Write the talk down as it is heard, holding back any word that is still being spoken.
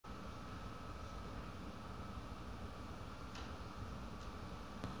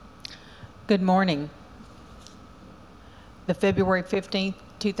Good morning. The February 15th,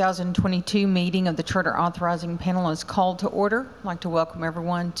 2022 meeting of the Charter Authorizing Panel is called to order. I'd like to welcome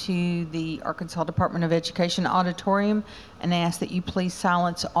everyone to the Arkansas Department of Education auditorium and ask that you please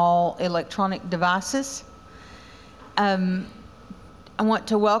silence all electronic devices. I want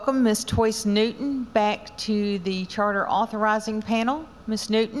to welcome Ms. Toyce Newton back to the Charter Authorizing Panel. Ms.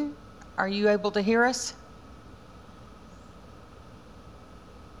 Newton, are you able to hear us?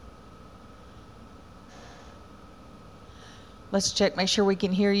 Let's check, make sure we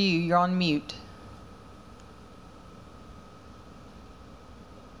can hear you. You're on mute.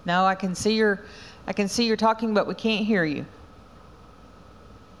 No, I can see you're talking, but we can't hear you.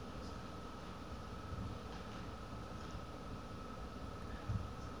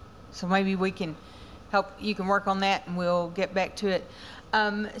 So maybe we can help, you can work on that and we'll get back to it.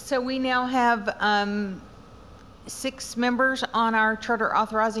 So we now have 6 members on our Charter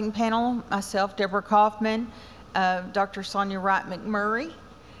Authorizing Panel, myself, Deborah Kaufman, Dr. Sonia Wright McMurray,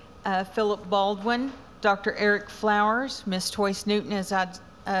 Philip Baldwin, Dr. Eric Flowers, Ms. Toyce Newton, as I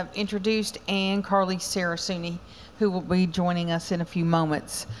introduced, and Carly Sarasuni, who will be joining us in a few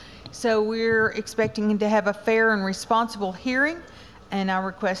moments. So we're expecting to have a fair and responsible hearing, and I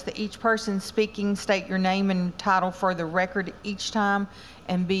request that each person speaking state your name and title for the record each time,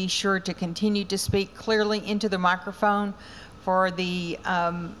 and be sure to continue to speak clearly into the microphone for the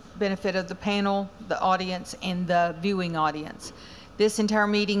benefit of the panel, the audience, and the viewing audience. This entire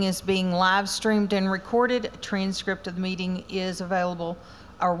meeting is being live streamed and recorded. A transcript of the meeting is available,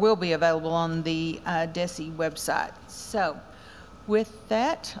 or will be available, on the DESE website. So with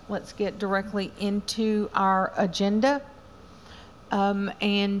that, let's get directly into our agenda.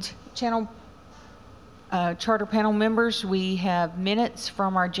 And Charter Panel members, we have minutes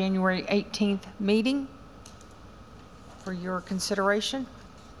from our January 18th meeting for your consideration.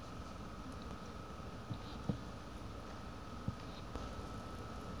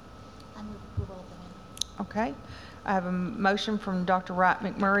 I move approval of the minutes. Okay. I have a motion from Dr. Wright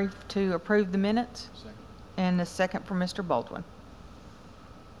McMurray to approve the minutes. Second. And a second from Mr. Baldwin.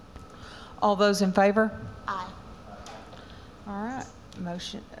 All those in favor? Aye. All right.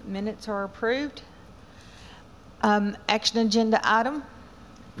 Minutes are approved. Action agenda item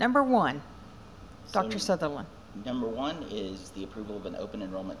number 1. Dr. Sutherland. Number 1 is the approval of an open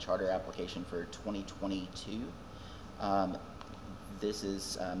enrollment charter application for 2022. This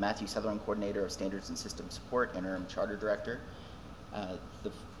is Matthew Sutherland, Coordinator of Standards and System Support, Interim Charter Director.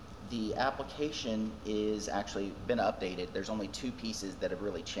 The application is actually been updated. There's only 2 pieces that have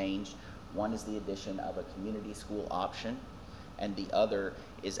really changed. One is the addition of a community school option, and the other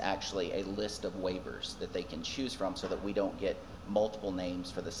is actually a list of waivers that they can choose from so that we don't get multiple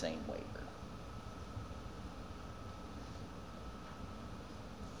names for the same waiver.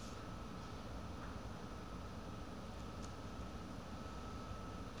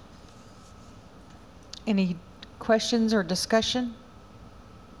 Any questions or discussion?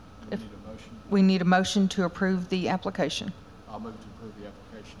 We need a motion. We need a motion to approve the application. I'll move to approve the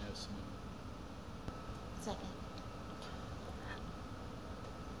application as submitted. Second.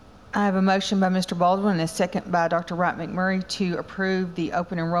 I have a motion by Mr. Baldwin and a second by Dr. Wright McMurray to approve the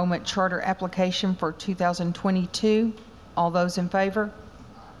open enrollment charter application for 2022. All those in favor?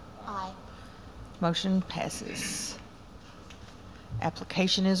 Aye. Motion passes.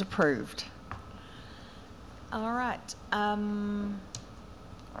 Application is approved. All right. All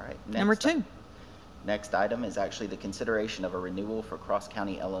right. Number 2. Next item is actually the consideration of a renewal for Cross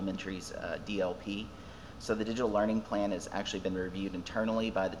County Elementary's DLP. So the digital learning plan has actually been reviewed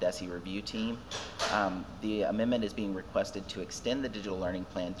internally by the DESE review team. The amendment is being requested to extend the digital learning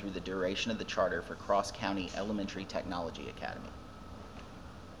plan through the duration of the charter for Cross County Elementary Technology Academy.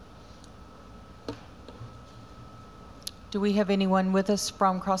 Do we have anyone with us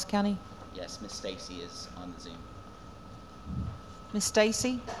from Cross County? Yes, Ms. Stacy is on the Zoom. Ms.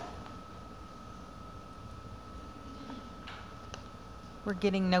 Stacy? We're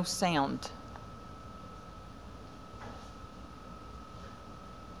getting no sound.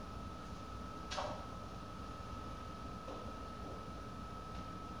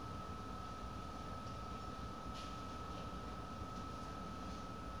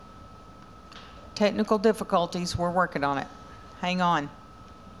 Technical difficulties, we're working on it. Hang on.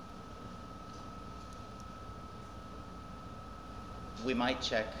 We might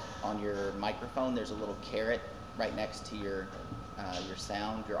check on your microphone. There's a little caret right next to your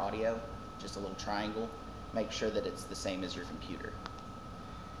sound, your audio, just a little triangle. Make sure that it's the same as your computer.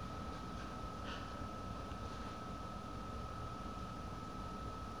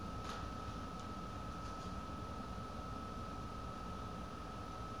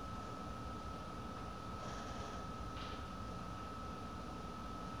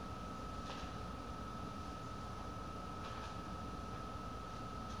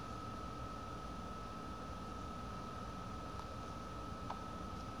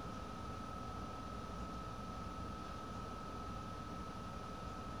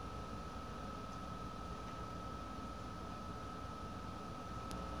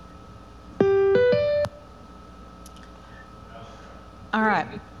 All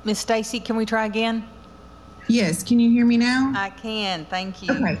right, Miss Stacy, can we try again? Yes, can you hear me now? I can, thank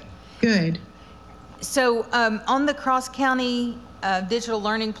you. Okay, good. So on the cross-county digital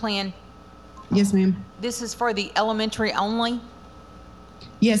learning plan, Yes, ma'am. this is for the elementary only?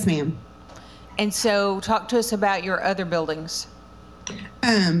 Yes, ma'am. And so talk to us about your other buildings.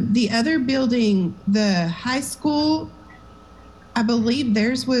 The other building, the high school, I believe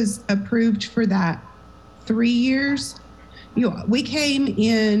theirs was approved for that 3 years. We came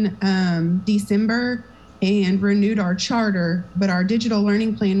in December and renewed our charter, but our digital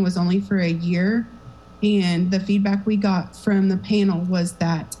learning plan was only for a year. And the feedback we got from the panel was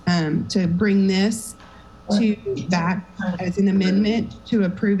that to bring this back as an amendment to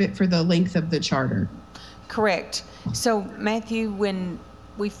approve it for the length of the charter. Correct. So Matthew, when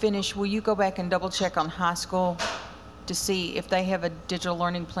we finish, will you go back and double check on high school to see if they have a digital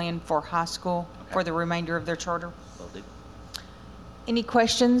learning plan for high school for the remainder of their charter? Will do. Any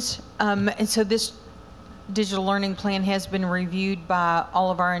questions? And so this digital learning plan has been reviewed by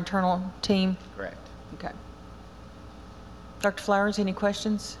all of our internal team? Correct. Okay. Dr. Flowers, any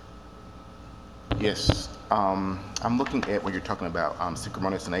questions? Yes. I'm looking at what you're talking about,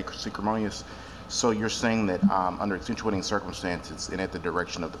 synchronous and asynchronous. So you're saying that under accentuating circumstances and at the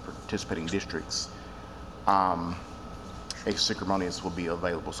direction of the participating districts, asynchronous will be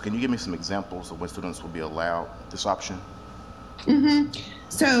available. So can you give me some examples of when students will be allowed this option?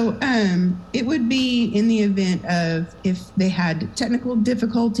 So it would be in the event of if they had technical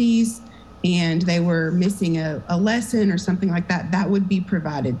difficulties and they were missing a lesson or something like that, that would be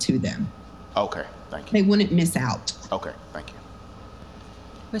provided to them. Okay, thank you. They wouldn't miss out. Okay, thank you.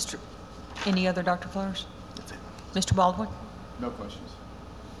 Any other Dr. Flowers? That's it. Mr. Baldwin? No questions.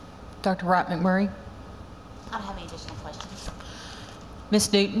 Dr. Wright McMurray? I don't have any additional questions.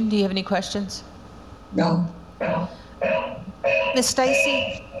 Ms. Newton, do you have any questions? No. Ms.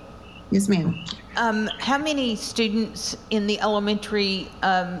 Stacy? Yes, ma'am. How many students in the elementary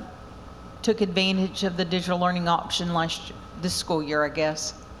took advantage of the digital learning option this school year, I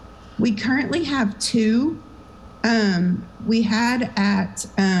guess? We currently have 2. We had at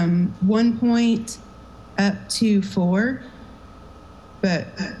one point up to 4, but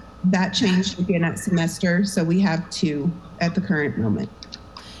that changed again at semester, so we have 2 at the current moment.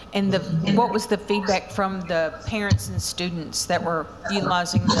 And what was the feedback from the parents and students that were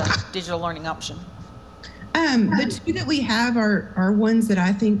utilizing the digital learning option? The 2 that we have are ones that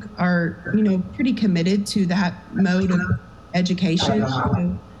I think are, pretty committed to that mode of education.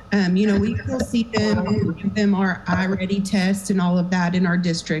 So, we still see them and give them our iReady test and all of that in our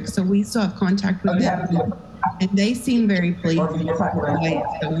district. So we still have contact with them, and they seem very pleased with the way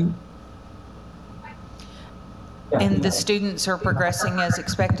it's going. And the students are progressing as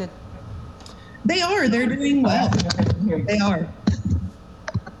expected? They are. They're doing well. They are.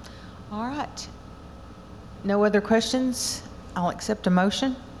 All right. No other questions? I'll accept a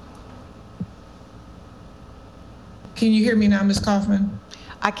motion. Can you hear me now, Ms. Kaufman?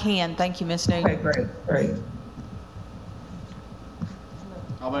 I can. Thank you, Ms. Okay, Newton. great.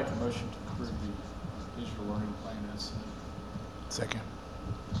 I'll make a motion to approve the digital learning plan as submitted. Second.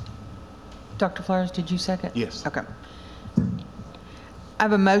 Dr. Flowers, did you second? Yes. Okay. I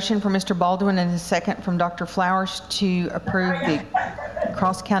have a motion from Mr. Baldwin and a second from Dr. Flowers to approve the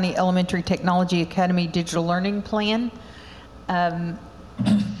Cross County Elementary Technology Academy Digital Learning Plan.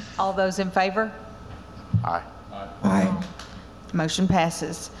 All those in favor? Aye. Aye. Motion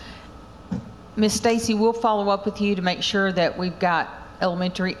passes. Ms. Stacy, we'll follow up with you to make sure that we've got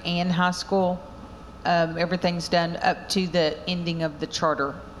elementary and high school. Everything's done up to the ending of the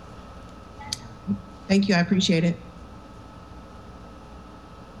charter. Thank you. I appreciate it.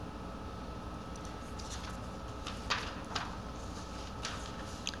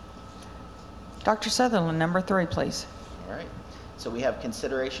 Dr. Sutherland, number 3, please. All right. So we have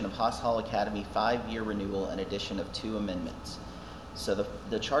consideration of Haas Hall Academy 5-year renewal and addition of 2 amendments. So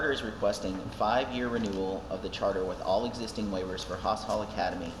the charter is requesting 5-year renewal of the charter with all existing waivers for Haas Hall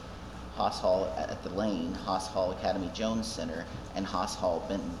Academy, Haas Hall at the Lane, Haas Hall Academy Jones Center, and Haas Hall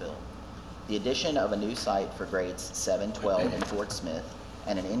Bentonville. The addition of a new site for grades 7, 12, and Fort Smith,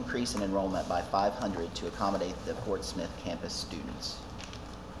 and an increase in enrollment by 500 to accommodate the Fort Smith campus students.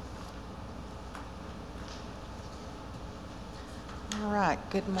 All right,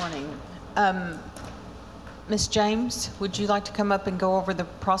 good morning. Ms. James, would you like to come up and go over the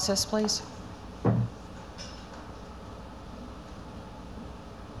process, please? My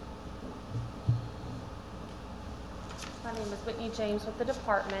name is Whitney James with the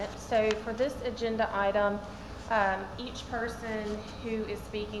department. So for this agenda item, each person who is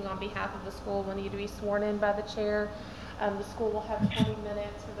speaking on behalf of the school will need to be sworn in by the chair. The school will have 20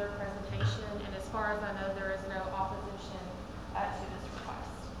 minutes for their presentation, and as far as I know, there is no opposition to this request.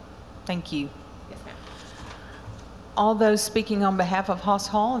 Thank you. Yes, ma'am. All those speaking on behalf of Haas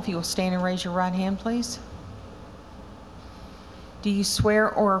Hall, if you will stand and raise your right hand, please. Do you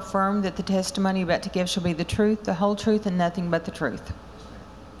swear or affirm that the testimony you're about to give shall be the truth, the whole truth, and nothing but the truth?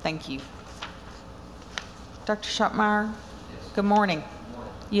 Thank you. Dr. Schottmeyer, good morning. Good morning.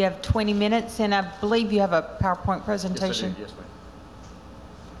 You have 20 minutes, and I believe you have a PowerPoint presentation. Yes, I do. Yes, ma'am.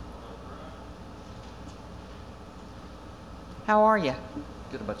 How are you?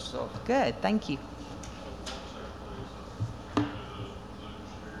 Good about yourself. Good, thank you.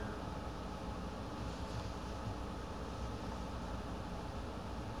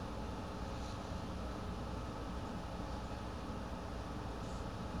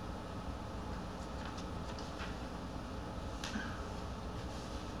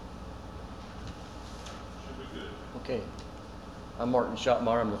 Okay. I'm Martin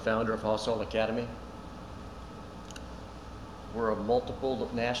Schottmeyer. I'm the founder of Haas Hall Academy. We're a multiple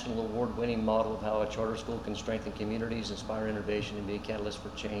national award-winning model of how a charter school can strengthen communities, inspire innovation, and be a catalyst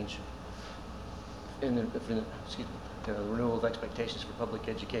for change in the renewal of expectations for public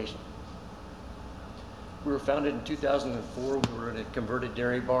education. We were founded in 2004. We were in a converted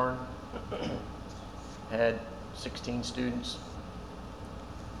dairy barn, had 16 students.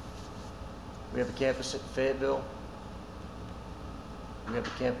 We have a campus at Fayetteville. We have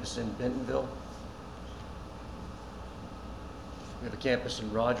a campus in Bentonville. We have a campus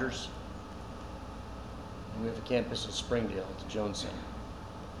in Rogers. And we have a campus in Springdale at the Jones Center.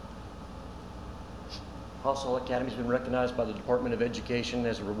 Haas Hall Academy has been recognized by the Department of Education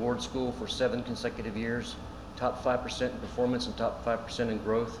as a reward school for 7 consecutive years, top 5% in performance and top 5% in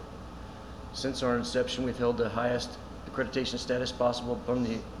growth. Since our inception, we've held the highest accreditation status possible from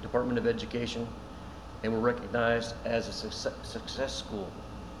the Department of Education, and we're recognized as a success school.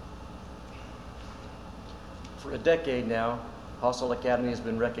 For a decade now, Haas Hall Academy has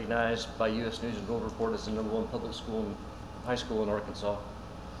been recognized by U.S. News and World Report as the #1 public school and high school in Arkansas.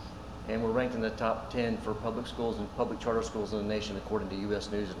 And we're ranked in the top 10 for public schools and public charter schools in the nation according to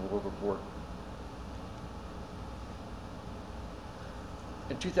U.S. News and World Report.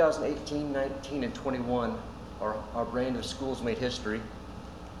 In 2018, 19, and 21, our brand of schools made history.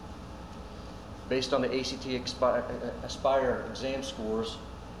 Based on the ACT Aspire exam scores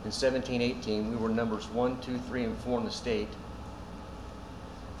in 17, 18, we were numbers 1, 2, 3, and 4 in the state.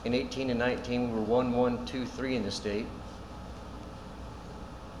 In 18 and 19, we were 1, 1, 2, 3 in the state.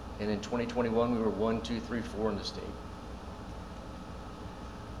 And in 2021, we were 1, 2, 3, 4 in the state.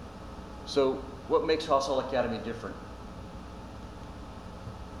 So what makes Haas Hall Academy different?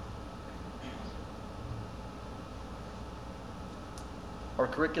 Our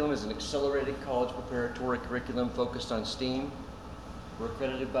curriculum is an accelerated college preparatory curriculum focused on STEAM. We're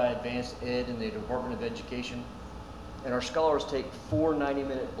accredited by Advanced Ed in the Department of Education. And our scholars take 4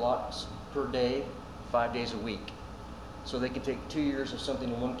 90-minute blocks per day, 5 days a week. So they can take 2 years of something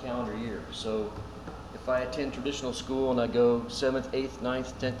in 1 calendar year. So if I attend traditional school and I go 7th, 8th,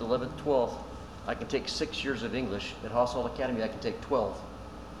 9th, 10th, 11th, 12th, I can take 6 years of English. At Haas Hall Academy, I can take 12.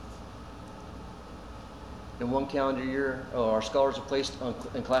 In 1 calendar year, our scholars are placed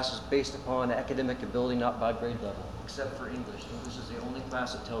in classes based upon academic ability, not by grade level, except for English. English is the only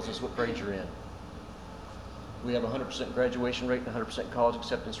class that tells us what grade you're in. We have a 100% graduation rate and a 100% college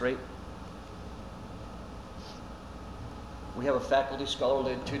acceptance rate. We have a faculty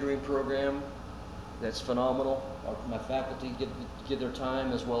scholar-led tutoring program that's phenomenal. My faculty give their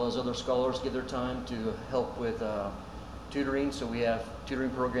time, as well as other scholars give their time to help with tutoring. So we have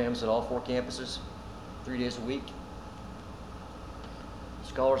tutoring programs at all 4 campuses, 3 days a week.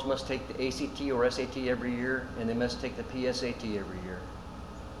 Scholars must take the ACT or SAT every year, and they must take the PSAT every year.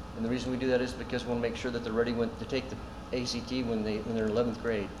 And the reason we do that is because we want to make sure that they're ready to take the ACT when they're in 11th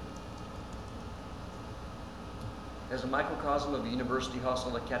grade. As a microcosm of a university, Haas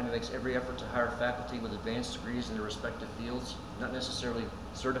Hall Academy makes every effort to hire faculty with advanced degrees in their respective fields, not necessarily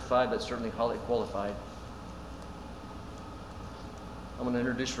certified, but certainly highly qualified. I'm going to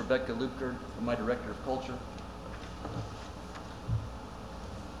introduce Rebecca Luker, my Director of Culture.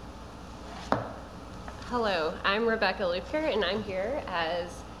 Hello, I'm Rebecca Luker, and I'm here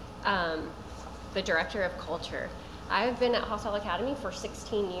as the Director of Culture. I've been at Haas Hall Academy for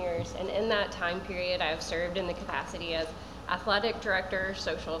 16 years, and in that time period, I've served in the capacity as Athletic Director,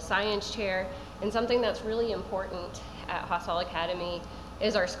 Social Science Chair, and something that's really important at Haas Hall Academy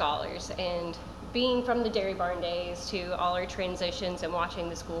is our scholars. And being from the Dairy Barn days to all our transitions and watching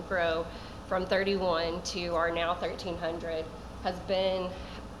the school grow from 31 to our now 1,300 has been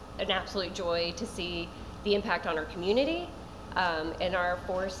an absolute joy to see the impact on our community, in our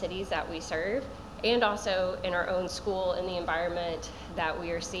 4 cities that we serve, and also in our own school and the environment that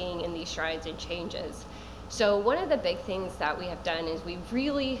we are seeing in these strides and changes. So one of the big things that we have done is we've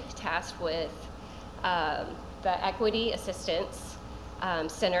really tasked with the Equity Assistance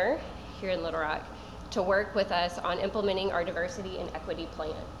Center here in Little Rock to work with us on implementing our diversity and equity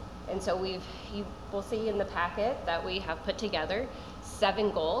plan. And so you will see in the packet that we have put together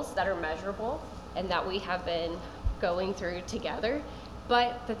 7 goals that are measurable and that we have been going through together.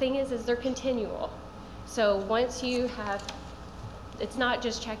 But the thing is they're continual. So once you have, it's not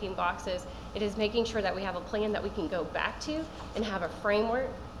just checking boxes, it is making sure that we have a plan that we can go back to and have a framework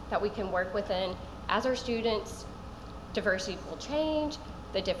that we can work within as our students' diversity will change,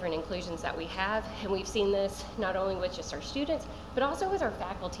 the different inclusions that we have, and we've seen this not only with just our students, but also with our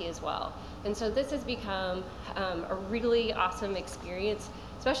faculty as well. And so this has become a really awesome experience,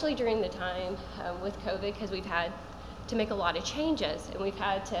 especially during the time with COVID, because we've had to make a lot of changes, and we've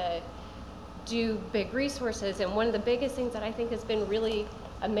had to do big resources. And one of the biggest things that I think has been really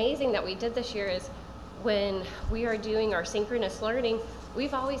amazing that we did this year is when we are doing our synchronous learning,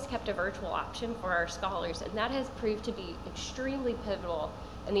 we've always kept a virtual option for our scholars, and that has proved to be extremely pivotal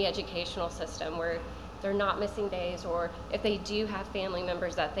in the educational system, where they're not missing days, or if they do have family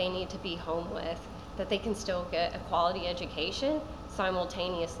members that they need to be home with, that they can still get a quality education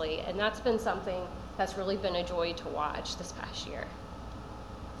simultaneously. And that's been something that's really been a joy to watch this past year.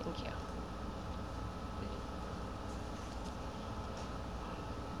 Thank you.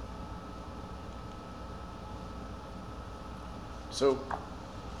 So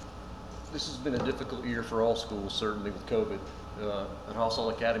this has been a difficult year for all schools, certainly with COVID. At Hawsall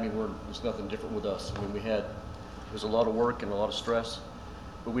Academy, it's nothing different with us. I mean, there was a lot of work and a lot of stress,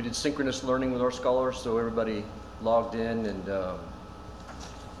 but we did synchronous learning with our scholars, so everybody logged in and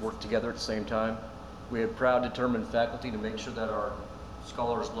worked together at the same time. We had proud, determined faculty to make sure that our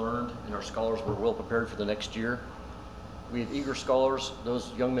scholars learned and our scholars were well prepared for the next year. We have eager scholars,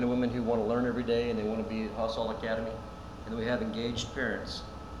 those young men and women who want to learn every day and they want to be at Hawsall Academy. And we have engaged parents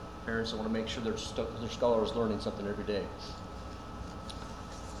that want to make sure their scholar is learning something every day.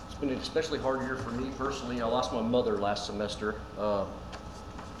 It's been an especially hard year for me personally. I lost my mother last semester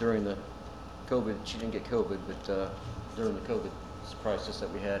during the COVID. She didn't get COVID, but during the COVID crisis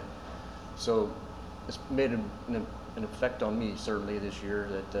that we had. So it's made an effect on me certainly this year,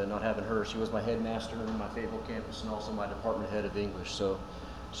 that not having her. She was my headmaster on my Fayetteville campus and also my department head of English. So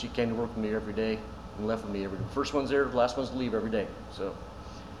she came to work with me every day and left with me every day. First one's there, the last one's to leave every day. So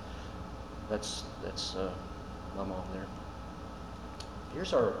that's my mom there.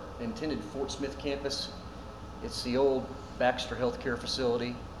 Here's our intended Fort Smith campus. It's the old Baxter Healthcare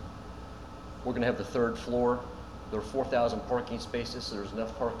facility. We're going to have the 3rd floor. There are 4,000 parking spaces, so there's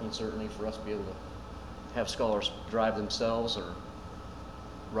enough parking certainly for us to be able to have scholars drive themselves or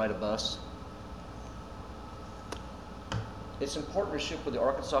ride a bus. It's in partnership with the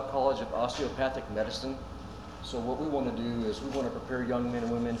Arkansas College of Osteopathic Medicine. So what we want to do is we want to prepare young men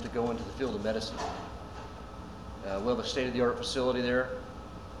and women to go into the field of medicine. We'll have a state-of-the-art facility there.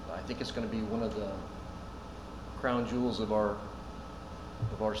 I think it's going to be one of the crown jewels of our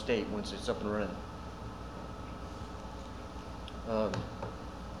state once it's up and running. You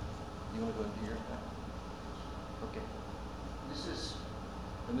want to go into yours, Pat? Okay. This is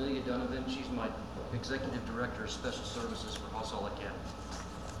Amelia Donovan. She's my Executive Director of Special Services for Hawsall Academy.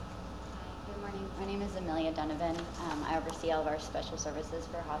 Hi, good morning. My name is Amelia Donovan. I oversee all of our special services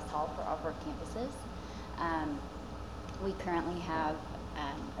for Hawsall for all of our campuses. We currently have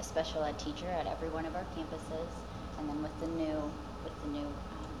a special ed teacher at every one of our campuses, and then with the new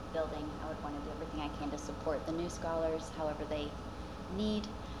building, I would want to do everything I can to support the new scholars however they need.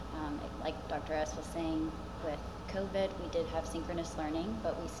 Like Dr. S was saying, with COVID, we did have synchronous learning,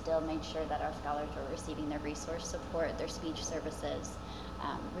 but we still made sure that our scholars were receiving their resource support, their speech services,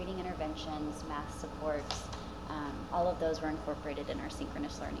 reading interventions, math supports. All of those were incorporated in our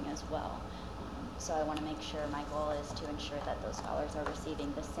synchronous learning as well. So I want to make sure, my goal is to ensure that those scholars are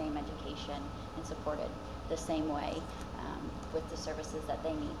receiving the same education and supported the same way with the services that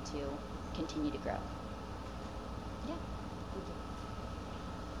they need to continue to grow. Yeah, thank you.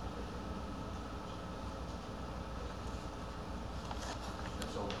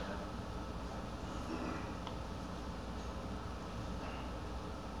 That's all we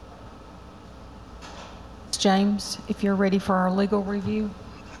have. James, if you're ready for our legal review.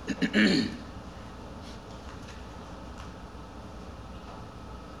 My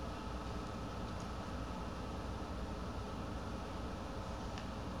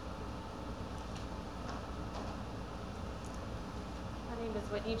name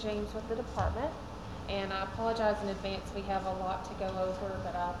is Whitney James with the department, And I apologize in advance, we have a lot to go over,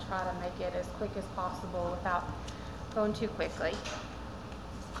 but I'll try to make it as quick as possible without going too quickly.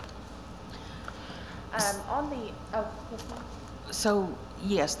 On the, oh, yes, ma'am. So,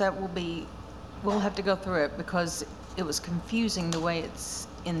 yes, that will be, we'll have to go through it because it was confusing the way it's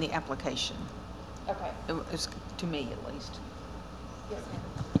in the application. Okay. It was, to me at least. Yes, ma'am.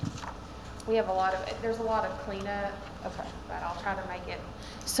 We have a lot of, there's a lot of cleanup. Okay. But I'll try to make it.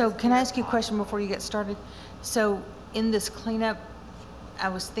 So as can I clear ask as you a question possible. before you get started? So in this cleanup, I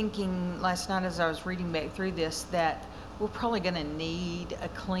was thinking last night as I was reading back through this that we're probably going to need a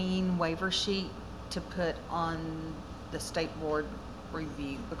clean waiver sheet to put on the state board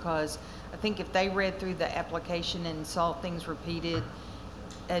review, because I think if they read through the application and saw things repeated,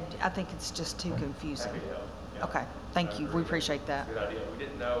 I think it's just too confusing. Happy to help. Yeah. Okay, thank you. We appreciate that. Good idea. We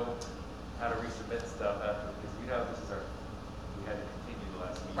didn't know how to resubmit stuff after, because this is we had to continue the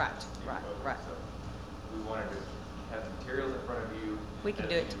last meeting. Right, to do right, voting. right. So we wanted to have materials in front of you. We can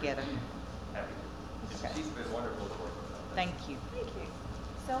do it together. Happy to. Okay. She's been wonderful to work with. Thank you. Thank you.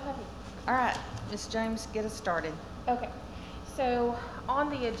 So happy. All right, Ms. James, get us started. Okay, so on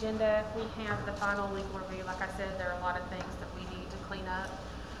the agenda, we have the final legal review. Like I said, there are a lot of things that we need to clean up.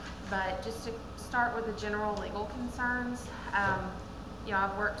 But just to start with the general legal concerns, you know,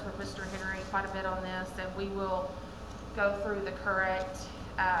 I've worked with Mr. Henry quite a bit on this, and we will go through the correct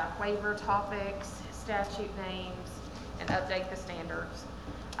waiver topics, statute names, and update the standards.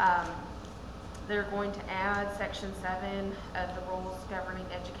 They're going to add Section 7 of the rules governing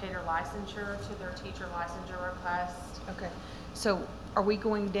educator licensure to their teacher licensure request. Okay, so are we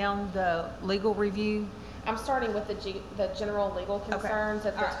going down the legal review? I'm starting with the general legal concerns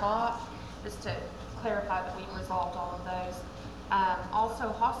at the All right. top, just to clarify that we've resolved all of those. Also,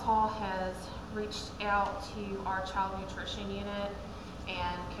 Hoss Hall has reached out to our child nutrition unit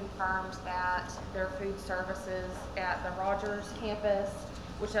and confirmed that their food services at the Rogers campus,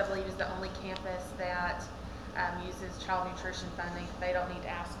 which I believe is the only campus that uses child nutrition funding, they don't need to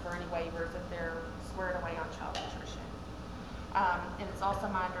ask for any waivers if they're squared away on child nutrition. And it's also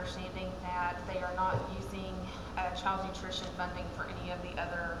my understanding that they are not using child nutrition funding for any of the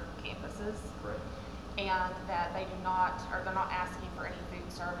other campuses. Correct. And that they do not, or they're not asking for any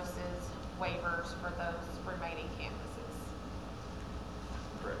food services waivers for those remaining campuses.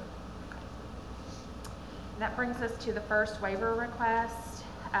 Correct. That brings us to the first waiver request.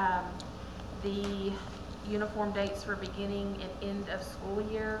 The uniform dates for beginning and end of school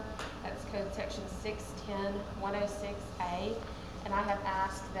year. That's code section 610-106A. And I have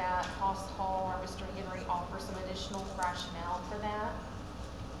asked that Hoss Hall or Mr. Henry offer some additional rationale for that.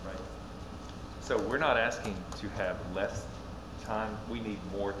 Right. So we're not asking to have less time. We need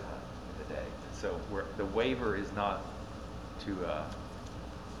more time in the day. So the waiver is not to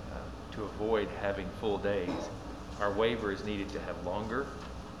avoid having full days. Our waiver is needed to have longer.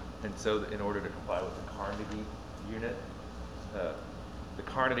 And so in order to comply with the Carnegie unit, the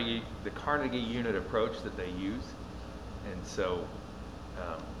Carnegie unit approach that they use. And so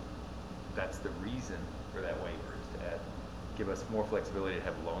that's the reason for that waiver, is to give us more flexibility to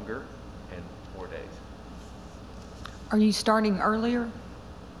have longer and more days. Are you starting earlier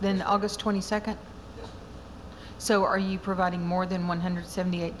than August 22nd? Yes. So are you providing more than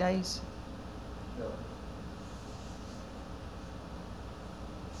 178 days? No.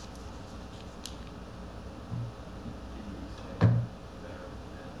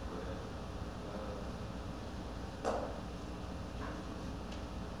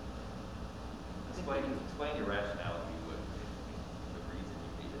 Explain your rationale if you would, the reason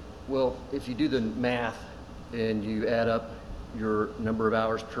you need it. Well, if you do the math and you add up your number of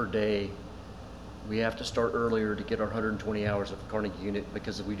hours per day, we have to start earlier to get our 120 hours of Carnegie unit,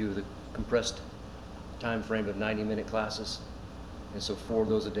 because we do the compressed time frame of 90-minute classes. And so 4 of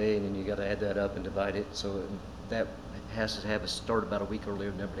those a day, and then you got to add that up and divide it. So that has to have us start about a week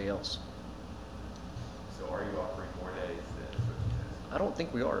earlier than everybody else. So are you offering more days than? I don't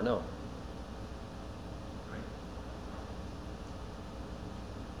think we are, no.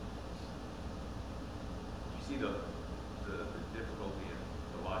 You see the difficulty in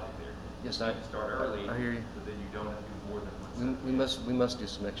the logic there. Yes, You can start early, I hear you. but then you don't have to do more than one. We must do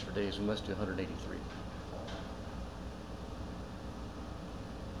some extra days. We must do 183.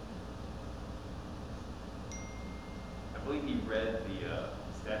 I believe he read the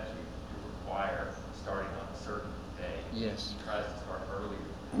statute to require starting on a certain day. Yes. He tries to start earlier.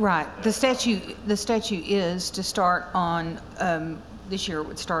 Right. The statute is to start on, this year it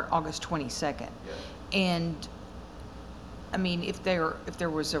would start August 22nd. Yes. And, I mean, if there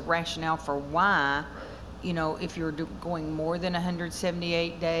was a rationale for why, you know, if you're going more than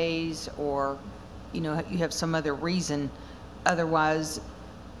 178 days, or, you know, you have some other reason. Otherwise,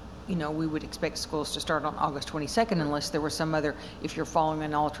 you know, we would expect schools to start on August 22nd unless there was some other, if you're following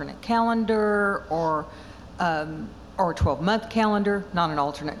an alternate calendar or a 12-month calendar, not an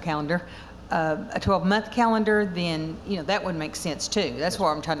alternate calendar, a 12-month calendar, then, you know, that would make sense too. That's what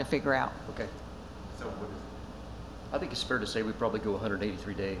I'm trying to figure out. Okay. So what is, I think it's fair to say we probably go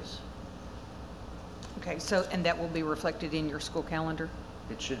 183 days. Okay, so, and that will be reflected in your school calendar?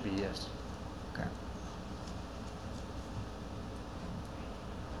 It should be, yes. Okay.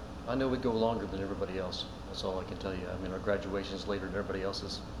 I know we go longer than everybody else. That's all I can tell you. I mean, our graduation's later than everybody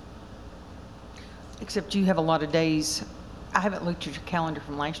else's. Except you have a lot of days. I haven't looked at your calendar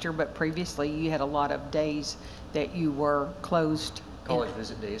from last year, but previously you had a lot of days that you were closed. College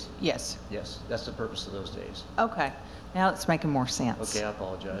visit days? Yes. Yes, that's the purpose of those days. Okay. Now it's making more sense. Okay, I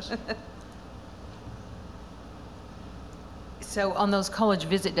apologize. So on those college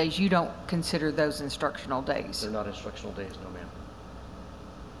visit days, you don't consider those instructional days? They're not instructional days, no ma'am.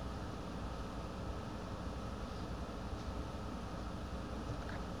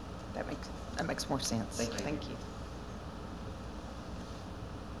 That makes more sense. Thank you. Thank you.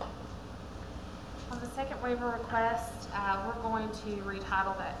 On the second waiver request, we're going to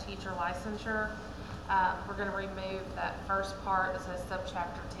retitle that teacher licensure. We're going to remove that first part that says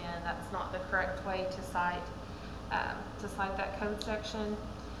subchapter 10. That's not the correct way to cite that code section.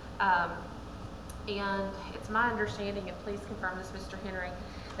 And it's my understanding, and please confirm this, Mr. Henry,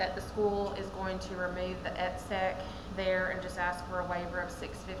 that the school is going to remove the ETSEC there and just ask for a waiver of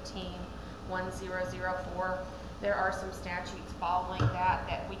 615-1004. There are some statutes following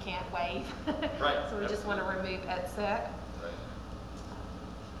that we can't waive. Right. So we just want to remove ETSEC. right?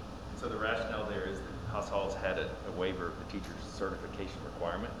 So the rationale there is that Haas Hall's had a waiver of the teacher's certification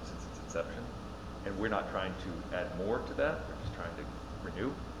requirement since its inception. And we're not trying to add more to that, we're just trying to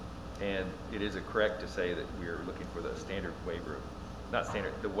renew. And it is correct to say that we are looking for the standard waiver, not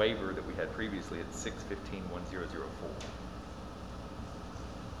standard, the waiver that we had previously at 615-1004.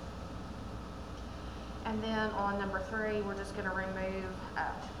 And then on number 3, we're just going to remove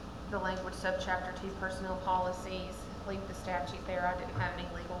the language subchapter 2 personnel policies, leave the statute there. I didn't have any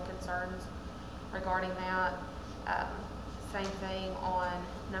legal concerns regarding that. Same thing on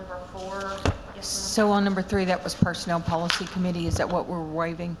number 4. Yes, So on number 3, that was Personnel Policy Committee. Is that what we're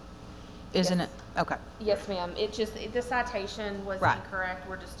waiving? Isn't Yes. it? Okay. yes, ma'am. It just, the citation was Right. incorrect.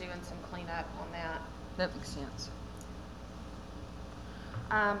 We're just doing some cleanup on that. That makes sense.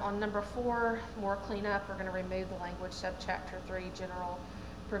 On number 4, more cleanup, we're going to remove the language subchapter 3 general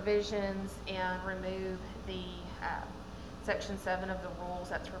provisions and remove the section 7 of the rules.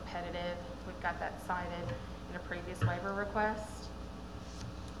 That's repetitive. We've got that cited in a previous waiver request.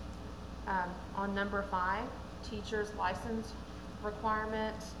 On number 5, teacher's license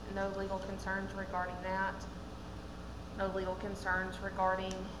requirement, no legal concerns regarding that. No legal concerns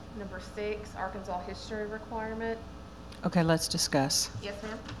regarding number 6, Arkansas history requirement. Okay, let's discuss. Yes,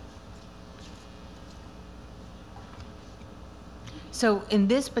 ma'am. So in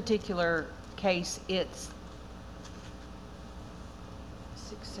this particular case, it's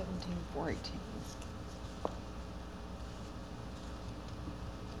 617-418.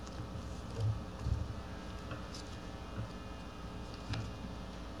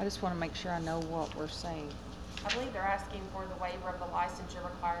 I just want to make sure I know what we're saying. I believe they're asking for the waiver of the licensure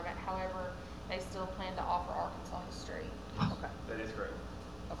requirement. However, they still plan to offer Arkansas history. Okay. That is correct.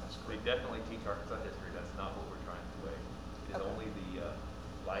 They definitely teach Arkansas history. That's not what we're trying to waive. It's Okay. only the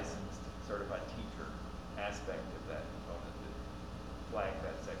licensed certified teacher aspect of that component that flagged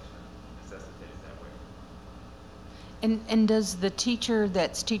that section and necessitated that waiver. And does the teacher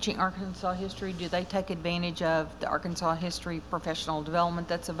that's teaching Arkansas history, do they take advantage of the Arkansas history professional development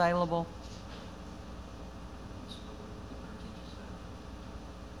that's available?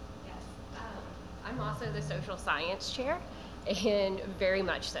 Yes. I'm also the social science chair, and very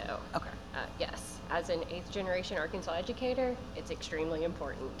much so. Okay. Yes, as an 8th generation Arkansas educator, it's extremely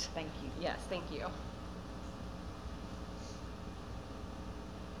important. Thank you. Yes, thank you.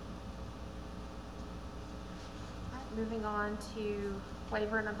 Moving on to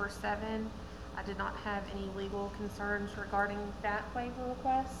waiver number 7. I did not have any legal concerns regarding that waiver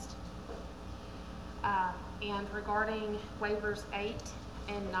request. And regarding waivers 8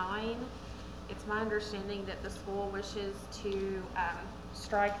 and 9, it's my understanding that the school wishes to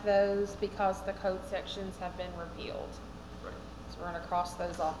strike those because the code sections have been repealed. Right. So we're going to cross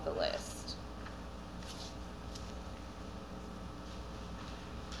those off the list.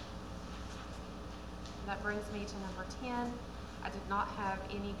 That brings me to number 10. I did not have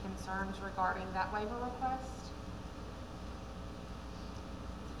any concerns regarding that waiver request.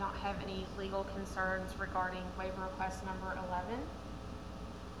 not have any legal concerns regarding waiver request number 11.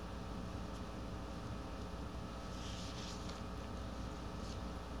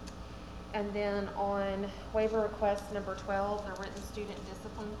 And then on waiver request number 12, the written student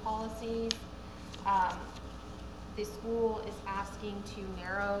discipline policies, the school is asking to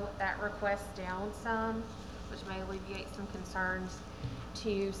narrow that request down some, which may alleviate some concerns,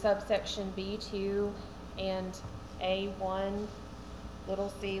 to subsection B2 and A1,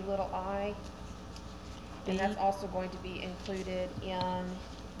 little c, little I. And that's also going to be included in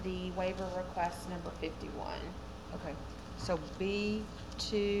the waiver request number 51. Okay, so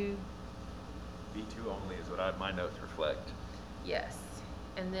B2, B2 only is what my notes reflect. Yes.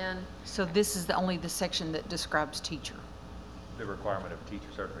 And then, so this is only the section that describes teacher. The requirement of teacher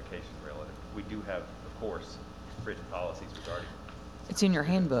certification relative. We do have, of course, written policies regarding. It's in your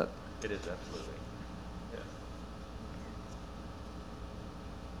handbook. It is, absolutely. Yes.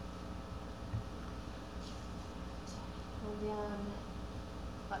 and then,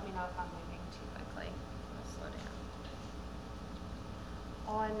 let me know if I'm moving too quickly. I'll slow down.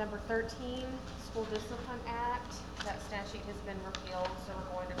 On number 13, School Discipline Act, that statute has been repealed, so we're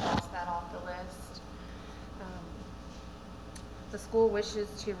going to cross that off the list. The school wishes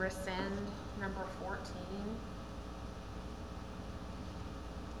to rescind number 14. Is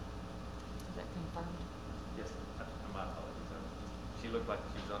that confirmed? Yes, my apologies. She looked like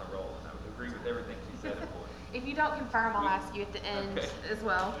she was on a roll, and I would agree with everything she said, of course. If you don't confirm, I'll ask you at the end Okay. as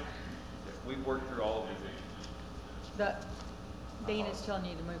well. Yes, we've worked through all of these issues. Dean is telling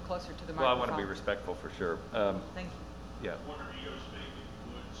you to move closer to the Well, I microphone. want to be respectful for sure. Thank you. Yeah.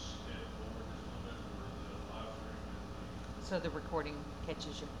 So the recording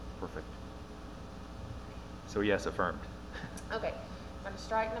catches you. Perfect. So yes, affirmed. Okay, I'm going to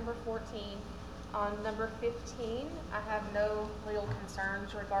strike number 14. On number 15, I have no legal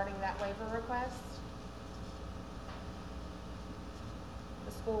concerns regarding that waiver request.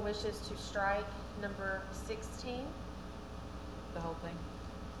 The school wishes to strike number 16, The whole thing?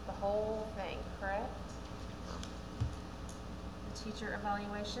 the whole thing, correct? The teacher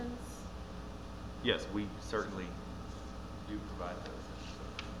evaluations. Yes, we certainly do provide those. So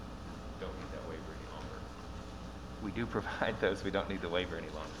don't need that waiver any longer. We do provide those. We don't need the waiver any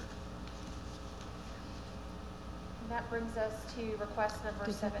longer. And that brings us to request number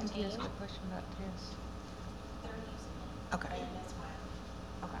Does that think he 17. has a question about this? Okay.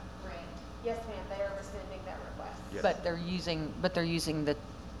 Okay. Yes, ma'am, they are rescinding that request. Yes. But they're using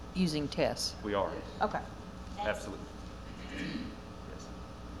tests. We are. Okay. Absolutely. Yes.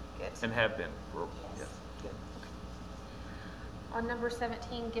 Good. And have been for, yes. Good. On number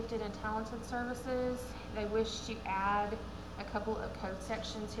 17, gifted and talented services, they wish to add a couple of code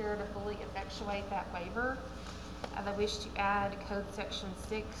sections here to fully effectuate that waiver. They wish to add code section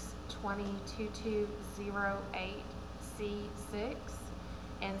 6202208C6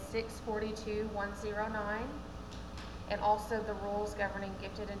 and 642.109, and also the rules governing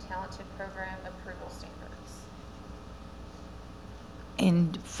gifted and talented program approval standards.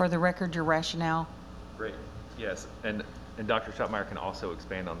 And for the record, your rationale? Great. Yes. And Dr. Schottmeyer can also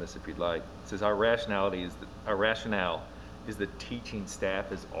expand on this if you'd like. It says our rationale is the teaching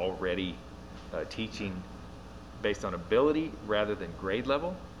staff is already teaching based on ability rather than grade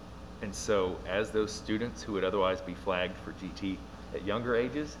level. And so as those students who would otherwise be flagged for GT at younger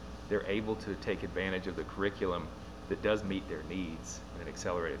ages, they're able to take advantage of the curriculum that does meet their needs in an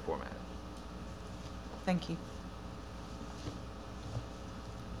accelerated format. Thank you.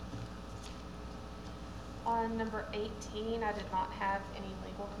 On number 18, I did not have any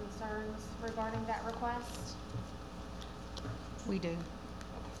legal concerns regarding that request. We do.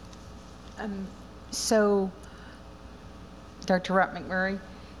 So, Dr. Wright McMurray,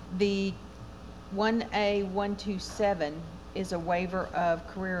 the 1A127 is a waiver of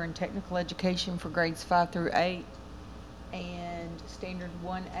career and technical education for grades 5 through 8. And standard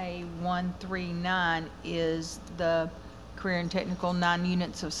 1A139 is the career and technical 9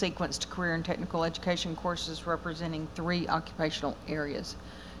 units of sequenced career and technical education courses representing 3 occupational areas.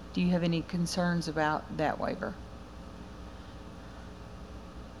 Do you have any concerns about that waiver?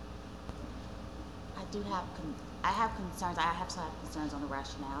 I have concerns. I actually have concerns on the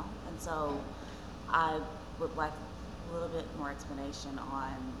rationale, and so I would like a little bit more explanation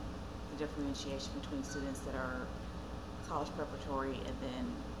on the differentiation between students that are college preparatory and then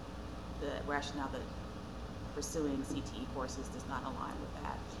the rationale that pursuing CTE courses does not align with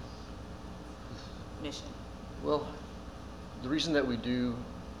that mission. Well, the reason that we do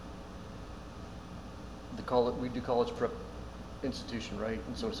college prep institution, right?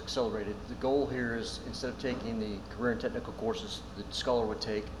 And so it's accelerated. The goal here is, instead of taking the career and technical courses, the scholar would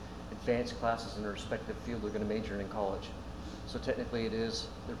take advanced classes in their respective field they're going to major in college. So technically it is,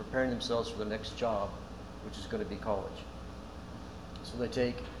 they're preparing themselves for the next job, which is going to be college. So they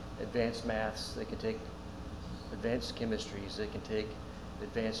take advanced maths, they can take advanced chemistries, they can take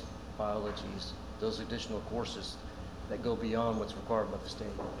advanced biologies, those additional courses that go beyond what's required by the state.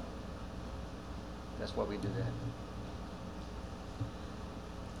 That's why we do that.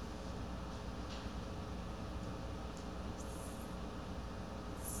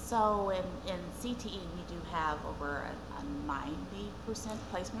 So in CTE, we do have over a 90%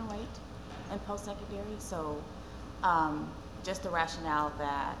 placement rate in post-secondary. So just the rationale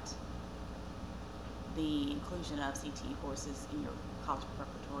that the inclusion of CTE courses in your college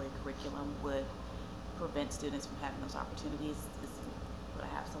preparatory curriculum would prevent students from having those opportunities is what I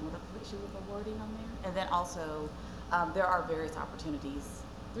have somewhat of an issue with the wording on there. And then also, there are various opportunities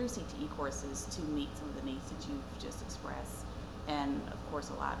through CTE courses to meet some of the needs that you've just expressed. And of course,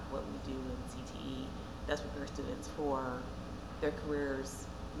 a lot of what we do in CTE does prepare students for their careers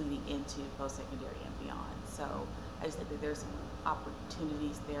leading into post-secondary and beyond. So I just think that there's some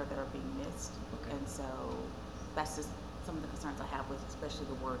opportunities there that are being missed. Okay. And so that's just some of the concerns I have with especially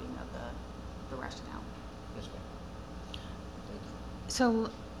the wording of the rationale. Yes, ma'am. Thank you. So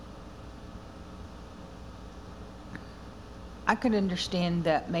I could understand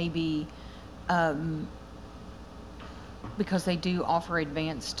that maybe because they do offer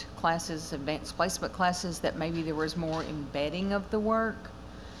advanced classes, advanced placement classes, that maybe there was more embedding of the work.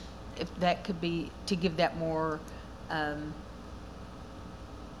 If that could be, to give that more, I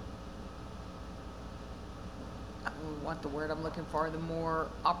don't know what the word I'm looking for, the more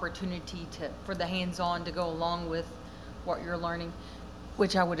opportunity for the hands-on to go along with what you're learning,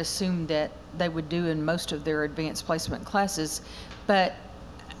 which I would assume that they would do in most of their advanced placement classes. But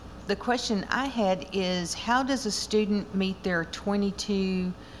the question I had is, how does a student meet their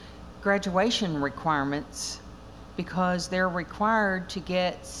 22 graduation requirements? Because they're required to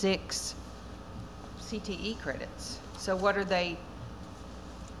get 6 CTE credits. So what are they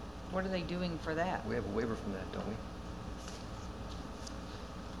doing for that? We have a waiver from that, don't we?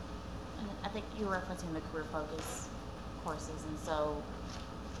 And I think you're referencing the career focus courses, and so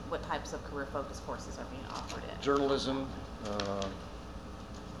what types of career focus courses are being offered at? Journalism.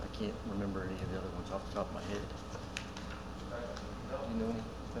 I can't remember any of the other ones off the top of my head. Do you know any,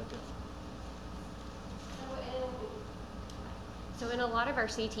 Becca? So in a lot of our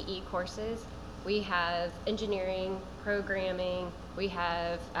CTE courses, we have engineering, programming, we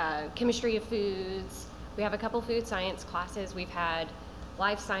have chemistry of foods, we have a couple food science classes, we've had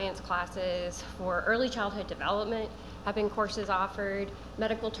life science classes. For early childhood development have been courses offered,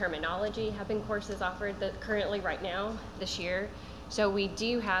 medical terminology have been courses offered that currently right now this year. So we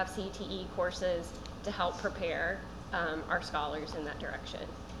do have CTE courses to help prepare our scholars in that direction.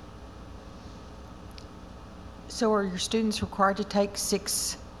 So are your students required to take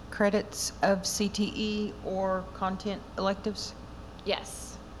 6 credits of CTE or content electives?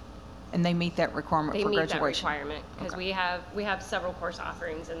 Yes, And they meet that requirement they for meet that graduation? requirement because Okay. we have several course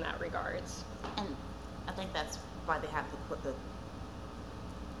offerings in that regards. And I think that's why they have to put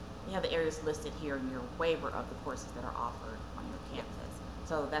you have the areas listed here in your waiver of the courses that are offered on your campus.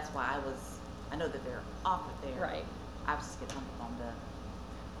 So that's why I know that they're offered there. Right. I was just getting hung up on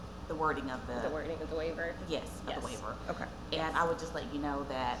the wording of The wording of the waiver. Yes, of Yes. the waiver. Okay. And I would just let you know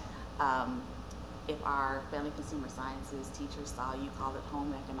that if our family consumer sciences teachers saw you call it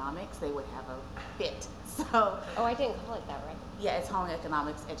home economics, they would have a fit. So Oh, I didn't call it that, right? yeah, it's home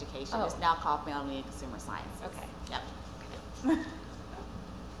economics education. Oh. It's now called family and consumer sciences. Okay. Yep.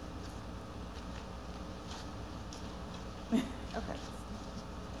 Okay.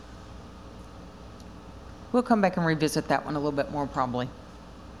 We'll come back and revisit that one a little bit more probably.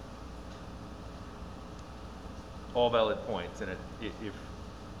 All valid points, and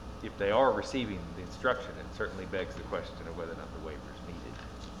if they are receiving the instruction, it certainly begs the question of whether or not the waiver is needed.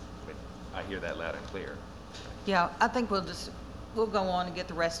 I mean, I hear that loud and clear. Yeah, I think we'll go on and get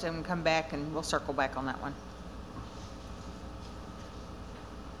the rest of them, come back, and we'll circle back on that one.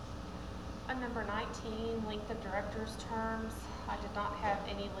 On number 19, length of director's terms, I did not have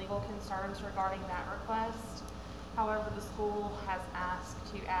any legal concerns regarding that request. However, the school has asked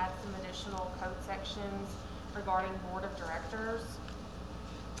to add some additional code sections regarding board of directors.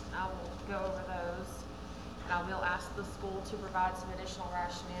 I will go over those, and I will ask the school to provide some additional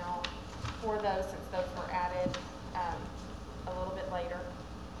rationale for those, since those were added a little bit later.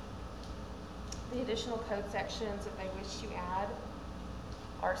 The additional code sections that they wish to add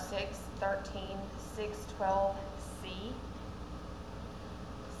are 613, 612C,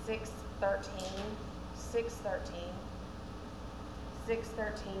 613, 613,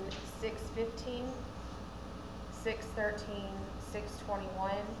 613, 615, 613,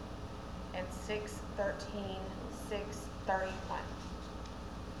 621, and 613, 631.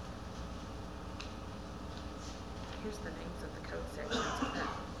 Here's the names of the code sections.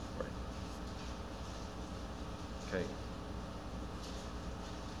 Okay.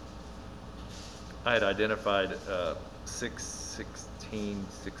 I had identified 616,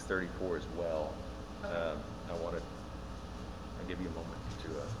 634 as well. I'll give you a moment to,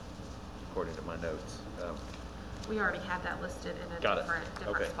 according to my notes. We already had that listed in a Got it. different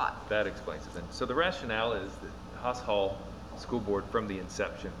Okay. spot. That explains it then. So the rationale is that Haas Hall School Board from the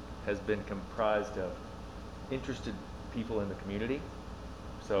inception has been comprised of interested people in the community.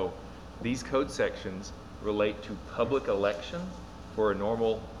 So these code sections relate to public election for a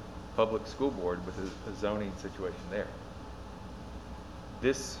normal public school board with a zoning situation there.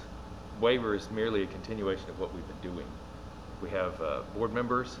 This waiver is merely a continuation of what we've been doing. We have board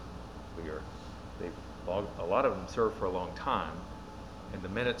members. A lot of them served for a long time, and the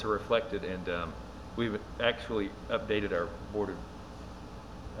minutes are reflected. And we've actually updated our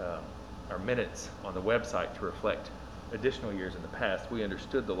our minutes on the website to reflect additional years in the past. We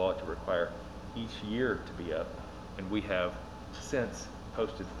understood the law to require each year to be up, and we have since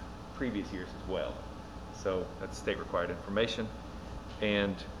posted previous years as well. So that's state required information,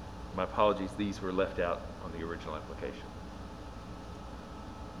 and my apologies, these were left out on the original application.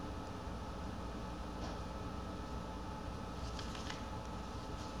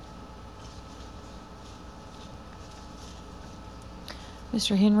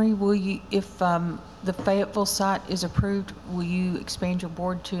 Mr. Henry, will you, if the Fayetteville site is approved, will you expand your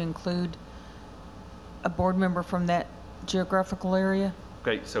board to include a board member from that geographical area?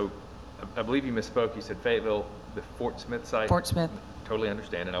 Okay, so I believe you misspoke. You said Fayetteville, the Fort Smith site. Fort Smith. Totally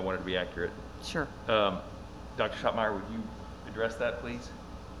understand, and I wanted to be accurate. Sure. Dr. Schottmeyer, would you address that, please?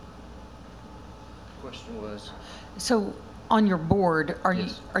 Question was, So on your board,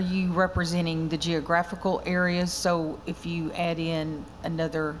 Yes. are you representing the geographical areas? So if you add in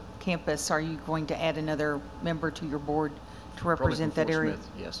another campus, are you going to add another member to your board to probably from represent that Fort area? Smith,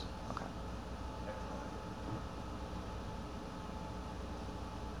 yes. Okay.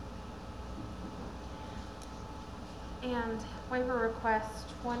 And waiver requests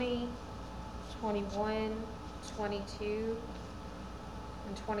 20, 21, 22,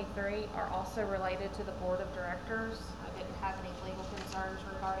 and 23 are also related to the board of directors. I didn't have any legal concerns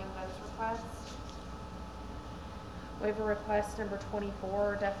regarding those requests. Waiver request number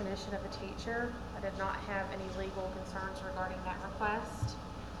 24, definition of a teacher. I did not have any legal concerns regarding that request.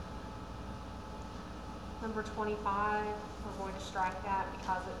 Number 25, we're going to strike that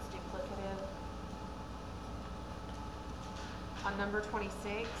because it's duplicative. On number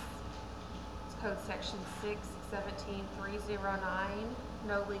 26, it's code section 617-309,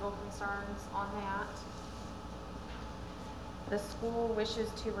 no legal concerns on that. The school wishes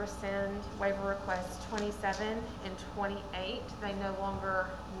to rescind waiver requests 27 and 28. They no longer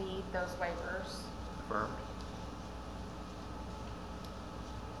need those waivers. Affirmed.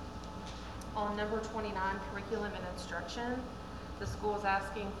 On number 29, curriculum and instruction, the school is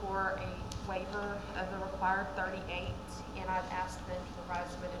asking for a waiver of the required 38, and I've asked them to provide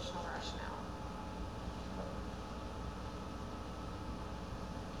some additional rationale.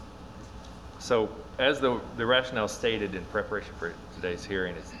 So as the rationale stated in preparation for today's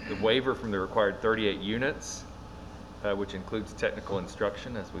hearing is the waiver from the required 38 units, which includes technical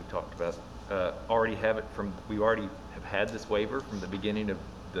instruction, as we've talked about, we already have had this waiver from the beginning of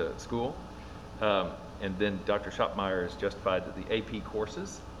the school. And then Dr. Schottmeyer has justified that the AP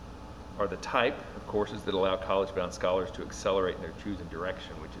courses are the type of courses that allow college-bound scholars to accelerate in their choosing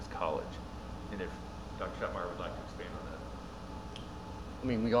direction, which is college. And if Dr. Schottmeyer would like to expand on that. I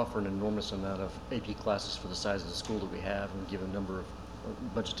mean, we offer an enormous amount of AP classes for the size of the school that we have, and we give a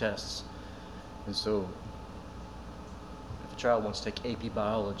bunch of tests. And so if a child wants to take AP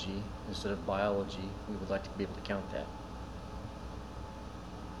biology instead of biology, we would like to be able to count that.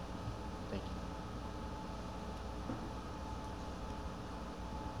 Thank you.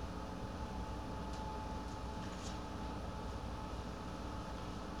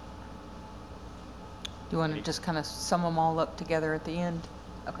 Do you want to just kind of sum them all up together at the end?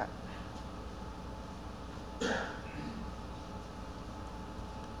 Okay.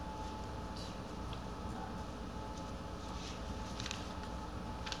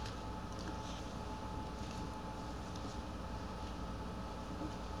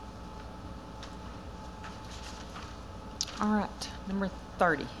 All right, number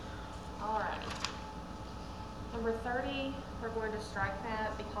 30. All right. number 30, we're going to strike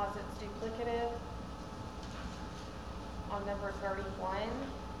that because it's duplicative. On number 31,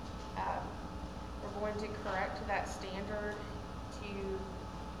 we're going to correct that standard to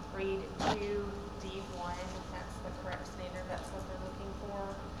read 2D1. That's the correct standard. That's what they're looking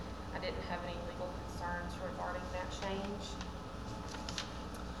for. I didn't have any legal concerns regarding that change.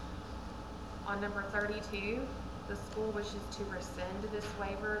 On number 32, the school wishes to rescind this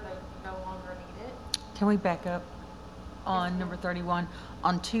waiver. They no longer need it. Can we back up on number 31?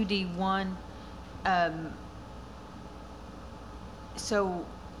 On 2D1, so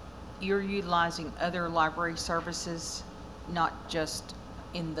you're utilizing other library services, not just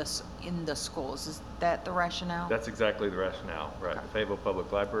in the schools. Is that the rationale? That's exactly the rationale, right? Okay. The Fayetteville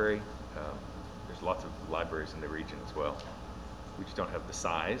Public Library, there's lots of libraries in the region as well. We just don't have the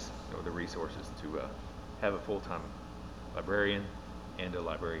size or the resources to have a full-time librarian and a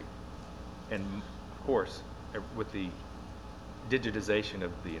library. And of course, with the digitization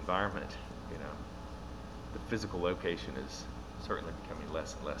of the environment, the physical location is certainly becoming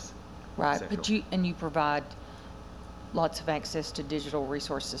less and less Right, essential. but you provide lots of access to digital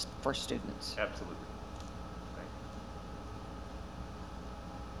resources for students. Absolutely. Right.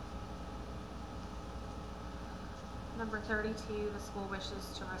 Number 32, the school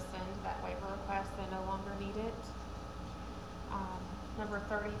wishes to rescind that waiver request. They no longer need it. Number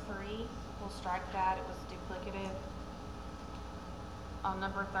 33, we'll strike that. It was duplicative. On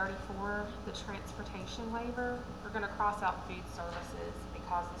number 34, the transportation waiver, we're going to cross out food services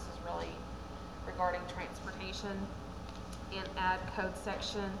because this is really regarding transportation, and add code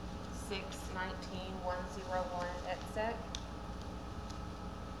section 619.101 et sec.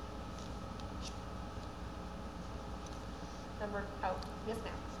 Yes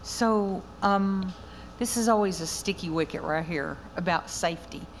ma'am. So, this is always a sticky wicket right here about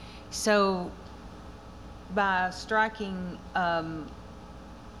safety. So, by striking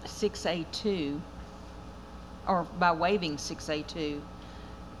 6A2, or by waiving 6A2,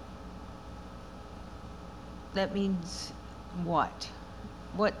 that means what?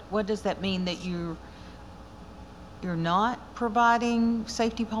 What does that mean? That you're not providing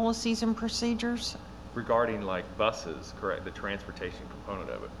safety policies and procedures? Regarding like buses, correct, the transportation component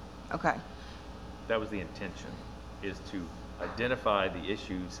of it. Okay. That was the intention, is to identify the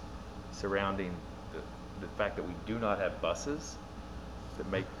issues surrounding the fact that we do not have buses that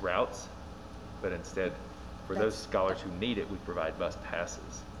make routes, but instead, for those scholars who need it, we provide bus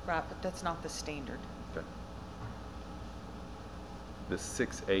passes. Right, but that's not the standard. Okay. The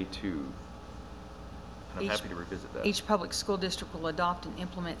 6A2, I'm happy to revisit that. Each public school district will adopt and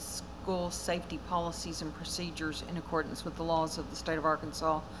implement school safety policies and procedures in accordance with the laws of the state of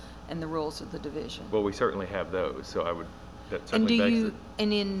Arkansas and the rules of the division. Well, we certainly have those, so that And certainly do begs you, it.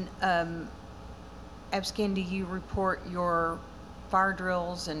 and in ABSCAN, do you report your fire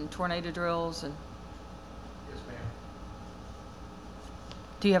drills and tornado drills? And Yes, ma'am.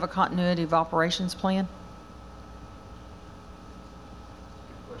 do you have a continuity of operations plan?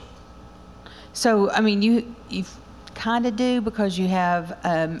 Good question. So, I mean, you kind of do, because you have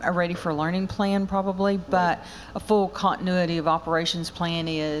a ready for learning plan probably, but a full continuity of operations plan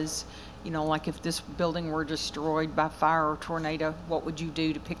is, like if this building were destroyed by fire or tornado, what would you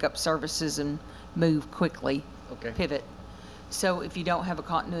do to pick up services and move quickly? Okay. Pivot. So if you don't have a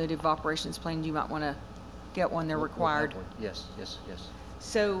continuity of operations plan, you might want to get one. They're We'll have required. one. Yes.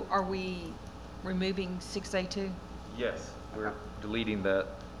 So are we removing 6A2? Yes, we're deleting that,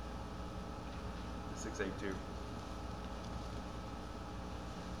 the 6A2.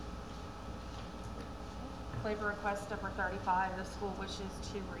 Waiver request number 35, the school wishes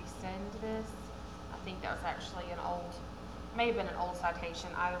to rescind this. I think that was actually may have been an old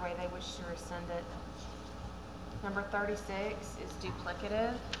citation. Either way, they wish to rescind it. Number 36 is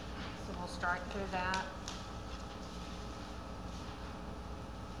duplicative, so we'll strike through that.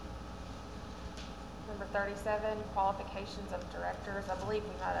 Number 37, qualifications of directors. I believe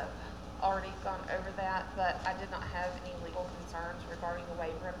we might have already gone over that, but I did not have any legal concerns regarding the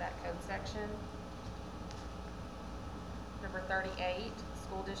waiver of that code section. Number 38,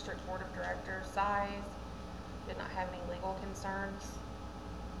 school district board of directors size. Did not have any legal concerns.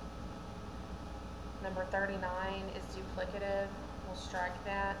 Number 39 is duplicative. We'll strike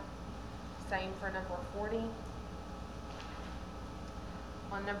that. Same for number 40.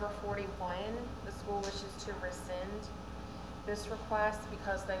 On number 41, the school wishes to rescind this request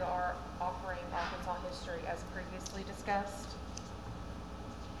because they are offering Arkansas history as previously discussed.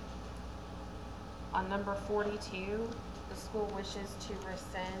 On number 42, the school wishes to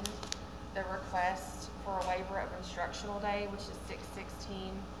rescind the request for a waiver of instructional day, which is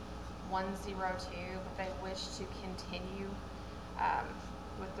 616 102, but they wish to continue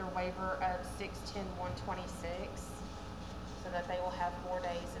with their waiver of 6/10/126, so that they will have 4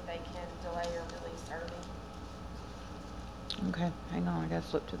 days that they can delay or release early. Okay, hang on, I gotta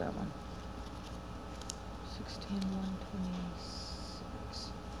flip to that one.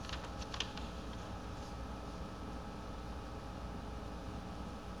 6/10/126.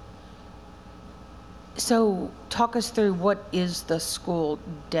 So talk us through what is the school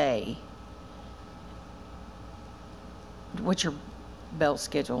day? What's your bell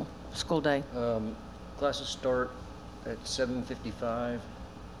schedule, school day? Classes start at 7:55.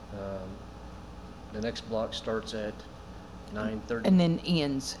 The next block starts at 9:30. And then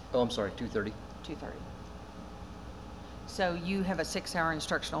ends Oh, I'm sorry, 2:30. 2:30. So you have a 6-hour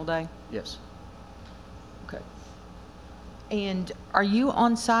instructional day? Yes. Okay. And are you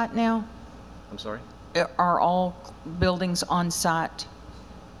on site now? I'm sorry? Are all buildings on site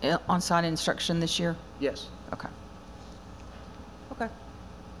instruction this year? Yes. Okay. Okay.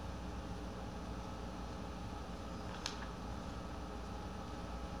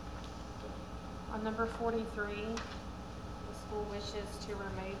 On number 43, the school wishes to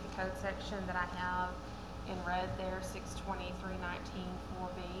remove the code section that I have in red there,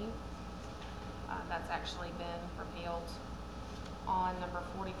 623.19.4B. That's actually been repealed. On number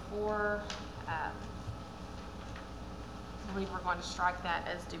 44, I believe we're going to strike that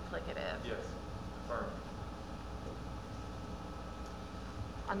as duplicative. Yes, confirm.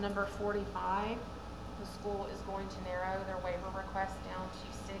 On number 45, the school is going to narrow their waiver request down to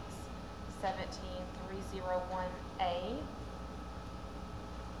 6/17/301A.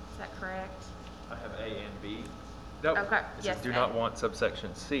 Is that correct? I have A and B. No. Okay, It says yes, do A. not want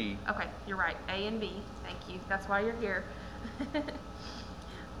subsection C. Okay, you're right, A and B, thank you, that's why you're here.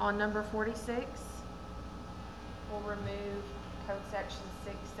 On number 46, we'll remove code section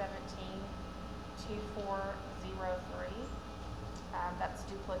 617-2403. That's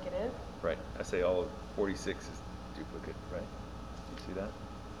duplicative. Right. I say all of 46 is duplicate, right? You see that?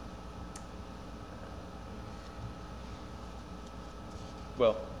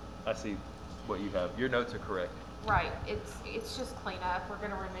 Well, I see what you have. Your notes are correct. Right, it's just cleanup. We're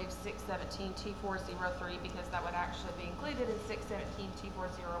gonna remove 617-2403 because that would actually be included in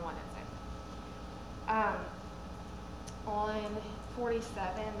 617-2401 itself. On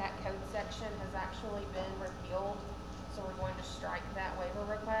 47, that code section has actually been repealed, so we're going to strike that waiver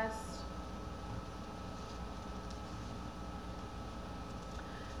request.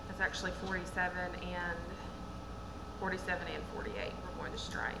 It's actually 47 and 48 we're going to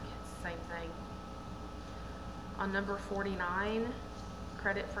strike. It's the same thing. On number 49,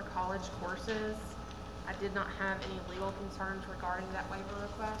 credit for college courses, I did not have any legal concerns regarding that waiver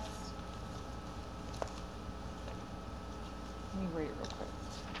request. Let me read it real quick.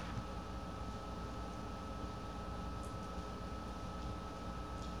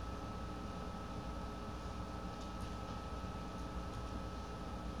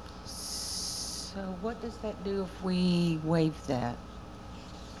 So what does that do if we waive that?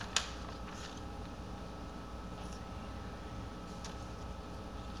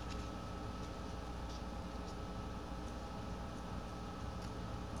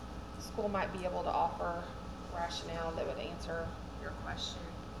 School might be able to offer rationale that would answer your question.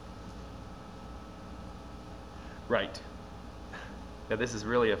 Right. Now, this is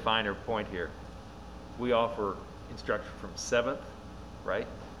really a finer point here. We offer instruction from 7th, right,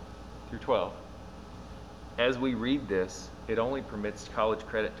 through 12th. As we read this, it only permits college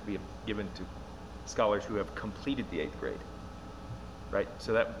credit to be given to scholars who have completed the 8th grade, right?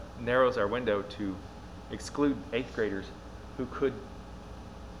 So that narrows our window to exclude 8th graders who could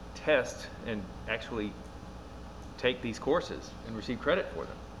test and actually take these courses and receive credit for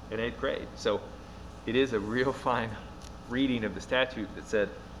them in 8th grade. So it is a real fine reading of the statute that said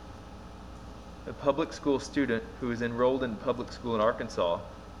a public school student who is enrolled in public school in Arkansas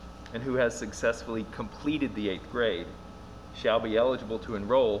and who has successfully completed the 8th grade shall be eligible to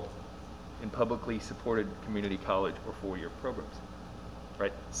enroll in publicly supported community college or 4-year programs,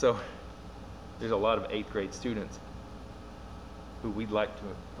 right? So there's a lot of 8th grade students who we'd like to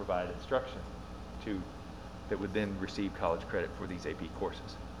provide instruction to that would then receive college credit for these AP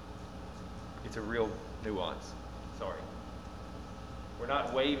courses. It's a real nuance, sorry. We're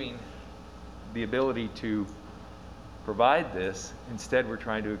not waiving the ability to provide this. Instead, we're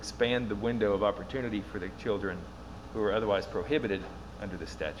trying to expand the window of opportunity for the children who are otherwise prohibited under the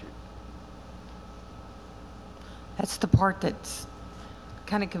statute. That's the part that's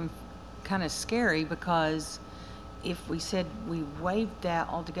kind of scary, because if we said we waived that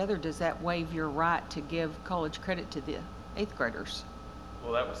altogether, does that waive your right to give college credit to the 8th graders?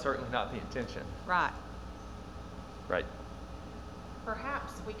 Well, that was certainly not the intention. Right. Right.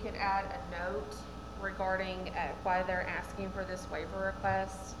 Perhaps we could add a note regarding why they're asking for this waiver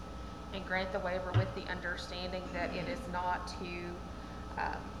request and grant the waiver with the understanding that it is not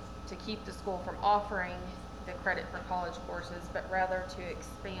to keep the school from offering the credit for college courses, but rather to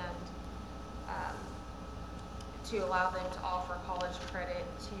expand, to allow them to offer college credit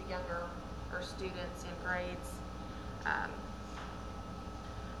to younger or students in grades,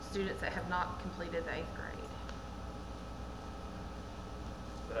 students that have not completed the 8th grade.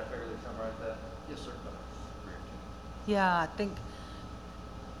 Did I fairly summarize that? Yes, sir. Yeah, I think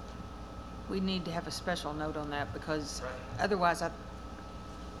we need to have a special note on that because Right. otherwise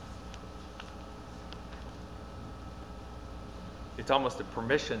It's almost a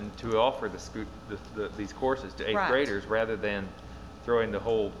permission to offer these courses to 8th Right. graders rather than throwing the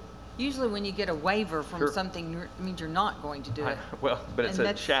whole, usually when you get a waiver from Sure. something, it means you're not going to do it. well, but it's And a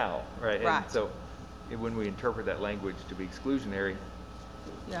that's- shall, right? Right. And so when we interpret that language to be exclusionary,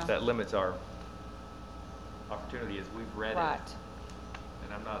 Yeah. that limits our opportunity as we've read Right. it.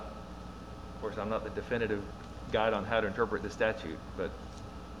 And of course, I'm not the definitive guide on how to interpret the statute, but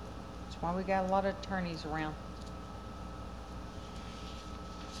That's why we got a lot of attorneys around.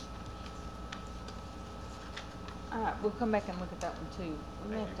 All right, we'll come back and look at that one too.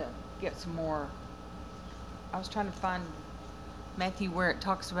 We may have to get some more. I was trying to find, Matthew, where it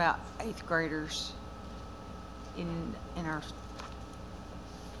talks about 8th graders in our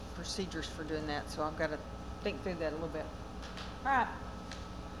procedures for doing that, so I've got to think through that a little bit. All right.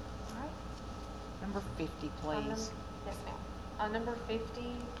 All right. Number 50, please. Yes, ma'am. On number 50,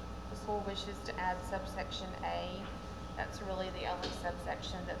 the school wishes to add subsection A. That's really the only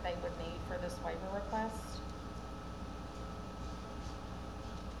subsection that they would need for this waiver request.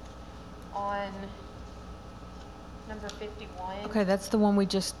 On number 51. Okay, that's the one we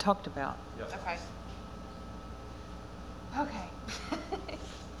just talked about. Okay. Okay.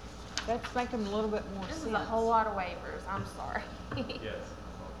 That's making a little bit more This sense. is a whole lot of waivers. I'm sorry. yes.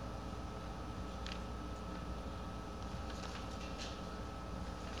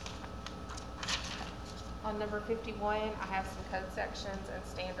 On number 51, I have some code sections and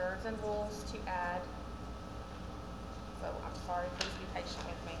standards and rules to add. So I'm sorry, please be patient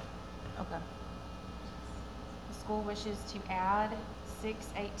with me. Okay. The school wishes to add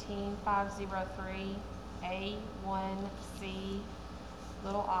 618-503 A1C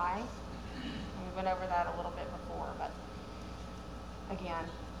little I. And we went over that a little bit before, but again,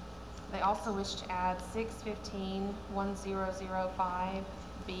 they also wish to add 615-1005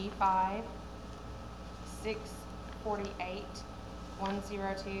 B5,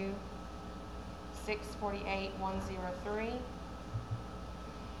 648-102, 648-103,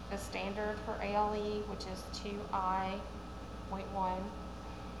 the standard for ALE, which is 2I.1,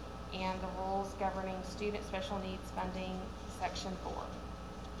 and the rules governing student special needs funding, section 4.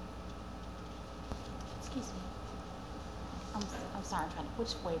 Excuse me. I'm sorry, I'm trying to,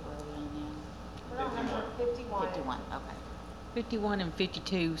 which waiver are we on now? We're on number 51. 51, okay. 51 and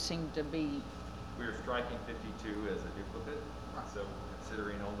 52 seem to be, We are striking 52 as a duplicate, so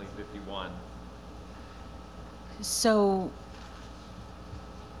considering only 51. so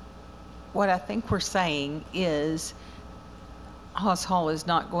what I think we're saying is Haas Hall is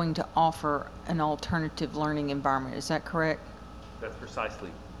not going to offer an alternative learning environment. Is that correct? That's precisely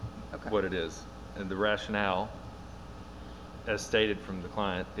Okay. what it is. And the rationale, as stated from the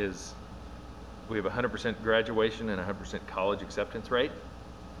client, is we have 100% graduation and 100% college acceptance rate.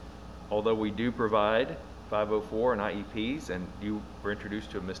 Although we do provide 504 and IEPs, and you were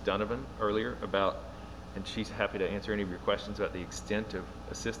introduced to Ms. Donovan earlier about, and she's happy to answer any of your questions about the extent of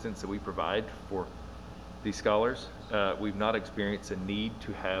assistance that we provide for these scholars. We've not experienced a need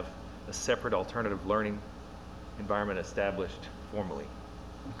to have a separate alternative learning environment established formally.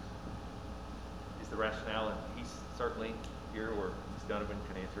 Is the rationale, and he's certainly here, or Ms. Donovan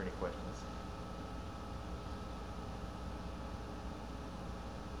can answer any questions.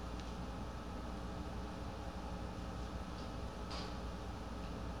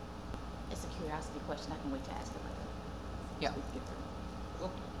 It's a curiosity question. I can wait to ask it later. Yeah. So we can get through.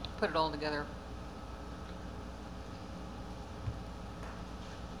 We'll put it all together.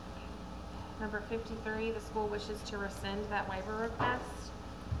 Number 53, the school wishes to rescind that waiver request.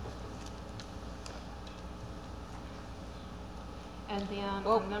 And then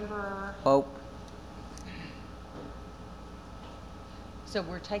Oh. on number, Oh. So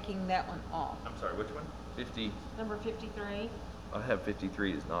we're taking that one off. I'm sorry, which one? 50, number 53, I have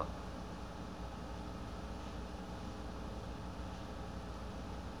 53 is not.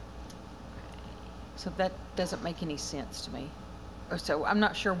 So that doesn't make any sense to me. So I'm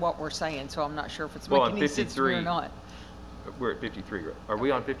not sure what we're saying, so I'm not sure if it's Well, making on any sense to me or 53 not. We're at 53, right? Are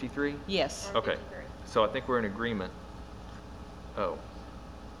we on 53? Yes. On Okay, 53. so I think we're in agreement. Oh,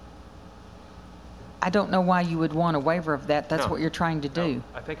 I don't know why you would want a waiver of that. That's No. what you're trying to no, do.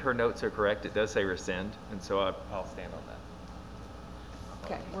 I think her notes are correct. It does say rescind, and so I'll stand on that.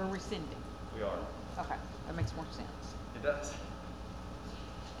 Okay, we're rescinding. We are. Okay, that makes more sense. It does.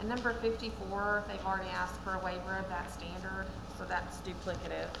 And number 54, they've already asked for a waiver of that standard, so that's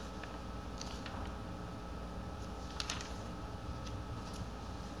duplicative.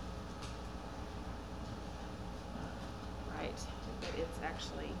 Right, but it's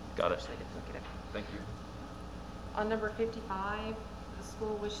actually, Got it. actually duplicative. Thank you. On number 55, the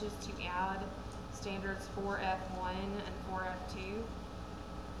school wishes to add standards 4F1 and 4F2.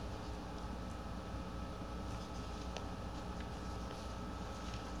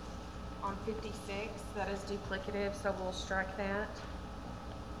 On 56, that is duplicative, so we'll strike that.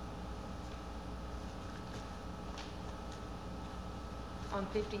 On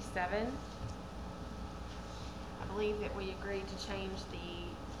 57, I believe that we agreed to change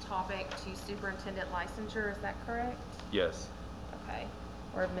the topic to superintendent licensure, is that correct? Yes. Okay,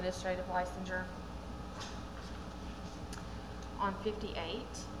 or administrative licensure. On 58,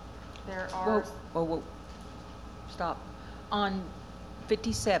 there are. Whoa. Stop. On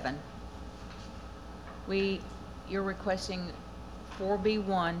 57, you're requesting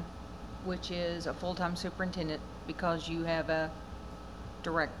 4B1, which is a full-time superintendent, because you have a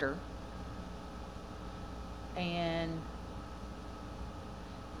director. And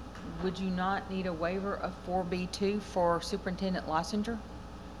would you not need a waiver of 4B2 for superintendent licensure?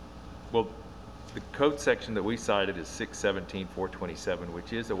 Well, the code section that we cited is 617-427,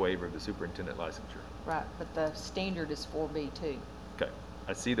 which is a waiver of the superintendent licensure. Right, but the standard is 4B2. Okay.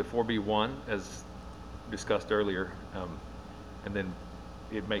 I see the 4B1 as discussed earlier, and then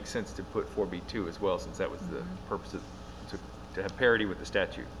it makes sense to put 4B2 as well, since that was the purpose of, to have parity with the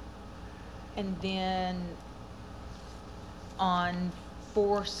statute. And then on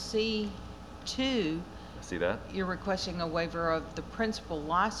 4C2, I see that. you're requesting a waiver of the principal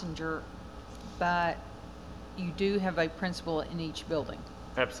licensure, but you do have a principal in each building.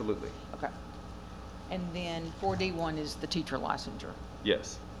 Absolutely. Okay. And then 4D1 is the teacher licensure.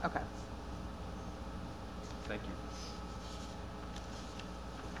 Yes. Okay. Thank you.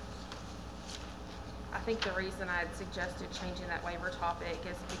 I think the reason I had suggested changing that waiver topic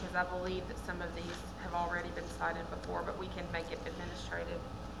is because I believe that some of these have already been cited before, but we can make it administrative.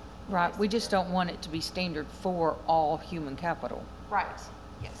 Right, we just don't want it to be standard for all human capital. Right,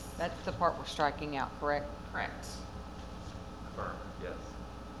 yes. That's the part we're striking out, correct? Correct. Affirm. Yes.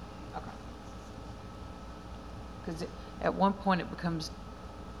 Okay. Because at one point it becomes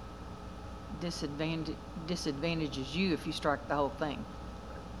disadvantages you if you strike the whole thing.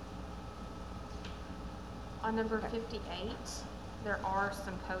 On number 58, there are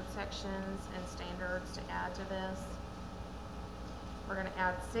some code sections and standards to add to this. We're going to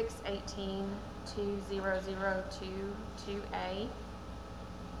add 618-2002-2A,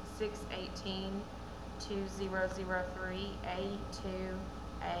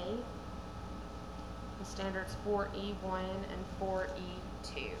 618-2003-A2A, and standards 4E1 and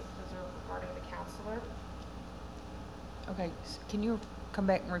 4E2. Those are regarding the counselor. Okay, can you come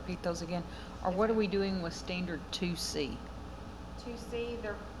back and repeat those again? Or what are we doing with standard 2C? 2C, let's see.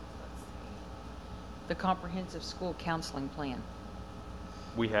 The comprehensive school counseling plan.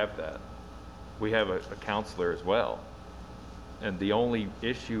 We have that. We have a counselor as well. And the only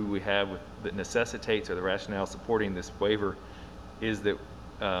issue we have with, that necessitates or the rationale supporting this waiver is that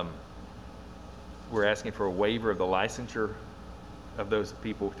we're asking for a waiver of the licensure of those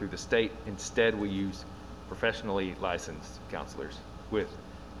people through the state. Instead, we use professionally licensed counselors with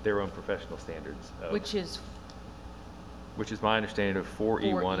their own professional standards. Which is my understanding of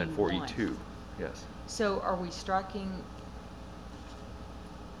 4E1 and 4E1. 4E2. Yes. So are we striking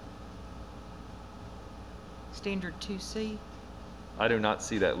standard 2C? I do not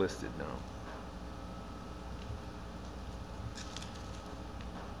see that listed, no.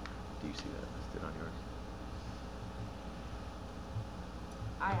 Do you see that listed on yours?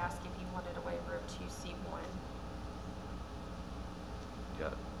 I asked if you wanted a waiver of 2C1.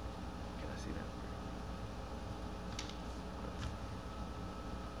 Got it. Can I see that?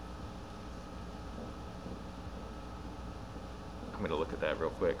 I'm going to look at that real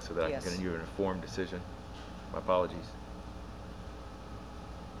quick so that I Yes. can give you an informed decision. My apologies.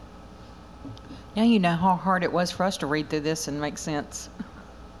 Now you know how hard it was for us to read through this and make sense.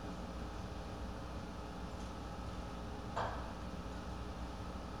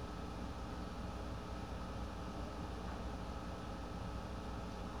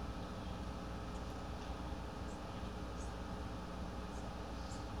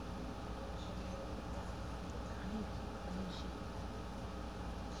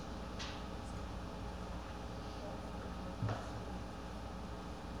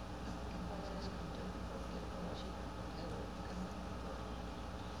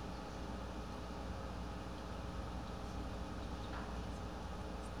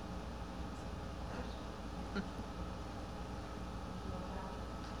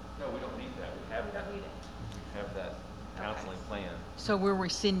 have, We don't need it. have that counseling plan. So we're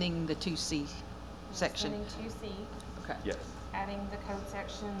rescinding the 2C section? Sending 2C, Okay. Yes. adding the code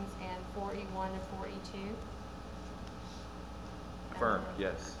sections and 4E1 and 4E2. Affirmed,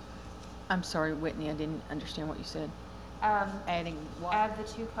 yes. I'm sorry, Whitney, I didn't understand what you said. Adding what? Add the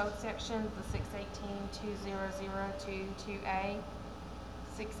two code sections, the 618-2002-2A,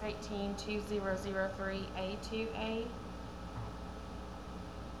 618-2003-A2A,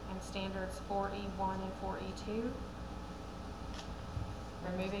 and standards 4E1 and 4E2.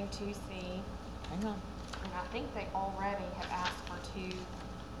 Removing 2C, Hang on. and I think they already have asked for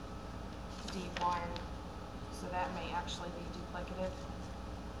 2D1, so that may actually be duplicative.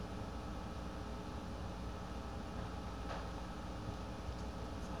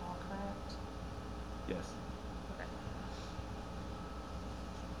 Is that all correct? Yes. Okay.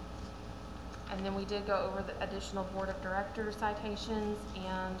 And then we did go over the additional board of directors citations,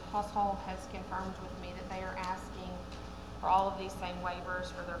 and Hoss Hall has confirmed with me that they are asking for all of these same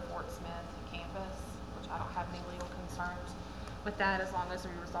waivers for their Fort Smith campus, which I don't have any legal concerns with that as long as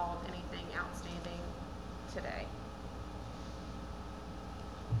we resolve anything outstanding today.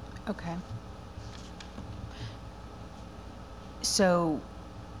 Okay. So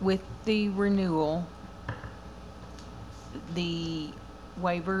with the renewal, the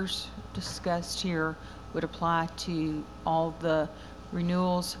waivers discussed here would apply to all the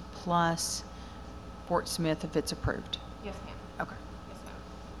renewals plus Fort Smith if it's approved. Yes, ma'am. Okay. Yes, ma'am.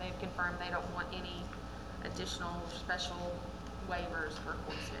 They've confirmed they don't want any additional special waivers for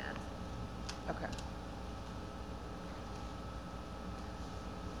Fort Smith. Okay.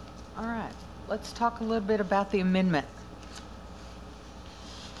 All right, let's talk a little bit about the amendment.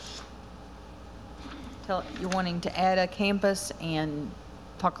 You're wanting to add a campus and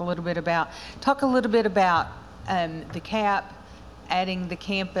talk a little bit about the cap, adding the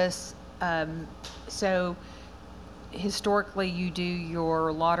campus. So historically, you do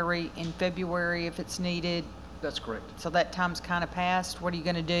your lottery in February if it's needed. That's correct. So that time's kind of passed. What are you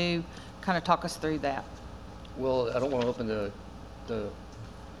going to do? Kind of talk us through that. Well, I don't want to open the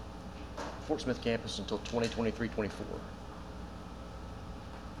Fort Smith campus until 2023-24.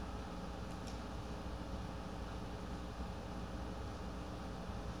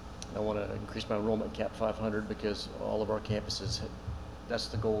 I want to increase my enrollment cap 500 because all of our campuses, that's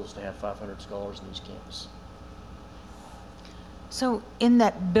the goal, is to have 500 scholars in each campus. So in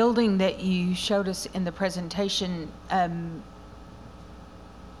that building that you showed us in the presentation, are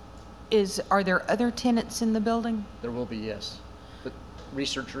there other tenants in the building? There will be, yes. But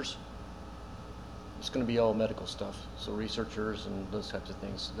researchers, it's going to be all medical stuff. So researchers and those types of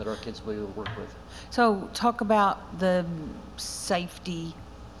things that our kids will be able to work with. So talk about the safety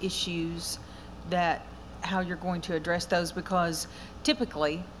issues how you're going to address those, because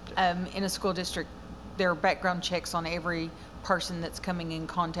typically in a school district, there are background checks on every person that's coming in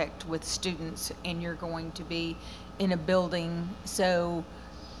contact with students, and you're going to be in a building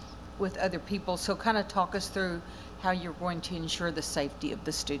with other people. So kind of talk us through how you're going to ensure the safety of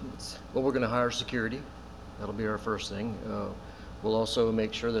the students. Well, we're going to hire security. That'll be our first thing. We'll also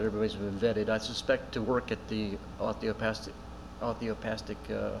make sure that everybody's been vetted. I suspect to work at the osteopathic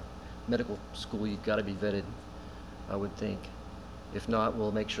medical school, you've got to be vetted, I would think. If not,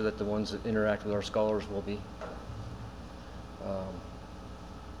 we'll make sure that the ones that interact with our scholars will be.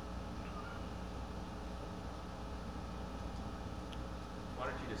 Why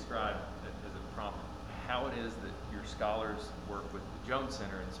don't you describe as a prompt how it is that your scholars work with the Jones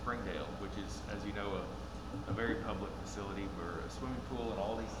Center in Springdale, which is, as you know, a very public facility where a swimming pool and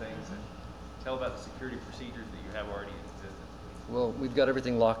all these things, and tell about the security procedures that you have already in existence. Well, we've got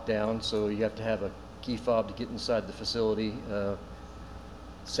everything locked down, so you have to have a key fob to get inside the facility.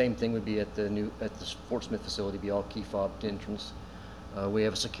 Same thing would be at the Fort Smith facility, be all key fobbed entrance. We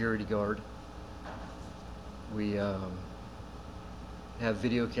have a security guard. We have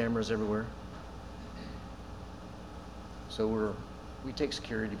video cameras everywhere. So we take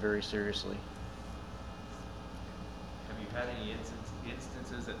security very seriously. Have you had any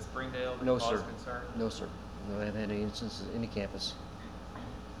instances at Springdale that No, cause sir. concern? No, sir. No, I haven't had any instances at any campus.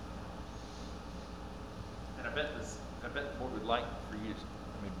 And I bet the board would like for you to,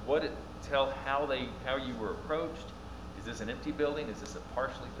 tell how you were approached. Is this an empty building? Is this a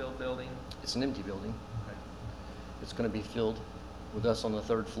partially filled building? It's an empty building. Okay. It's going to be filled with us on the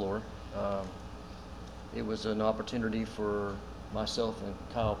third floor. It was an opportunity for myself and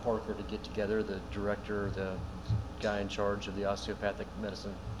Kyle Parker to get together, the director, the guy in charge of the osteopathic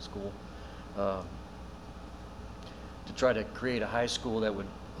medicine school, to try to create a high school that would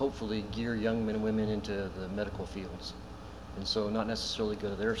hopefully gear young men and women into the medical fields. And so not necessarily go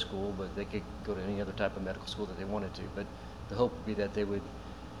to their school, but they could go to any other type of medical school that they wanted to. But the hope would be that they would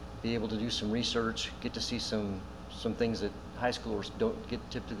be able to do some research, get to see some things that high schoolers don't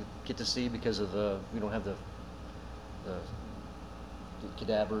get to see because of we don't have the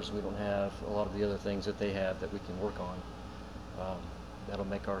cadavers, we don't have a lot of the other things that they have that we can work on. That'll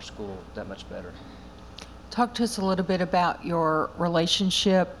make our school that much better. Talk to us a little bit about your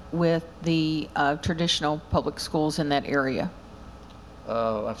relationship with the traditional public schools in that area.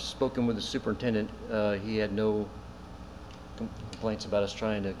 I've spoken with the superintendent. He had no complaints about us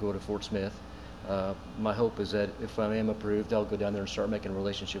trying to go to Fort Smith. My hope is that if I am approved, I'll go down there and start making a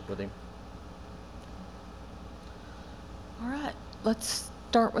relationship with him. All right, let's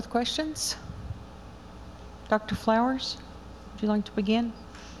start with questions. Dr. Flowers, would you like to begin?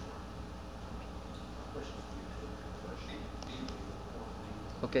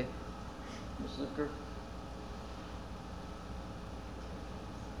 Okay. Ms. Zucker?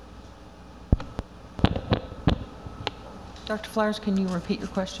 Dr. Flowers, can you repeat your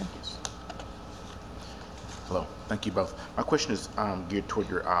question? Hello, thank you both. My question is geared toward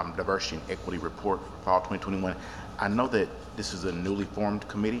your diversity and equity report for fall 2021. I know that this is a newly formed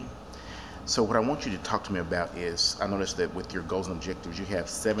committee. So what I want you to talk to me about is, I noticed that with your goals and objectives, you have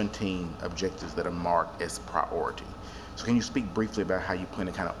 17 objectives that are marked as priority. So can you speak briefly about how you plan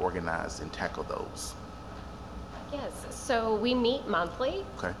to kind of organize and tackle those? Yes, so we meet monthly,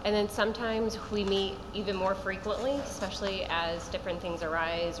 Okay. and then sometimes we meet even more frequently, especially as different things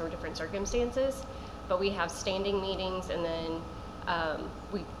arise or different circumstances. But we have standing meetings, and then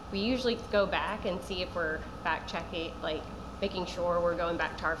we usually go back and see if we're fact checking, like making sure we're going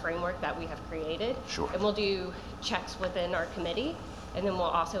back to our framework that we have created. Sure. And we'll do checks within our committee, and then we'll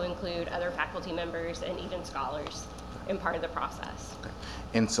also include other faculty members and even scholars in part of the process. Okay.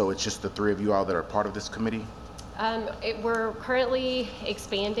 And so it's just the three of you all that are part of this committee? We're currently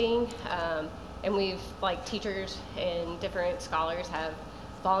expanding, and like teachers and different scholars have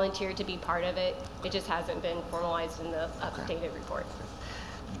volunteered to be part of it. It just hasn't been formalized in the updated report.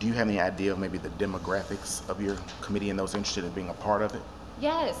 Do you have any idea of maybe the demographics of your committee and those interested in being a part of it?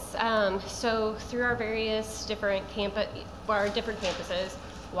 Yes, so through our various different campuses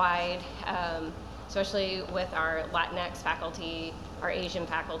wide, especially with our Latinx faculty, our Asian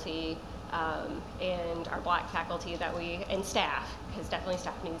faculty, and our Black faculty and staff, because definitely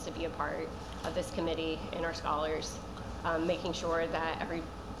staff needs to be a part of this committee, and our scholars, making sure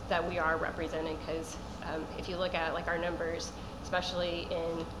that we are represented, because if you look at like our numbers, especially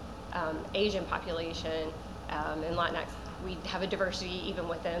in Asian population and Latinx, we have a diversity even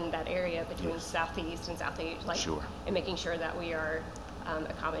within that area between Yes. Southeast and Southeast, Sure. and making sure that we are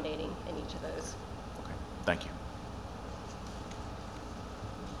accommodating in each of those. Okay, thank you.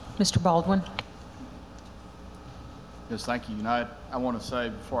 Mr. Baldwin? Yes, thank you. And I want to say,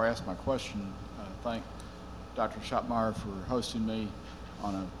 before I ask my question, thank Dr. Schottmeyer for hosting me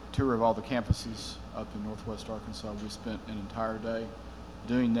on a tour of all the campuses up in Northwest Arkansas. We spent an entire day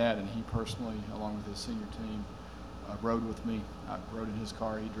doing that, and he personally, along with his senior team, rode with me. I rode in his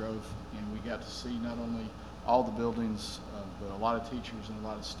car, he drove, and we got to see not only all the buildings, but a lot of teachers and a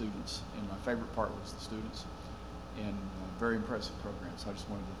lot of students. And my favorite part was the students, and very impressive program. So I just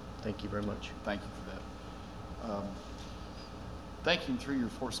wanted to Thank you very much. thank you for that. Thinking through your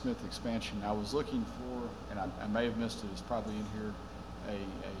Fort Smith expansion, I was looking for, and I may have missed it, it's probably in here,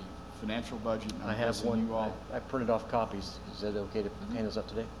 a financial budget. And I'm I have guessing one. You all, I printed off copies. Is that okay to hand those up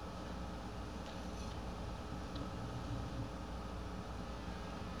today?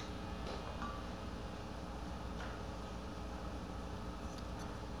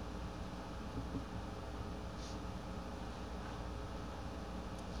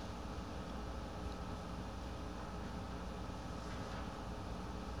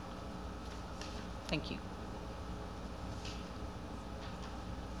 Thank you.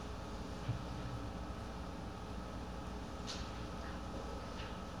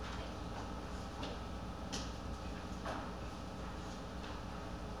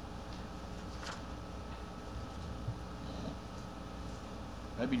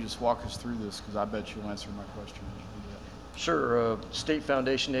 maybe just walk us through this, because I bet you'll answer my question as you do that. Sure. State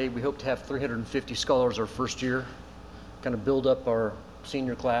Foundation aid, we hope to have 350 scholars our first year, kind of build up our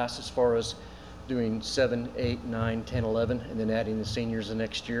senior class as far as doing 7, 8, 9, 10, 11, and then adding the seniors the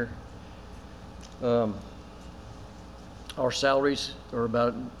next year. Our salaries are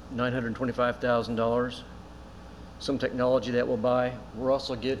about $925,000. Some technology that we'll buy. We're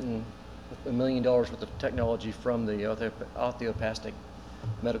also getting $1 million worth of technology from the osteopathic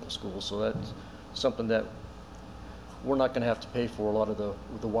medical school, so that's something that we're not going to have to pay for, a lot of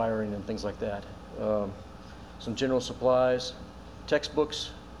the wiring and things like that. some general supplies,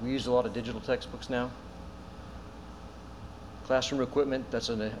 textbooks. We use a lot of digital textbooks now. Classroom equipment, that's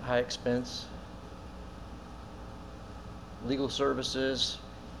a high expense. Legal services,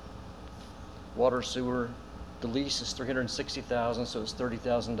 water, sewer. The lease is $360,000, so it's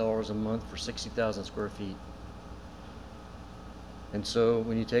 $30,000 a month for 60,000 square feet. And so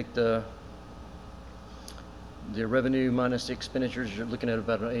when you take the revenue minus the expenditures, you're looking at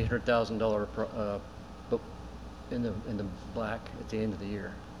about an $800,000 in the black at the end of the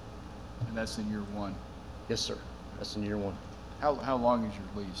year. And that's in year one. Yes, sir. That's in year one. How long is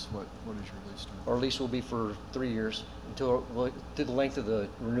your lease? What is your lease term? Our lease will be for 3 years until to the length of the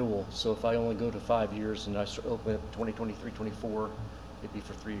renewal. So if I only go to 5 years and I open up 2023, 24, it'd be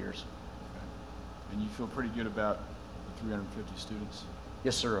for 3 years. Okay. And you feel pretty good about the 350 students?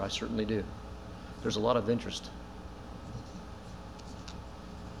 Yes, sir. I certainly do. There's a lot of interest.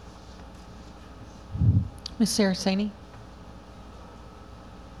 Ms. Saraceni?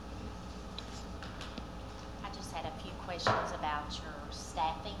 I just had a few questions about your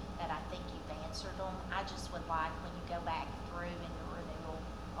staffing that I think you've answered them. I just would like, when you go back through in the renewal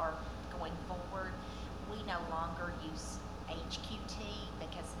or going forward, we no longer use HQT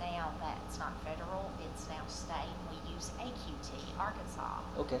because now that's not federal, it's now state. We use AQT, Arkansas.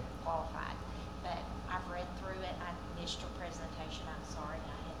 Okay. Qualified. But I've read through it. I missed your presentation. I'm sorry.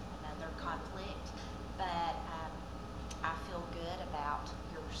 I had another conflict. But I feel good about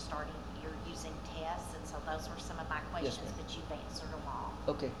you're using tests, and so those were some of my questions, ma'am. but you've answered them all.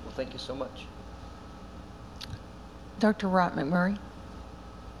 Okay. Well, thank you so much. Dr. Wright McMurray?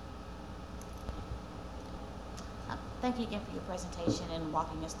 Thank you again for your presentation and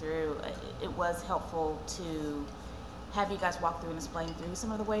walking us through. It was helpful to have you guys walk through and explain through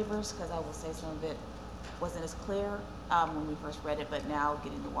some of the waivers, because I will say some of it wasn't as clear when we first read it, but now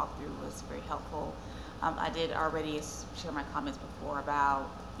getting the walkthrough was very helpful. I did already share my comments before about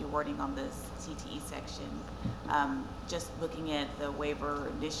your wording on this CTE section. Just looking at the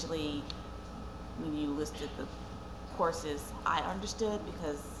waiver initially, when you listed the courses, I understood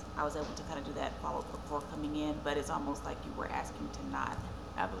because I was able to kind of do that follow-up before coming in, but it's almost like you were asking to not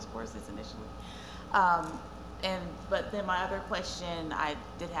have those courses initially. But then my other question I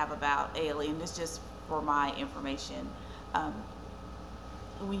did have about ALE, and this just for my information,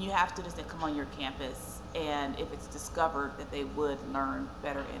 when you have students that come on your campus, and if it's discovered that they would learn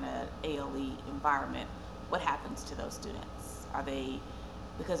better in an ALE environment, what happens to those students? Are they,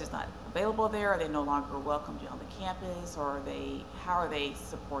 because it's not available there, are they no longer welcomed on the campus, or are they, how are they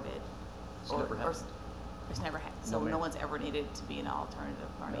supported? It's never happened. It's never happened. So no one's ever needed to be in an alternative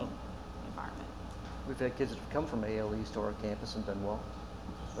learning environment. We've had kids that have come from ALEs to our campus and done well,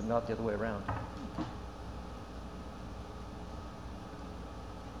 but not the other way around.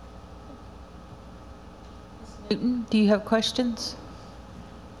 Newton, do you have questions?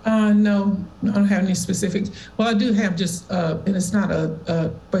 No, I don't have any specifics. Well, I do have just, and it's not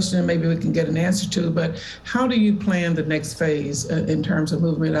a question that maybe we can get an answer to, but how do you plan the next phase in terms of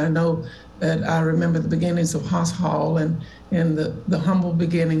movement? I know that I remember the beginnings of Haas Hall and the humble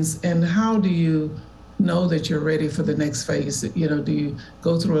beginnings, and how do you know that you're ready for the next phase? You know, do you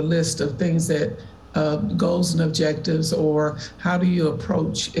go through a list of things that goals and objectives, or how do you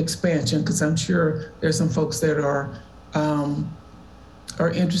approach expansion? Because I'm sure there's some folks that are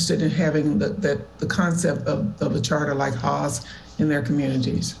interested in having the concept of a charter like Haas in their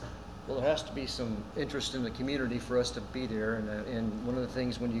communities. Well, there has to be some interest in the community for us to be there, and one of the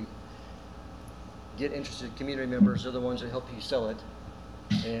things when you get interested community members are the ones that help you sell it.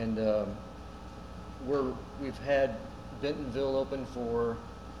 And we've had Bentonville open for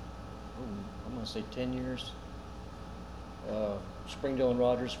I'm going to say 10 years. Springdale and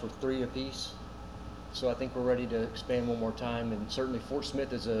Rogers for 3 apiece. So I think we're ready to expand one more time, and certainly Fort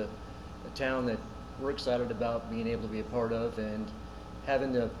Smith is a town that we're excited about being able to be a part of, and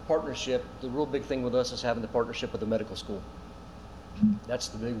having the partnership. The real big thing with us is having the partnership with the medical school. That's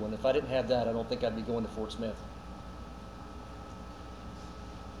the big one. If I didn't have that, I don't think I'd be going to Fort Smith.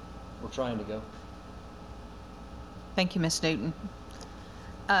 We're trying to go. Thank you, Ms. Newton.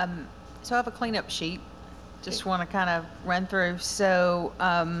 So I have a cleanup sheet. Just want to kind of run through. So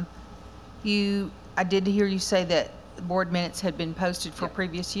I did hear you say that the board minutes had been posted for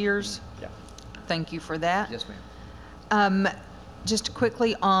previous years. Yeah. Thank you for that. Yes, ma'am. Just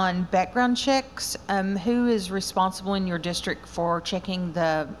quickly on background checks, who is responsible in your district for checking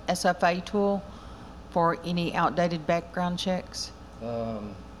the SFA tool for any outdated background checks?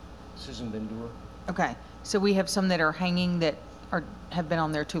 Susan Bendur. Okay, so we have some that are hanging that have been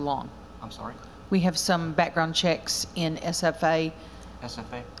on there too long. I'm sorry? We have some background checks in SFA.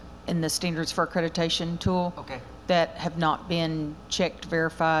 SFA? in the standards for accreditation tool. Okay. That have not been checked,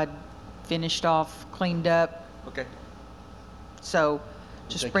 verified, finished off, cleaned up. Okay. So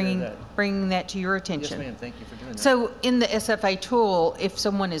just take care of bringing that to your Yes, attention. ma'am. Thank you for doing that. So in the SFA tool, if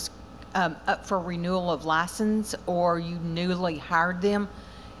someone is up for renewal of license or you newly hired them,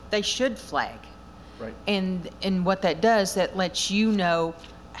 they should flag. Right. And what that does, that lets you know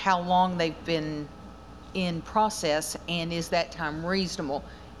how long they've been in process and is that time reasonable.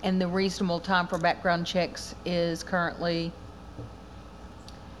 And the reasonable time for background checks is currently,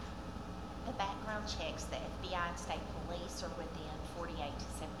 The background checks, the FBI and state police are within 48 to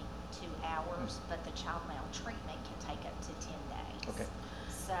 72 hours, but the child maltreatment can take up to 10 days. Okay.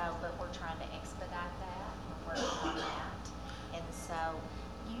 So, but we're trying to expedite that, we're working on that. And so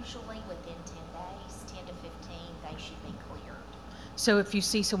usually within 10 days, 10 to 15, they should be cleared. so if you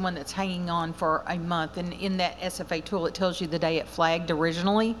see someone that's hanging on for a month, and in that SFA tool, it tells you the day it flagged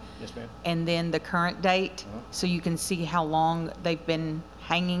originally. Yes, ma'am. And then the current date, so you can see how long they've been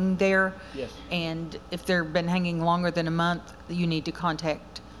hanging there. Yes. And if they've been hanging longer than a month, you need to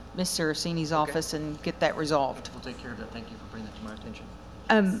contact Ms. Saraceni's office and get that resolved. We'll take care of that. Thank you for bringing that to my attention.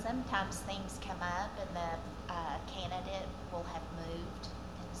 Sometimes things come up and the candidate will have moved,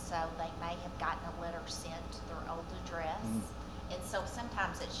 and so they may have gotten a letter sent to their old address. And so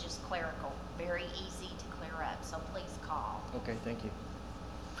sometimes it's just clerical, very easy to clear up, so please call. Okay, thank you.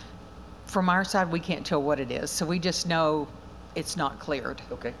 From our side, we can't tell what it is, so we just know it's not cleared.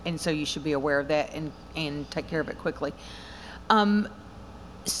 Okay. And so you should be aware of that and take care of it quickly.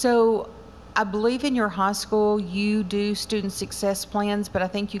 So I believe in your high school, you do student success plans, but I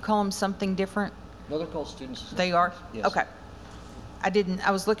think you call them something different. No, they're called students. They are? Yes. Okay.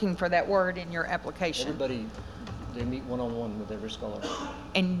 I was looking for that word in your application. Everybody, they meet one-on-one with every scholar.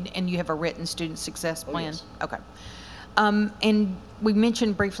 And you have a written student success Oh, plan? yes. Okay. And we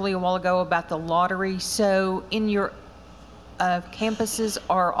mentioned briefly a while ago about the lottery. So in your campuses,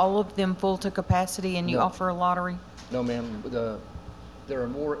 are all of them full to capacity and you No. offer a lottery? No, ma'am. There are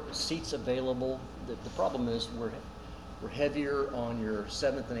more seats available. The problem is we're heavier on your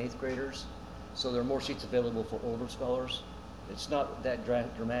 7th and 8th graders, so there are more seats available for older scholars. It's not that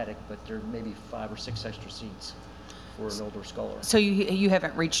dramatic, but there may be 5 or 6 extra seats for an older scholar. So you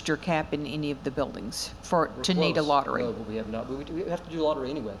haven't reached your cap in any of the buildings to need a Close. lottery? No, but we have not. But we have to do lottery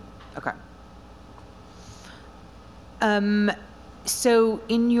anyway. Okay. So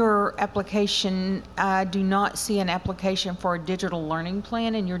in your application, I do not see an application for a digital learning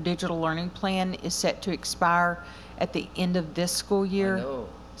plan, and your digital learning plan is set to expire at the end of this school year. I know.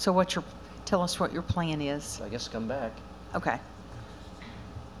 So tell us what your plan is. So I guess come back. Okay.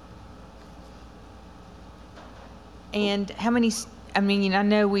 And how many, I mean, I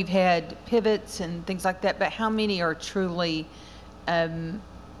know we've had pivots and things like that, but how many are truly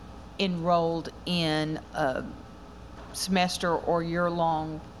enrolled in a semester or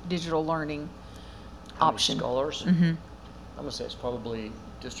year-long digital learning How many option? scholars? Mm-hmm. I'm gonna say it's probably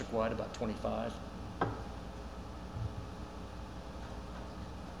district-wide about 25.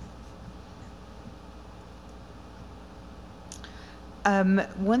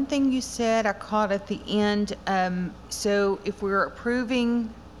 One thing you said I caught at the end, so if we're approving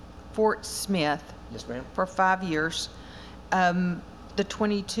Fort Smith Yes, ma'am. for 5 years, the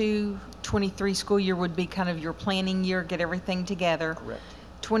 22-23 school year would be kind of your planning year, get everything together. Correct.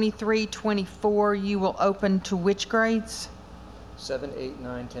 23-24, you will open to which grades? 7, 8,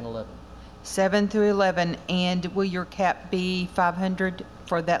 9, 10, 11. 7 through 11, and will your cap be 500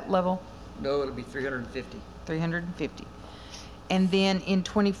 for that level? No, it'll be 350. 350. And then in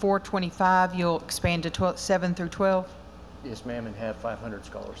 24-25, you'll expand to 7 through 12? Yes, ma'am, and have 500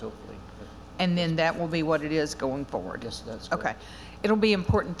 scholars hopefully. And then that will be what it is going forward? Yes, that's correct. Okay. It'll be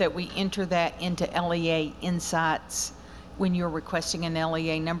important that we enter that into LEA Insights when you're requesting an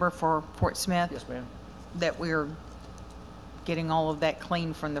LEA number for Fort Smith, Yes, ma'am. that we're getting all of that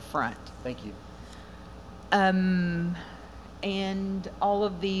clean from the front. Thank you. And all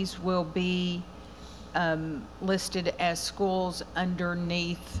of these will be listed as schools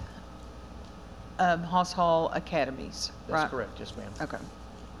underneath Hoss Hall Academies, right? That's correct. Yes, ma'am. Okay.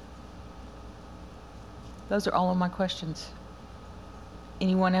 Those are all of my questions.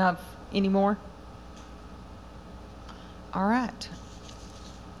 Anyone have any more? All right.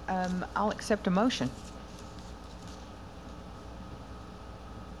 I'll accept a motion.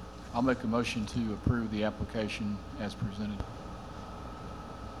 I'll make a motion to approve the application as presented.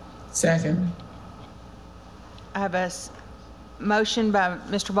 Second. I have a motion by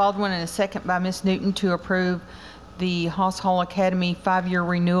Mr. Baldwin and a second by Ms. Newton to approve the Hoss Hall Academy 5-year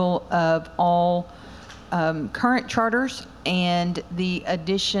renewal of all current charters and the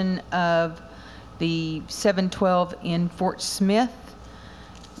addition of the 712 in Fort Smith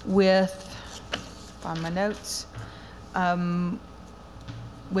with, find my notes,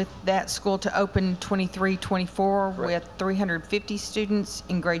 with that school to open 23-24 with 350 students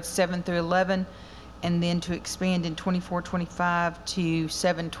in grades 7 through 11, and then to expand in 24-25 to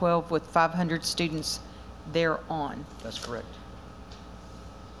 712 with 500 students thereon. That's correct.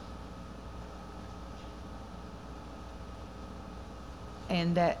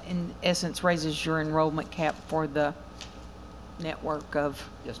 And that, in essence, raises your enrollment cap for the network of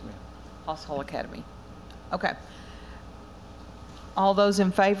Yes, ma'am. Hoss Hall Academy. Okay. All those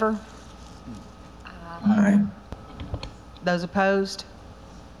in favor? Aye. Those opposed?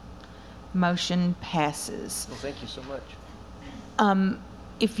 Motion passes. Well, thank you so much.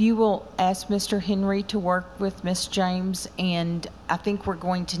 If you will ask Mr. Henry to work with Ms. James, and I think we're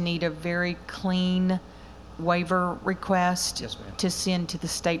going to need a very clean waiver request Yes, ma'am. to send to the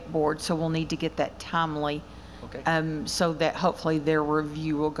state board, so we'll need to get that timely, Okay. so that hopefully their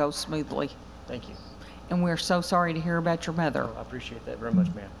review will go smoothly. Thank you. And we're so sorry to hear about your mother. Well, I appreciate that very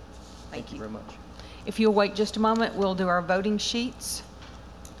much, ma'am. Thank you. Very much. If you'll wait just a moment, we'll do our voting sheets.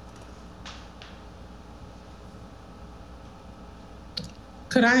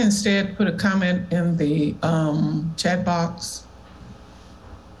 Could I instead put a comment in the chat box?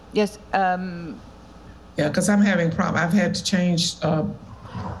 Yes, Yeah, because I'm having problem. I've had to change.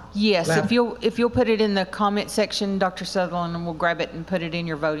 yes, Lab- if you'll put it in the comment section, Dr. Sutherland, and we'll grab it and put it in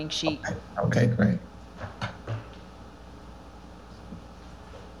your voting sheet. Okay, great.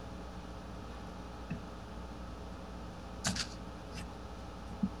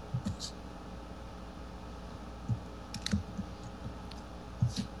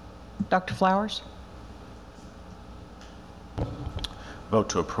 Dr. Flowers? Vote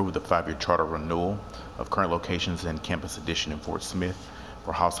to approve the 5-year charter renewal of current locations and campus addition in Fort Smith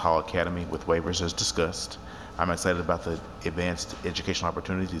for House Hall Academy with waivers as discussed. I'm excited about the advanced educational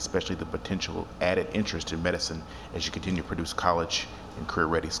opportunities, especially the potential added interest in medicine as you continue to produce college and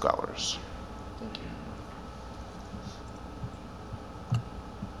career-ready scholars.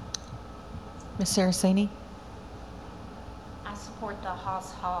 Ms. Saraceni? I support the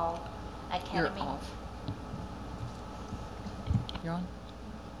Hoss Hall Academy. You're off. You're on?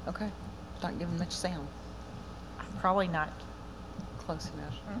 Okay. Not giving much sound. Probably not. Close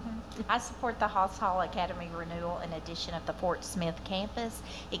enough. I support the Hoss Hall Academy renewal and addition of the Fort Smith campus.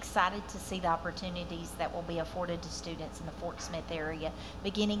 Excited to see the opportunities that will be afforded to students in the Fort Smith area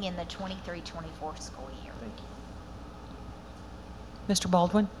beginning in the 23-24 school year. Thank you. Mr.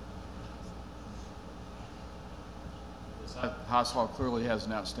 Baldwin? House Hall clearly has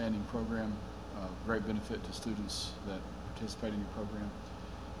an outstanding program, great benefit to students that participate in your program.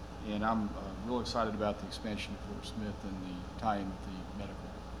 And I'm real excited about the expansion of Fort Smith and the tie-in with the medical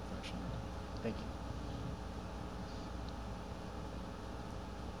profession. Thank you.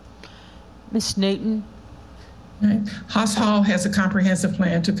 Ms. Newton? Right. Hoss Hall has a comprehensive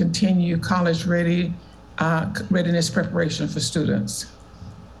plan to continue college readiness preparation for students.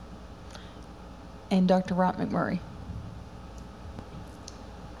 And Dr. Wright McMurray?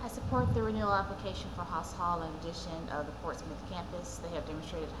 I support the renewal application for Hoss Hall in addition of the Fort Smith campus. They have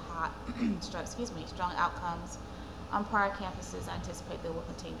demonstrated strong outcomes on prior campuses. I anticipate they will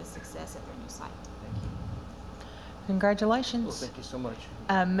continue the success at their new site. Thank you. Congratulations. Well, thank you so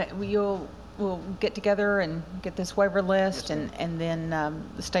much. We'll get together and get this waiver list, Yes, ma'am. and then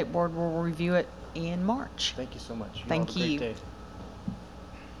the state board will review it in March. Thank you so much. You Thank all have a you. great day.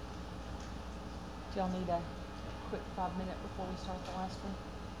 Do y'all need a quick 5-minute before we start the last one?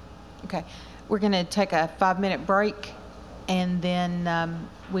 Okay, we're going to take a 5-minute break, and then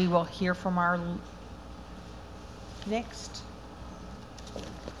we will hear from our next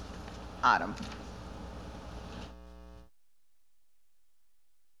item.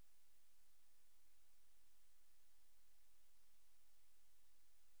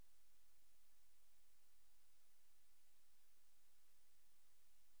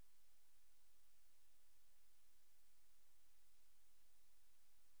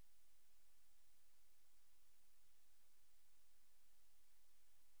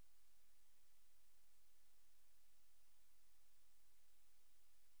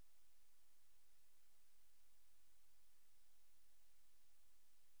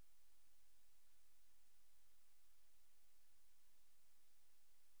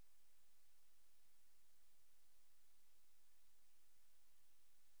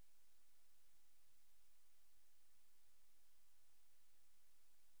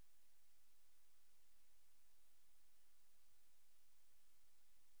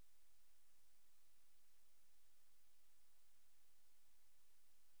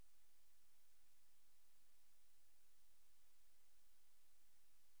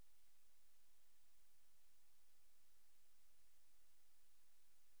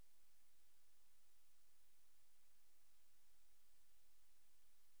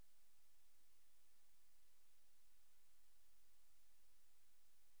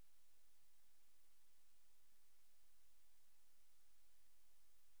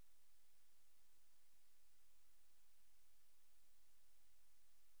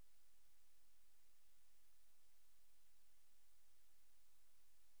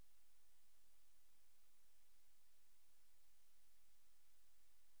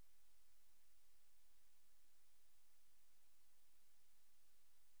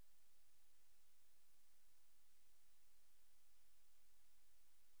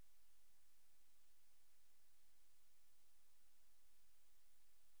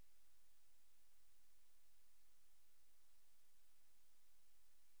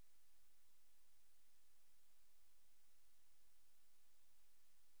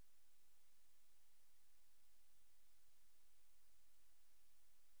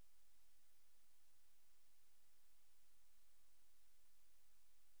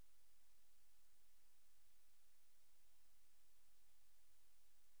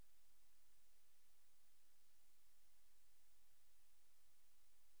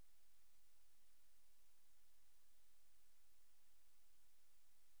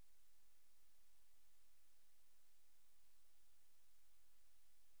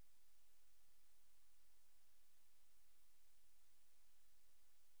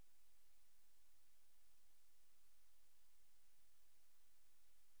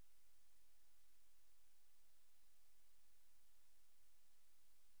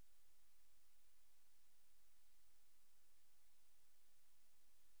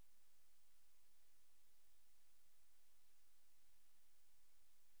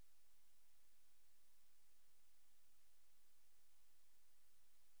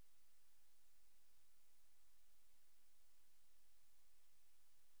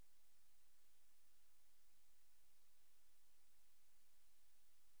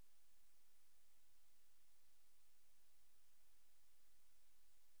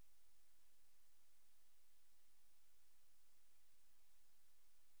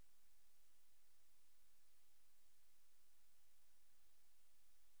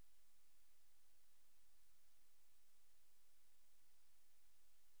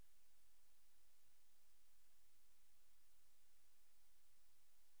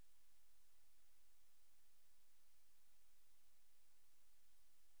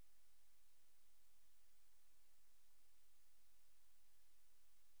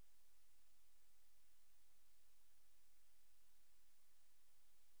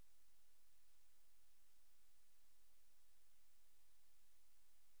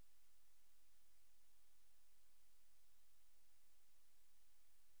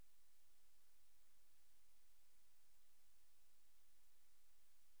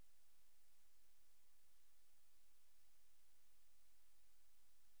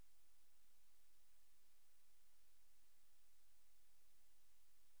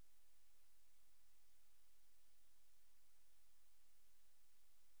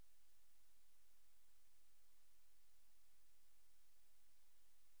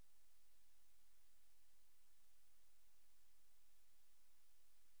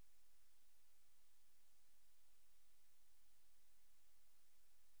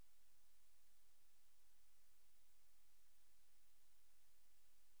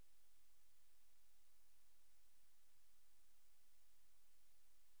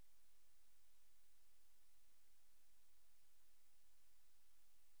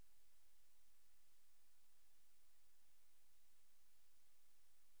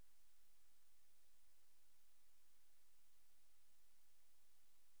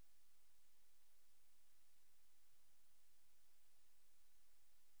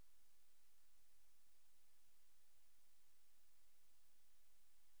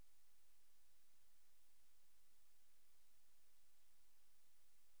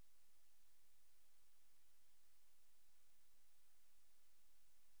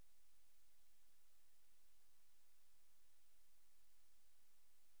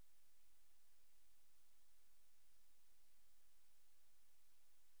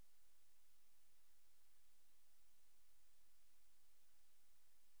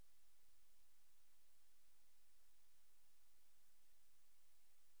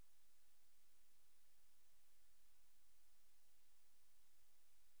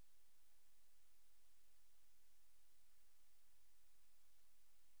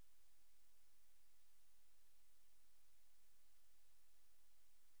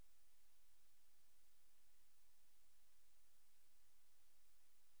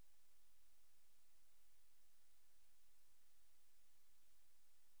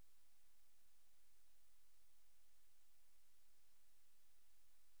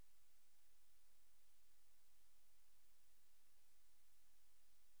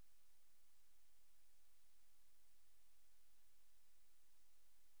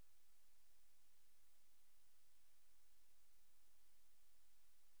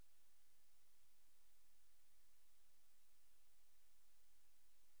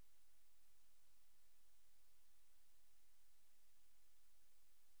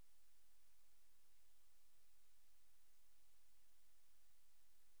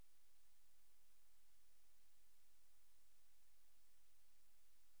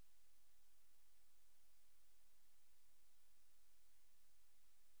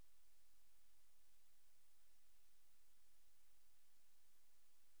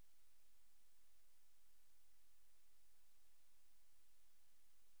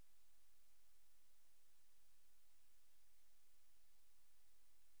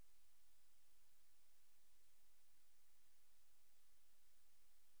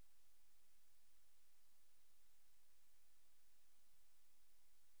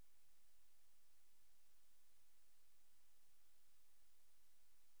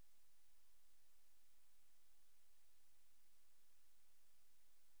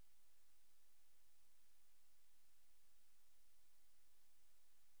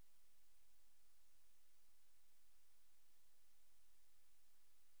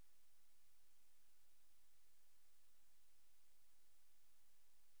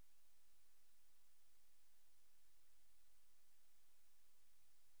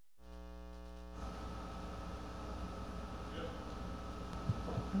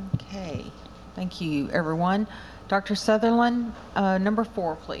 Thank you, everyone. Dr. Sutherland, number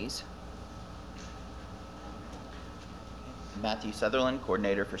 4, please. Matthew Sutherland,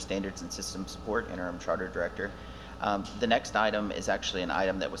 Coordinator for Standards and System Support, Interim Charter Director. The next item is actually an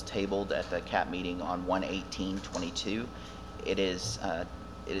item that was tabled at the CAP meeting on 1/18/22. It is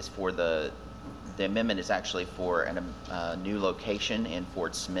for the amendment is actually for a new location in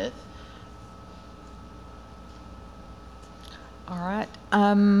Fort Smith. All right.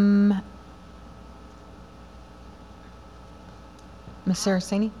 Ms.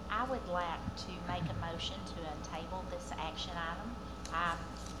 Saraceni? I would like to make a motion to untable this action item. I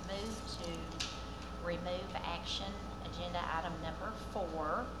move to remove action agenda item number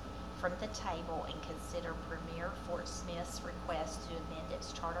 4 from the table and consider Premier Fort Smith's request to amend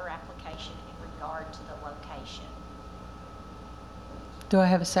its charter application in regard to the location. Do I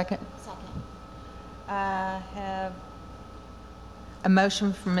have a second? Second. I have a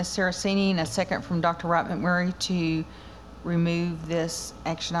motion from Ms. Saraceni and a second from Dr. Wright McMurray to remove this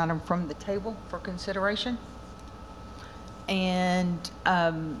action item from the table for consideration. And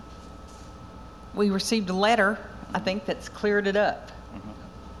we received a letter, I think, that's cleared it up.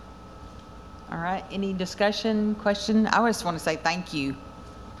 All right, any discussion, question? I just want to say thank you.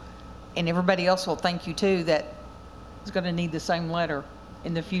 And everybody else will thank you too that is going to need the same letter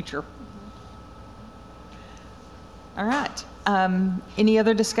in the future. All right, any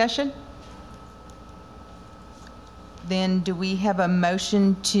other discussion? Then do we have a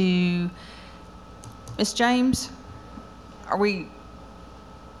motion to, Ms. James, we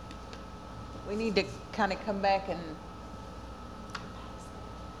need to kind of come back and,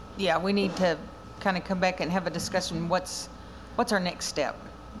 yeah, we need to kind of come back and have a discussion. What's our next step?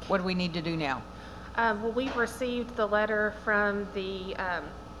 What do we need to do now? Well, we've received the letter from the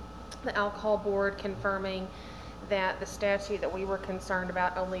alcohol board confirming that the statute that we were concerned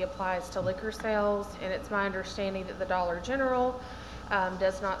about only applies to liquor sales, and it's my understanding that the Dollar General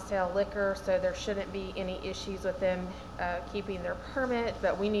does not sell liquor, so there shouldn't be any issues with them keeping their permit.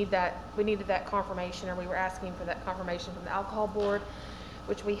 But we needed that confirmation, and we were asking for that confirmation from the alcohol board,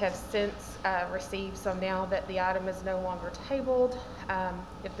 which we have since received. So now that the item is no longer tabled,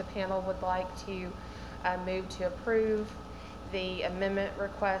 if the panel would like to move to approve the amendment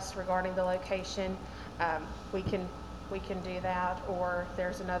request regarding the location, we can do that, or if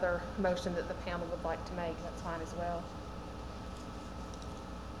there's another motion that the panel would like to make, that's fine as well.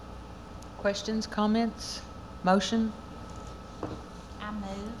 Questions, comments, motion? I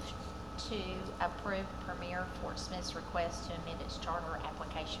move to approve Premier Fort Smith's request to amend its charter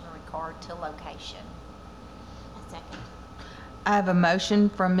application in regard to location. A second. I have a motion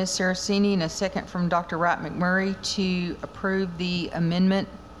from Ms. Saraceni and a second from Dr. Wright McMurray to approve the amendment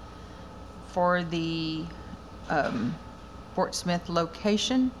for the Fort Smith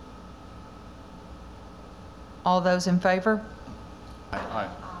location. All those in favor? Aye.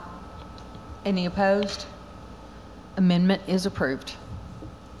 Any opposed? Amendment is approved.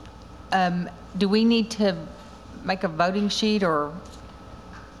 Do we need to make a voting sheet or?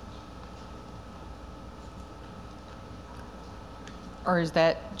 Or is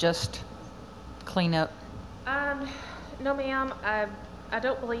that just cleanup? No, ma'am. I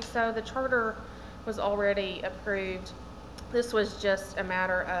don't believe so. The charter was already approved. This was just a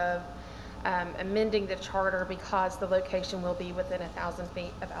matter of amending the charter because the location will be within 1,000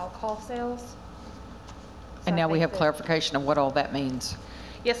 feet of alcohol sales. So And I now we think have that- clarification of what all that means.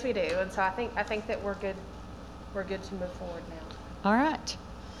 Yes, we do. And so I think that we're good. We're good to move forward now. All right.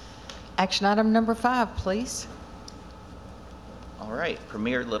 Action item number 5, please. All right,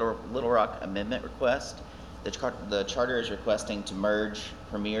 Premier Little Rock amendment request. The charter is requesting to merge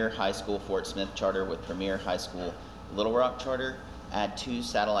Premier High School Fort Smith charter with Premier High School Little Rock charter, add 2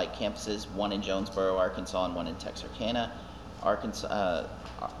 satellite campuses, one in Jonesboro, Arkansas, and one in Texarkana, Arkansas,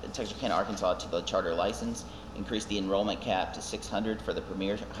 to the charter license, increase the enrollment cap to 600 for the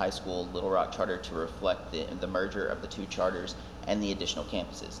Premier High School Little Rock charter to reflect the merger of the 2 charters and the additional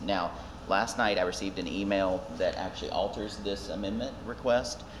campuses. Now, last night I received an email that actually alters this amendment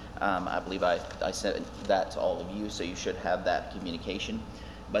request. I believe I sent that to all of you, so you should have that communication.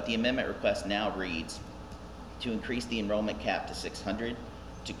 But the amendment request now reads, to increase the enrollment cap to 600,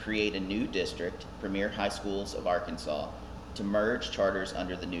 to create a new district, Premier High Schools of Arkansas, to merge charters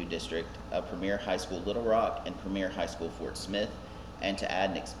under the new district of Premier High School Little Rock and Premier High School Fort Smith, and to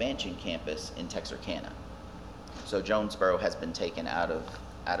add an expansion campus in Texarkana. So Jonesboro has been taken out of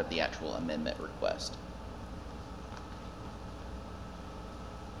the actual amendment request.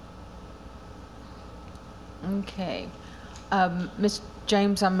 Okay. Ms.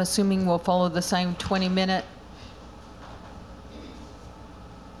 James, I'm assuming we'll follow the same 20-minute.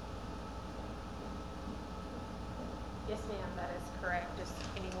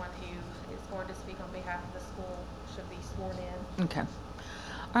 anyone who is going to speak on behalf of the school should be sworn in. Okay.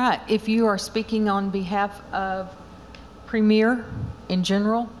 All right. If you are speaking on behalf of Premier in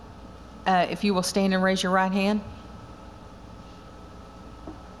general, if you will stand and raise your right hand.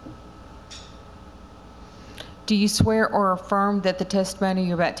 Do you swear or affirm that the testimony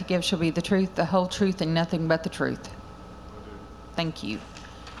you're about to give shall be the truth, the whole truth, and nothing but the truth? I do. Thank you.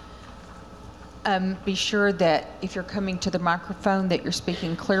 Be sure that if you're coming to the microphone, that you're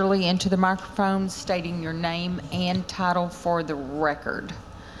speaking clearly into the microphone, stating your name and title for the record.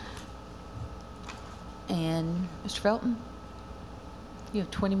 And Mr. Felton, you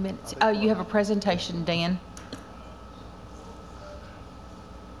have 20 minutes. Oh, you have a presentation, Dan.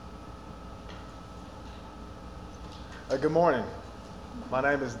 Good morning. My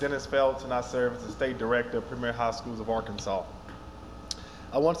name is Dennis Feltz, and I serve as the State Director of Premier High Schools of Arkansas.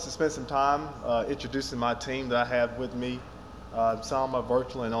 I wanted to spend some time introducing my team that I have with me. Some are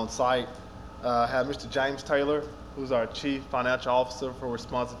virtual and on site. I have Mr. James Taylor, who's our Chief Financial Officer for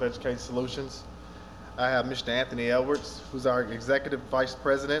Responsive Education Solutions. I have Mr. Anthony Edwards, who's our Executive Vice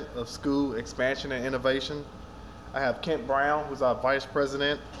President of School Expansion and Innovation. I have Kent Brown, who's our Vice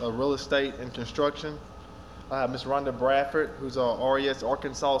President of Real Estate and Construction. I have Ms. Rhonda Bradford, who's our RES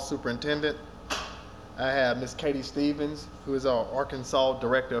Arkansas Superintendent. I have Ms. Katie Stevens, who is our Arkansas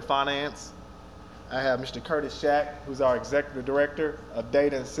Director of Finance. I have Mr. Curtis Shack, who's our Executive Director of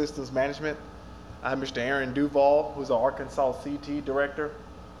Data and Systems Management. I have Mr. Aaron Duval, who's our Arkansas CT Director.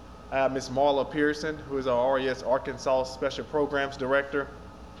 I have Ms. Marla Pearson, who is our RES Arkansas Special Programs Director.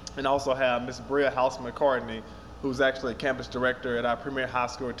 And I also have Ms. Bria House-McCartney, who's actually a Campus Director at our Premier High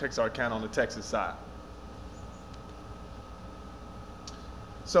School in Texarkana on the Texas side.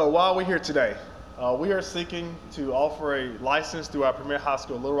 So while we're here today, we are seeking to offer a license through our Premier High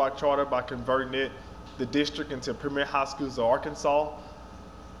School Little Rock Charter by converting the district into Premier High Schools of Arkansas.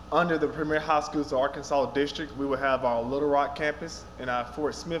 Under the Premier High Schools of Arkansas district, we will have our Little Rock campus and our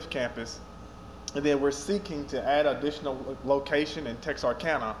Fort Smith campus. And then we're seeking to add additional location in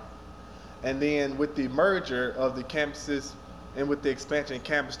Texarkana. And then with the merger of the campuses and with the expansion of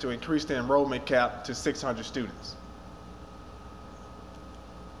campus to increase the enrollment cap to 600 students.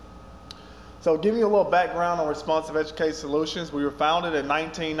 So giving you a little background on Responsive Education Solutions, we were founded in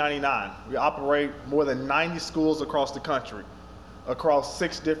 1999. We operate more than 90 schools across the country, across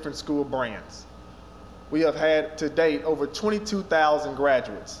 6 different school brands. We have had to date over 22,000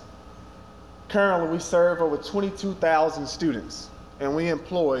 graduates. Currently, we serve over 22,000 students, and we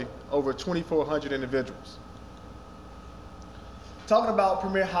employ over 2,400 individuals. Talking about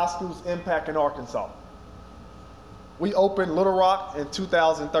Premier High School's impact in Arkansas. We opened Little Rock in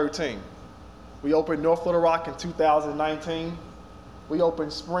 2013. We opened North Little Rock in 2019. We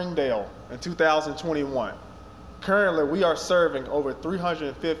opened Springdale in 2021. Currently, we are serving over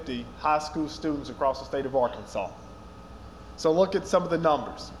 350 high school students across the state of Arkansas. So look at some of the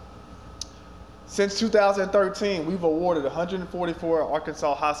numbers. Since 2013, we've awarded 144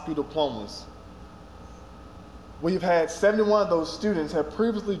 Arkansas high school diplomas. We've had 71 of those students have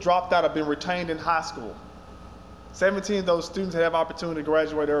previously dropped out or been retained in high school. 17 of those students have opportunity to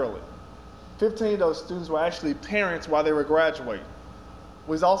graduate early. 15 of those students were actually parents while they were graduating.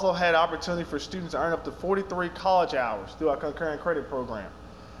 We've also had opportunity for students to earn up to 43 college hours through our concurrent credit program.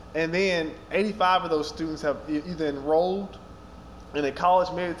 And then 85 of those students have either enrolled in a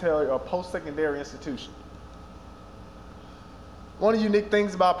college, military, or post-secondary institution. One of the unique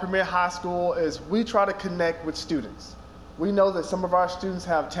things about Premier High School is we try to connect with students. We know that some of our students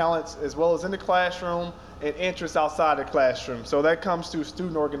have talents as well as in the classroom and interests outside the classroom. So that comes through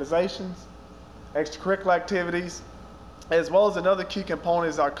student organizations, extracurricular activities, as well as another key component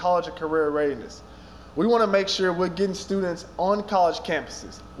is our college and career readiness. We want to make sure we're getting students on college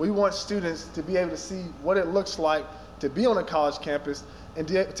campuses. We want students to be able to see what it looks like to be on a college campus and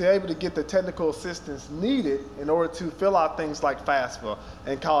to be able to get the technical assistance needed in order to fill out things like FAFSA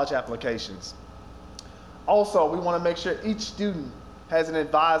and college applications. Also, we want to make sure each student has an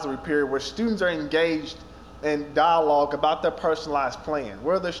advisory period where students are engaged in dialogue about their personalized plan.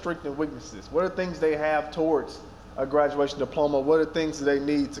 What are their strengths and weaknesses? What are things they have towards a graduation diploma? What are things that they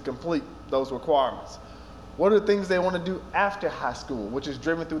need to complete those requirements? What are the things they want to do after high school, which is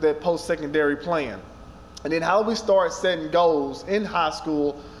driven through their post-secondary plan? And then how do we start setting goals in high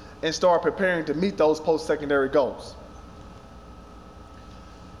school and start preparing to meet those post-secondary goals?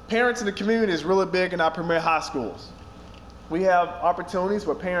 Parents in the community is really big in our Premier High Schools. We have opportunities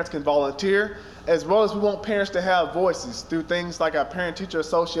where parents can volunteer, as well as we want parents to have voices through things like our Parent-Teacher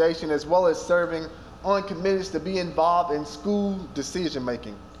Association, as well as serving on committees to be involved in school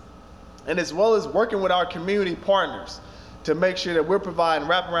decision-making. And as well as working with our community partners to make sure that we're providing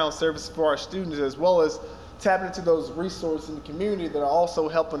wraparound services for our students, as well as tapping into those resources in the community that are also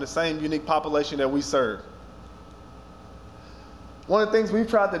helping the same unique population that we serve. One of the things we've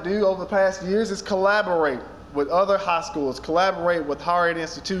tried to do over the past years is collaborate with other high schools, collaborate with higher ed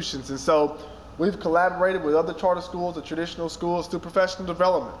institutions. And so we've collaborated with other charter schools and traditional schools through professional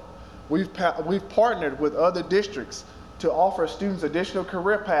development. We've partnered with other districts to offer students additional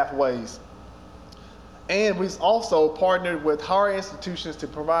career pathways. And we've also partnered with higher institutions to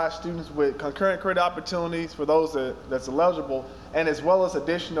provide students with concurrent credit opportunities for those that's eligible, and as well as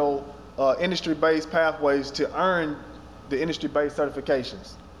additional industry-based pathways to earn the industry-based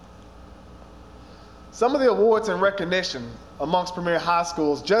certifications. Some of the awards and recognition amongst Premier High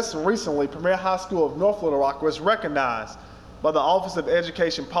Schools, just recently, Premier High School of North Little Rock was recognized by the Office of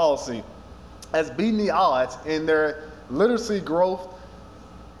Education Policy as beating the odds in their literacy growth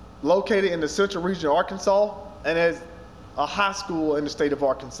located in the Central Region of Arkansas and as a high school in the state of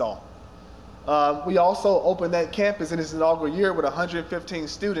Arkansas. We also opened that campus in its inaugural year with 115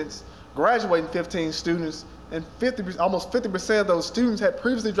 students, graduating 15 students, and almost 50% of those students had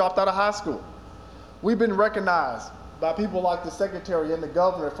previously dropped out of high school. We've been recognized by people like the Secretary and the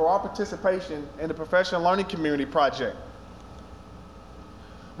Governor for our participation in the Professional Learning Community Project.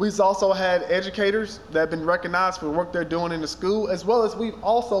 We've also had educators that have been recognized for the work they're doing in the school, as well as we've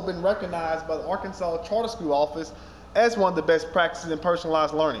also been recognized by the Arkansas Charter School Office as one of the best practices in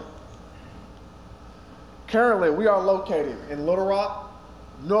personalized learning. Currently, we are located in Little Rock,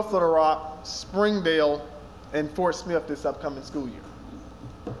 North Little Rock, Springdale, and Fort Smith this upcoming school year.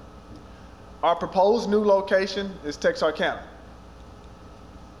 Our proposed new location is Texarkana.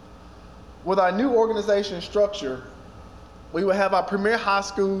 With our new organization structure, we will have our Premier High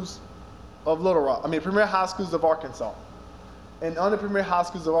Schools of Premier High Schools of Arkansas. And under Premier High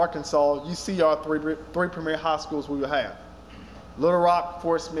Schools of Arkansas, you see our three Premier High Schools we will have: Little Rock,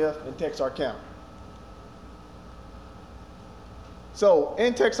 Fort Smith, and Texarkana. So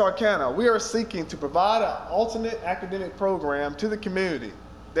in Texarkana, we are seeking to provide an alternate academic program to the community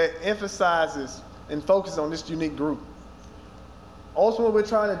that emphasizes and focuses on this unique group. Ultimately, we're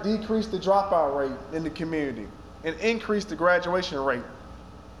trying to decrease the dropout rate in the community and increase the graduation rate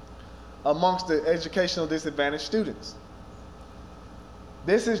amongst the educational disadvantaged students.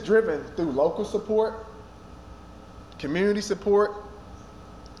 This is driven through local support, community support,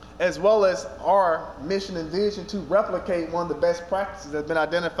 as well as our mission and vision to replicate one of the best practices that have been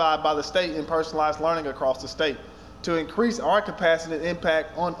identified by the state in personalized learning across the state to increase our capacity and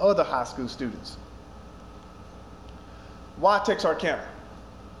impact on other high school students. Why Texarkana?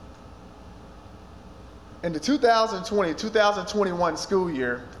 In the 2020-2021 school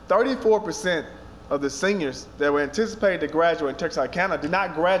year, 34% of the seniors that were anticipated to graduate in Texarkana did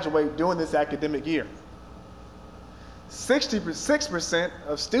not graduate during this academic year. 66%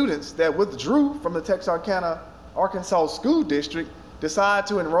 of students that withdrew from the Texarkana, Arkansas school district decided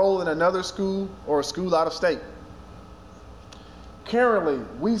to enroll in another school or a school out of state. Currently,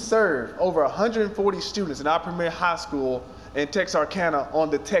 we serve over 140 students in our Premier High School in Texarkana on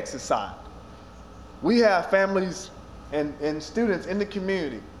the Texas side. We have families and students in the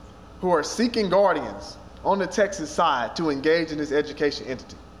community who are seeking guardians on the Texas side to engage in this education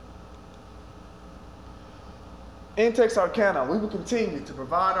entity. In Texarkana, we will continue to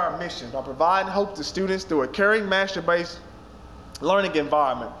provide our mission by providing hope to students through a caring, master-based learning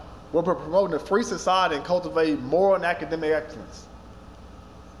environment where we're promoting a free society and cultivating moral and academic excellence.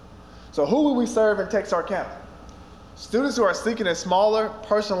 So who will we serve in Texarkana? Students who are seeking a smaller,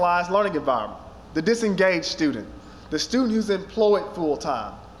 personalized learning environment. The disengaged student, the student who's employed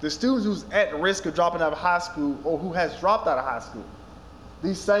full-time, the student who's at risk of dropping out of high school or who has dropped out of high school.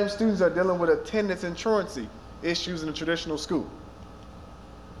 These same students are dealing with attendance and truancy issues in a traditional school.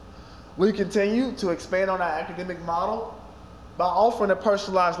 We continue to expand on our academic model by offering a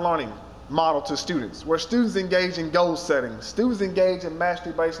personalized learning model to students, where students engage in goal setting, students engage in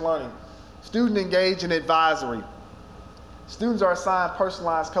mastery-based learning, students engage in advisory. Students are assigned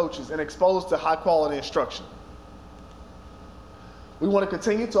personalized coaches and exposed to high-quality instruction. We want to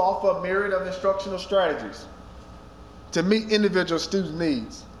continue to offer a myriad of instructional strategies to meet individual student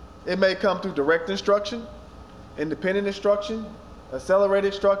needs. It may come through direct instruction, independent instruction,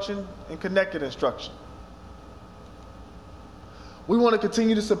 accelerated instruction, and connected instruction. We want to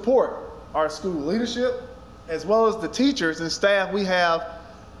continue to support our school leadership as well as the teachers and staff we have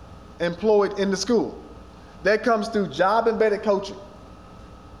employed in the school. That comes through job-embedded coaching.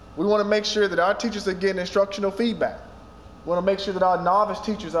 We want to make sure that our teachers are getting instructional feedback. We want to make sure that our novice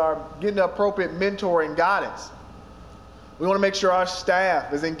teachers are getting the appropriate mentoring and guidance. We want to make sure our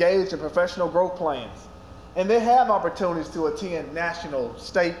staff is engaged in professional growth plans And they have opportunities to attend national,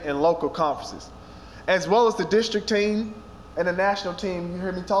 state, and local conferences, as well as the district team and the national team you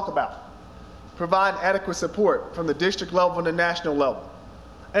heard me talk about. Provide adequate support from the district level and the national level.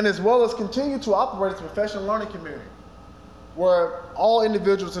 And as well as continue to operate as a professional learning community, where all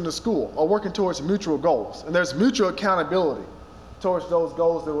individuals in the school are working towards mutual goals, and there's mutual accountability towards those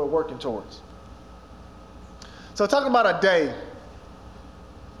goals that we're working towards. So talking about a day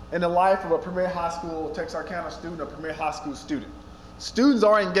in the life of a Premier High School Texarkana student or Premier High School student. Students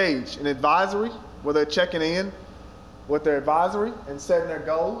are engaged in advisory, where they're checking in with their advisory and setting their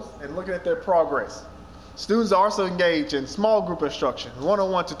goals and looking at their progress. Students are also engaged in small group instruction,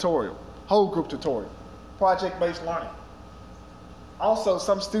 one-on-one tutorial, whole group tutorial, project-based learning. Also,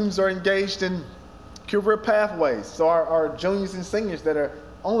 some students are engaged in career pathways. So our juniors and seniors that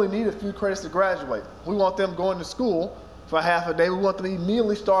only need a few credits to graduate, we want them going to school for half a day. We want them to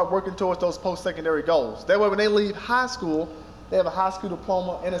immediately start working towards those post-secondary goals. That way, when they leave high school, they have a high school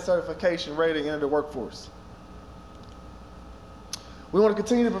diploma and a certification ready to enter the workforce. We want to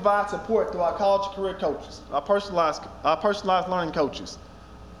continue to provide support through our college career coaches, our personalized learning coaches,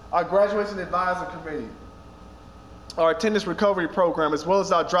 our graduation advisor committee, our attendance recovery program, as well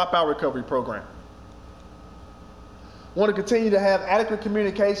as our dropout recovery program. We want to continue to have adequate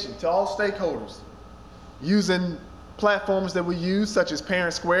communication to all stakeholders using platforms that we use, such as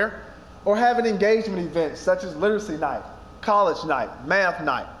Parent Square, or having engagement events such as Literacy Night, College Night, Math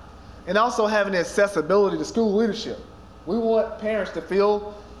Night, and also having accessibility to school leadership. We want parents to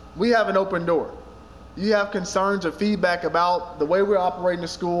feel we have an open door. You have concerns or feedback about the way we're operating the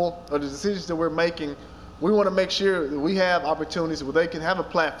school or the decisions that we're making, we want to make sure that we have opportunities where they can have a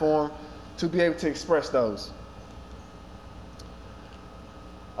platform to be able to express those.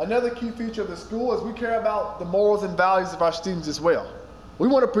 Another key feature of the school is we care about the morals and values of our students as well. We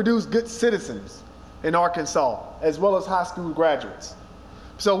want to produce good citizens in Arkansas, as well as high school graduates.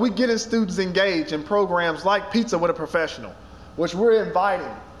 So we get students engaged in programs like Pizza with a Professional, which we're inviting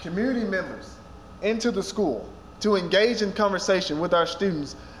community members into the school to engage in conversation with our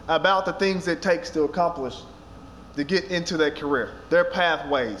students about the things it takes to accomplish, to get into their career, their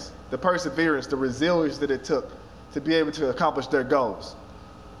pathways, the perseverance, the resilience that it took to be able to accomplish their goals.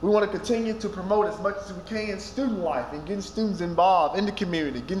 We want to continue to promote as much as we can student life and getting students involved in the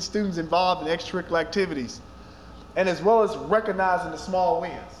community, getting students involved in extracurricular activities, and as well as recognizing the small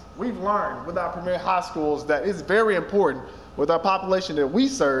wins. We've learned with our premier high schools that it's very important with our population that we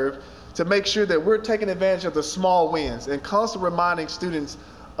serve to make sure that we're taking advantage of the small wins and constantly reminding students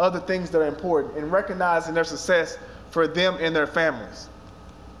of the things that are important and recognizing their success for them and their families.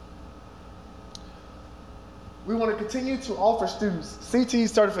 We want to continue to offer students CTE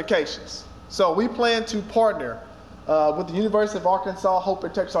certifications. So we plan to partner with the University of Arkansas Hope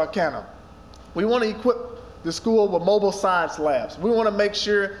at Texarkana. We want to equip the school with mobile science labs. We want to make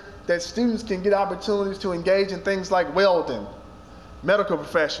sure that students can get opportunities to engage in things like welding, medical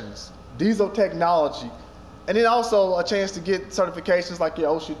professions, diesel technology, and then also a chance to get certifications like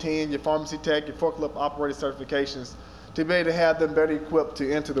your OSHA 10, your pharmacy tech, your forklift operator certifications to be able to have them better equipped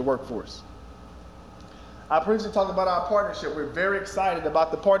to enter the workforce. I previously talked about our partnership. We're very excited about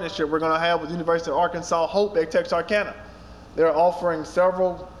the partnership we're going to have with the University of Arkansas Hope at Texarkana. They're offering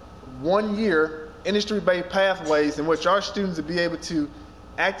several one-year industry-based pathways in which our students will be able to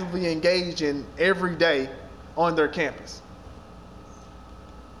actively engage in every day on their campus.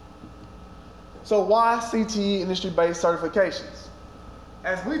 So why CTE industry-based certifications?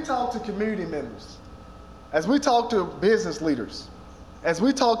 As we talk to community members, as we talk to business leaders, as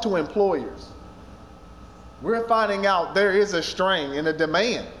we talk to employers, we're finding out there is a strain and a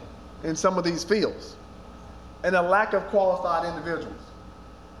demand in some of these fields and a lack of qualified individuals.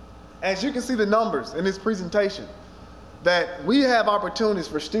 As you can see the numbers in this presentation, that we have opportunities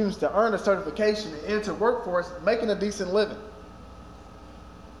for students to earn a certification and enter workforce making a decent living.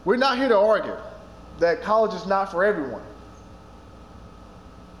 We're not here to argue that college is not for everyone.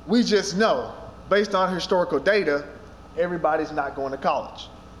 We just know, based on historical data, everybody's not going to college.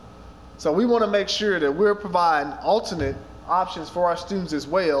 So we want to make sure that we're providing alternate options for our students as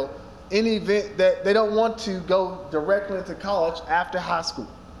well in the event that they don't want to go directly into college after high school.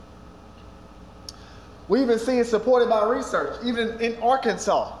 We even see it supported by research, even in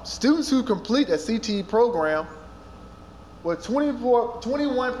Arkansas. Students who complete a CTE program were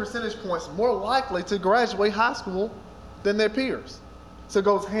 21 percentage points more likely to graduate high school than their peers. So it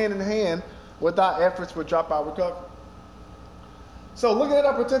goes hand in hand with our efforts for dropout recovery. So looking at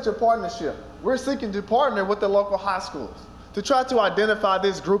our potential partnership, we're seeking to partner with the local high schools to try to identify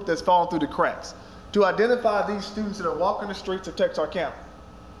this group that's fallen through the cracks, to identify these students that are walking the streets of Texarkana.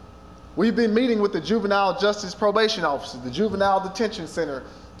 We've been meeting with the juvenile justice probation officer, the juvenile detention center,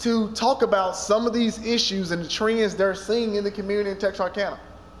 to talk about some of these issues and the trends they're seeing in the community in Texarkana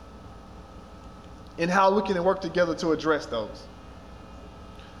and how we can work together to address those.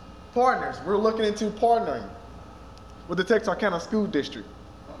 Partners, we're looking into partnering with the Texarkana School District.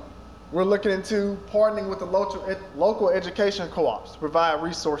 We're looking into partnering with the local education co-ops to provide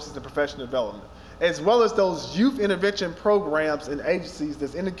resources and professional development, as well as those youth intervention programs and agencies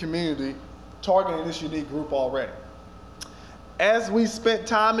that's in the community targeting this unique group already. As we spent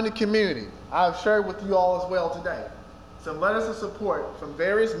time in the community, I've shared with you all as well today some letters of support from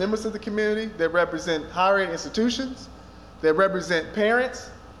various members of the community that represent higher ed institutions, that represent parents,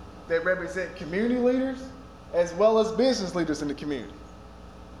 that represent community leaders, as well as business leaders in the community.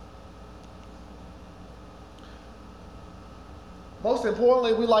 Most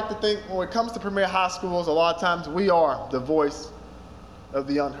importantly, we like to think when it comes to premier high schools, a lot of times we are the voice of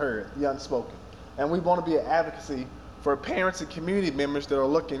the unheard, the unspoken. And we want to be an advocacy for parents and community members that are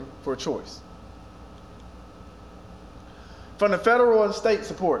looking for a choice. From the federal and state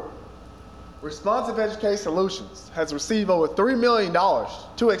support, Responsive Education Solutions has received over $3 million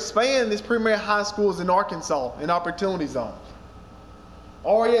to expand its premier high schools in Arkansas in opportunity zones.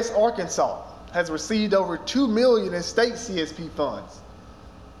 RES Arkansas has received over $2 million in state CSP funds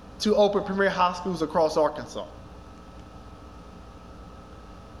to open premier high schools across Arkansas.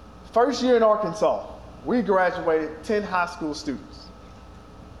 First year in Arkansas, we graduated 10 high school students.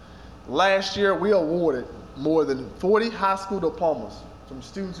 Last year, we awarded more than 40 high school diplomas from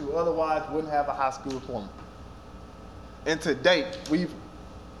students who otherwise wouldn't have a high school diploma. And to date, we've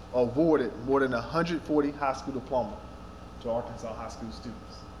awarded more than 140 high school diplomas to Arkansas high school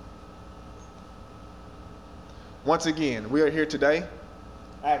students. Once again, we are here today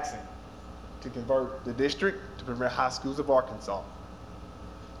asking to convert the district to premier high schools of Arkansas,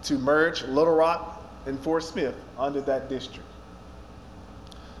 to merge Little Rock and Fort Smith under that district,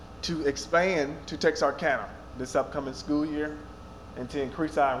 to expand to Texarkana this upcoming school year, and to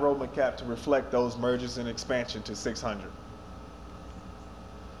increase our enrollment cap to reflect those mergers and expansion to 600.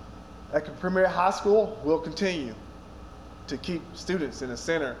 At Premier High School, we'll continue to keep students in the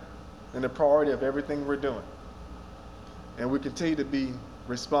center and the priority of everything we're doing. And we continue to be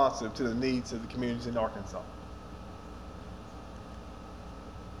responsive to the needs of the communities in Arkansas.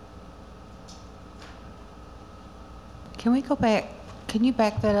 Can we go back? Can you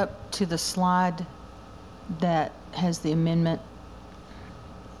back that up to the slide that has the amendment?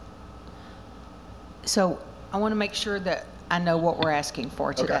 So I want to make sure that I know what we're asking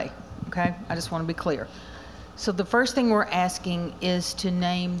for today. Okay? I just want to be clear. So the first thing we're asking is to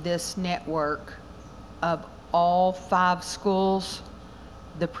name this network of all 5 schools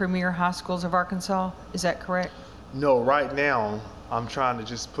the premier high schools of Arkansas. Is that correct? No, right now I'm trying to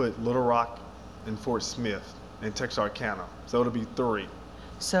just put Little Rock and Fort Smith and Texarkana. So it'll be 3.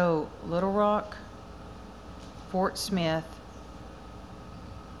 So Little Rock, Fort Smith,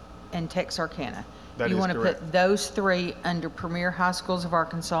 and Texarkana. That you is want to correct. put those 3 under Premier High Schools of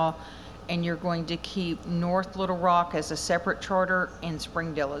Arkansas, and you're going to keep North Little Rock as a separate charter and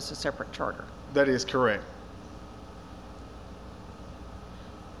Springdale as a separate charter. That is correct.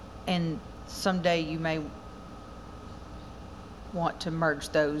 And someday you may want to merge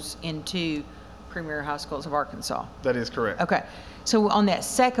those into Premier High Schools of Arkansas. That is correct. Okay, so on that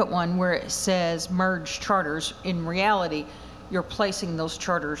second one where it says merge charters, in reality, you're placing those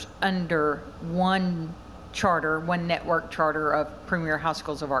charters under one charter, one network charter of Premier High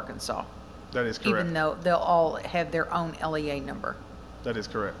Schools of Arkansas. That is correct. Even though they'll all have their own LEA number. That is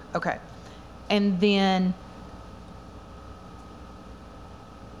correct. Okay, and then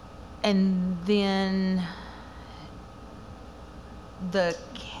the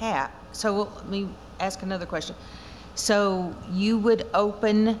cap. So let me ask another question. So you would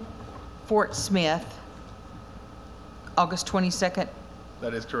open Fort Smith August 22nd,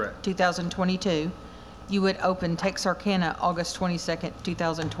 That is correct. 2022. You would open Texarkana August 22nd,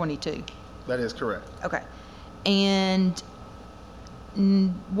 2022. That is correct. Okay. And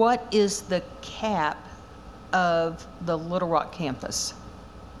what is the cap of the Little Rock campus?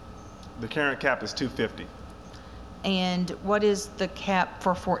 The current cap is 250, And what is the cap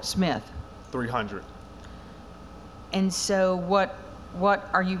for Fort Smith? 300. And so what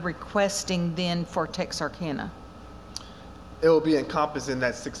are you requesting then for Texarkana? It will be encompassed in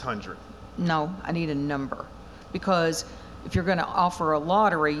that 600. No, I need a number. Because if you're going to offer a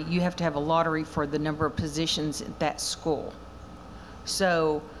lottery, you have to have a lottery for the number of positions at that school.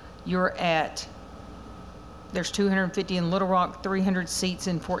 So you're at, there's 250 in Little Rock, 300 seats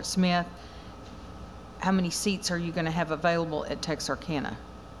in Fort Smith. How many seats are you going to have available at Texarkana?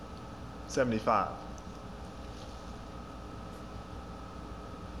 75.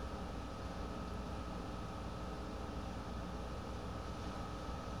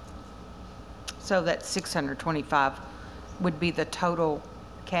 So that 625 would be the total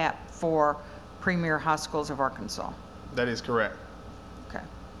cap for Premier High Schools of Arkansas. That is correct. Okay.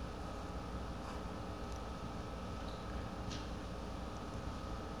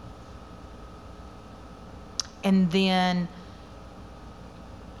 And then,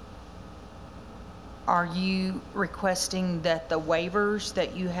 are you requesting that the waivers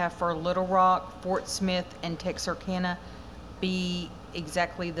that you have for Little Rock, Fort Smith, and Texarkana be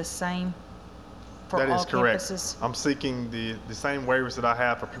exactly the same for That all is correct. campuses? I'm seeking the same waivers that I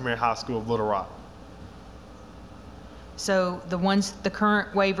have for Premier High School of Little Rock. So the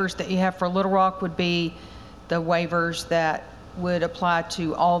current waivers that you have for Little Rock would be the waivers that would apply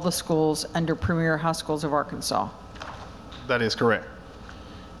to all the schools under Premier High Schools of Arkansas. That is correct.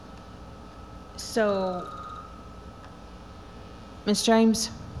 So, Ms.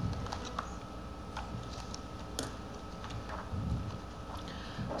 James?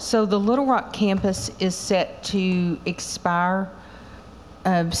 So the Little Rock campus is set to expire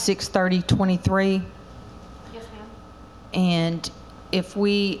 6/30/23. Yes, ma'am. And if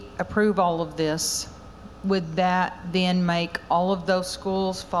we approve all of this, would that then make all of those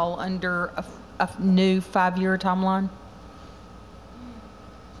schools fall under a new 5-year timeline?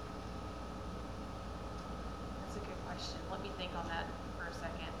 That's a good question. Let me think on that for a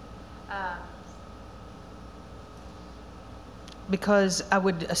second. Because I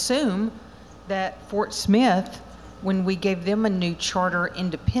would assume that Fort Smith, when we gave them a new charter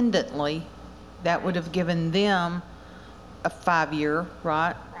independently, that would have given them a 5-year,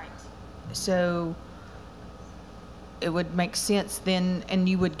 right? Right. So it would make sense then, and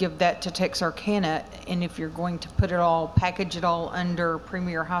you would give that to Texarkana, and if you're going to put it all, package it all under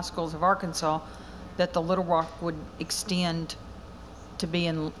Premier High Schools of Arkansas, that the Little Rock would extend to be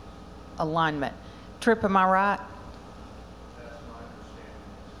in alignment. Tripp, am I right? That's my understanding.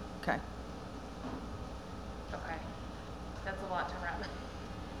 Okay. Okay. That's a lot to wrap.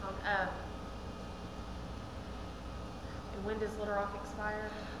 And when does Little Rock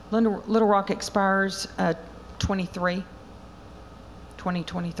expire? Little Rock expires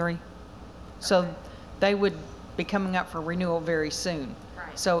 2023. So they would be coming up for renewal very soon.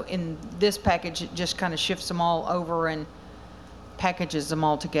 Right. So in this package, it just kind of shifts them all over and packages them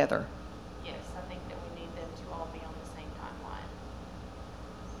all together. Yes, I think that we need them to all be on the same timeline.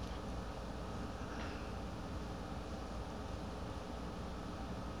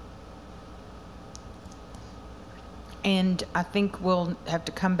 And I think we'll have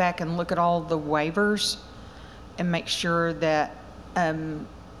to come back and look at all the waivers and make sure that,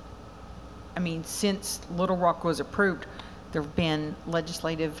 since Little Rock was approved, there have been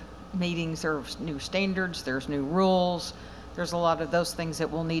legislative meetings, there's new standards, there's new rules, there's a lot of those things that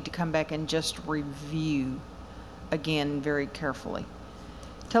we'll need to come back and just review again very carefully.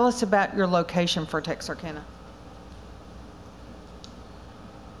 Tell us about your location for Texarkana.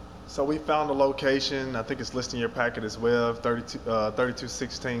 So we found a location, I think it's listed in your packet as well,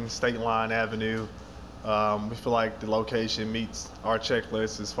 3216 State Line Avenue. We feel like the location meets our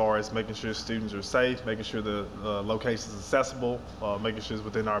checklist as far as making sure students are safe, making sure the location is accessible, making sure it's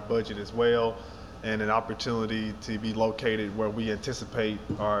within our budget as well, and an opportunity to be located where we anticipate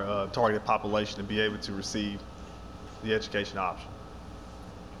our target population to be able to receive the education option.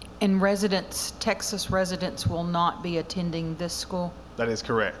 And Texas residents will not be attending this school That is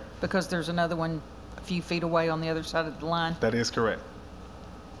correct. because there's another one a few feet away on the other side of the line? That is correct.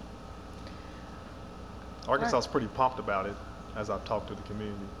 Arkansas is pretty pumped about it as I've talked to the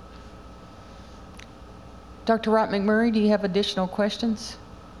community. Dr. Wright McMurray, do you have additional questions?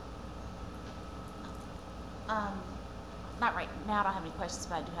 Not right now, I don't have any questions,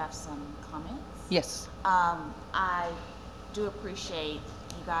 but I do have some comments. Yes. I do appreciate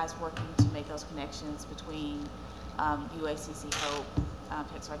you guys working to make those connections between UACC Hope,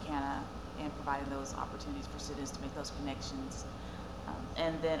 Texarkana, and providing those opportunities for students to make those connections.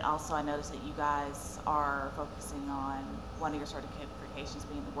 And then also I noticed that you guys are focusing on one of your certifications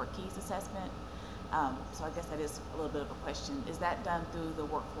being the Work Keys assessment. So I guess that is a little bit of a question. Is that done through the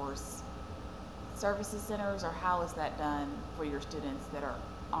workforce services centers, or how is that done for your students that are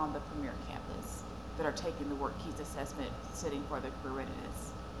on the Premier campus that are taking the Work Keys assessment, sitting for the career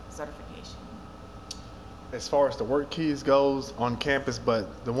readiness certification? As far as the work keys goes on campus,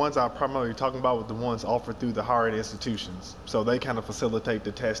 but the ones I'm primarily talking about were the ones offered through the higher ed institutions. So they kind of facilitate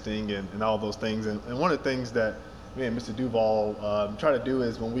the testing and all those things. And one of the things that me and Mr. Duval try to do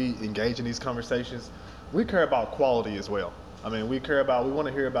is when we engage in these conversations, we care about quality as well. I mean, we want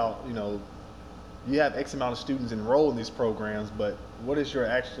to hear about, you have X amount of students enrolled in these programs, but what is your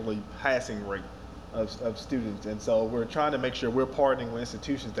actually passing rate of students? And so we're trying to make sure we're partnering with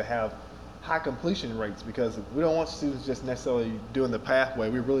institutions to have high completion rates, because we don't want students just necessarily doing the pathway.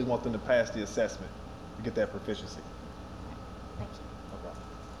 We really want them to pass the assessment to get that proficiency. Thank you. Okay.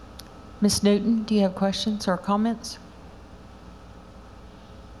 Ms. Newton, do you have questions or comments?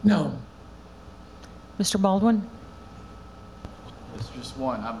 No. Mr. Baldwin? It's just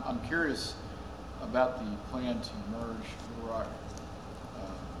one. I'm curious about the plan to merge Little Rock,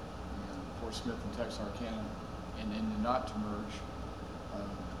 Fort Smith and Texarkana, and then not to merge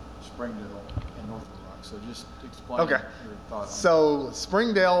Springdale and North Little Rock. So just explain your thoughts. So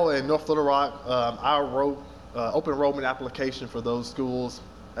Springdale and North Little Rock, I wrote open enrollment application for those schools.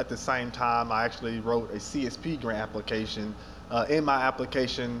 At the same time, I actually wrote a CSP grant application. In my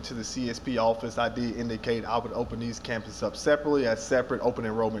application to the CSP office, I did indicate I would open these campuses up separately as separate open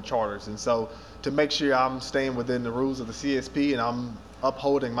enrollment charters. And so to make sure I'm staying within the rules of the CSP and I'm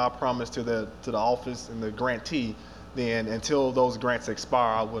upholding my promise to the office and the grantee, then until those grants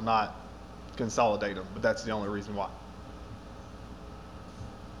expire, I will not consolidate them. But that's the only reason why.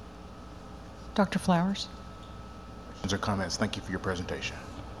 Dr. Flowers? Questions or comments? Thank you for your presentation.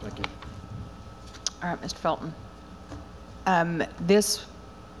 Thank you. All right, Mr. Felton. This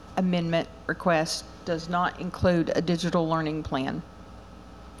amendment request does not include a digital learning plan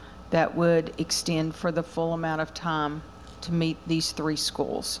that would extend for the full amount of time to meet these 3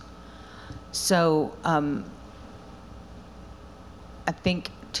 schools. So I think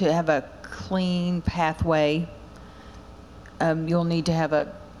to have a clean pathway, we'll need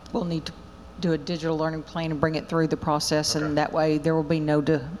to do a digital learning plan and bring it through the process, and that way there will be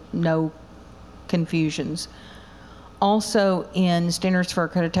no confusions. Also, in standards for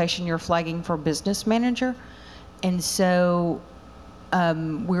accreditation, you're flagging for business manager, and so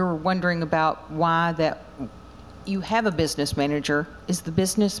we were wondering about why that you have a business manager. Is the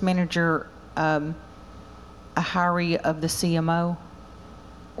business manager a hiree of the CMO,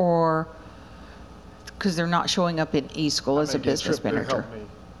 or because they're not showing up in e-school as a business manager?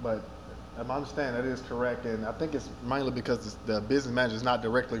 But my understanding that is correct, and I think it's mainly because the business managers not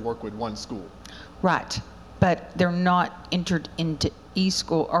directly work with one school. Right, but they're not entered into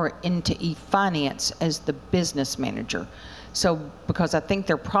e-school or into e-finance as the business manager. So, because I think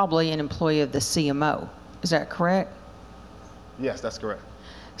they're probably an employee of the CMO. Is that correct? Yes, that's correct.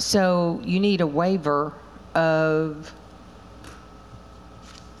 So you need a waiver of,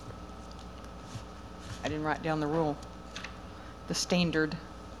 I didn't write down the rule, the standard.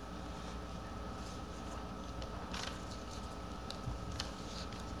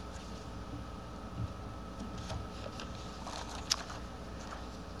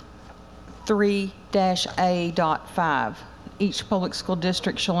 (3-A.5). Each public school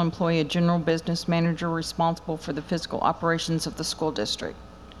district shall employ a general business manager responsible for the physical operations of the school district.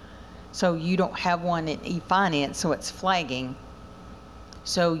 So you don't have one in e-finance, so it's flagging.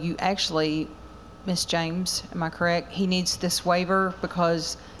 So you actually, Ms. James, am I correct? He needs this waiver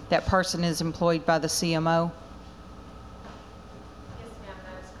because that person is employed by the CMO? Yes, ma'am,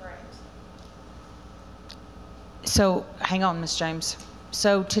 that is correct. So, hang on, Ms. James.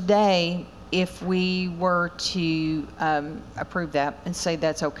 So today, if we were to approve that and say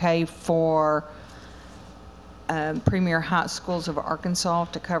that's okay for Premier High Schools of Arkansas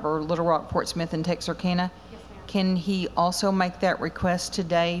to cover Little Rock, Fort Smith, and Texarkana, Yes, ma'am. can he also make that request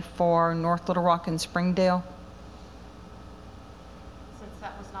today for North Little Rock and Springdale? Since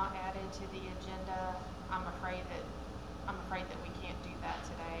that was not added to the agenda, I'm afraid that we can't do that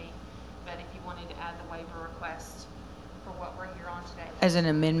today. But if you wanted to add the waiver request for what we're here on today. As an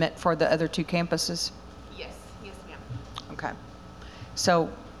amendment for the other 2 campuses? Yes, yes, ma'am. Okay. So,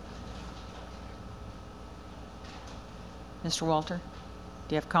 Mr. Walter,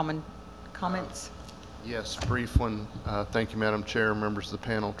 do you have comments? Yes, brief one. Thank you, Madam Chair, members of the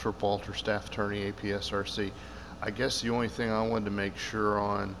panel, Trip Walter, Staff Attorney, APSRC. I guess the only thing I wanted to make sure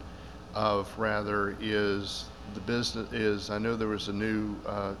is I know there was a new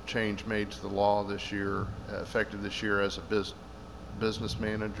change made to the law this year, effective this year as a business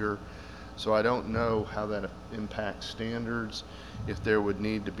manager. So I don't know how that impacts standards, if there would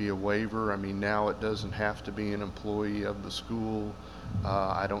need to be a waiver. I mean, now it doesn't have to be an employee of the school.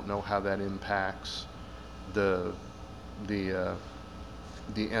 I don't know how that impacts the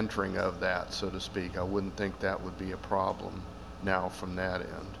entering of that, so to speak. I wouldn't think that would be a problem now from that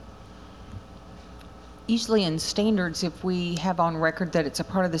end. Usually in standards, if we have on record that it's a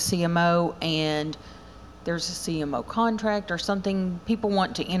part of the CMO and there's a CMO contract or something, people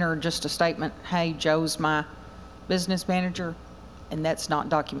want to enter just a statement, hey, Joe's my business manager, and that's not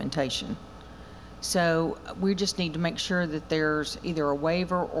documentation. So we just need to make sure that there's either a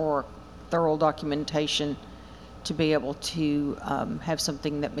waiver or thorough documentation to be able to have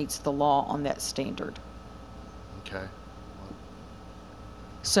something that meets the law on that standard. Okay.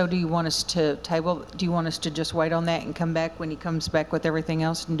 So do you want us to table, do you want us to just wait on that and come back when he comes back with everything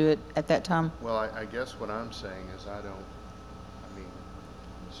else and do it at that time? Well, I guess what I'm saying is I mean,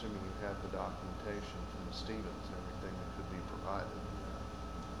 I'm assuming you have the documentation from the Stevens, everything that could be provided.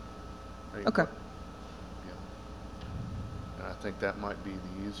 I mean, Okay. Yeah. And I think that might be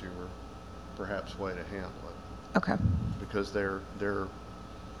the easier, perhaps, way to handle it. Okay. Because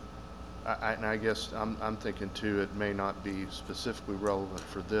and I guess I'm thinking too, it may not be specifically relevant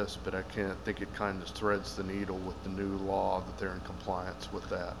for this, but I think it kind of threads the needle with the new law that they're in compliance with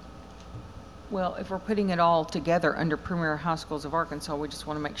that. Well, if we're putting it all together under Premier High Schools of Arkansas, we just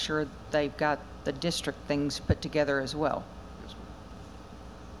want to make sure they've got the district things put together as well. Yes,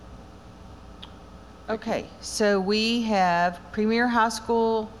 ma'am. Okay, so we have Premier High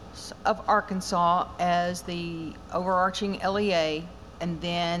Schools of Arkansas as the overarching LEA, and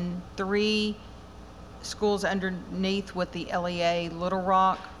then 3 schools underneath with the LEA: Little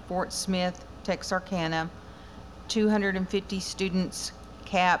Rock, Fort Smith, Texarkana. 250 students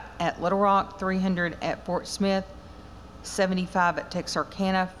cap at Little Rock, 300 at Fort Smith, 75 at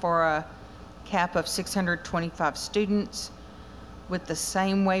Texarkana, for a cap of 625 students, with the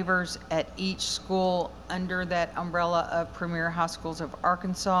same waivers at each school under that umbrella of Premier High Schools of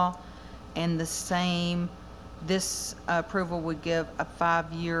Arkansas, and the same. This approval would give a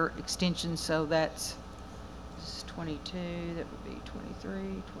 5-year extension, so that's 22, that would be 23,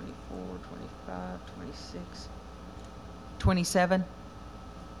 24, 25, 26, 27.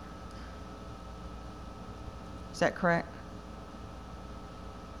 Is that correct?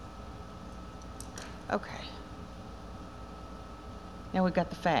 Okay. Now we've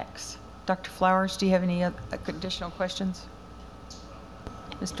got the facts. Dr. Flowers, do you have any additional questions?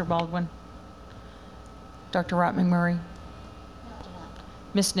 Mr. Baldwin? Dr. Wright McMurray?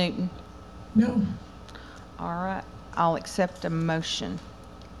 Ms. Newton? No. All right, I'll accept a motion.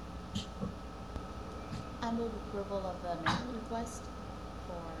 I move approval of the amendment request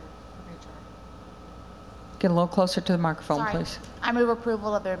for Premier Charter. Get a little closer to the microphone, Sorry. please. I move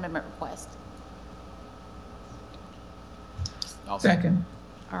approval of the amendment request. Second.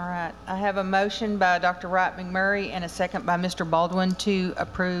 All right, I have a motion by Dr. Wright McMurray and a second by Mr. Baldwin to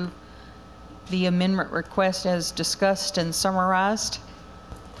approve the amendment request as discussed and summarized.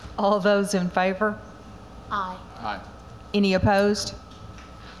 All those in favor? Aye. Aye. Any opposed?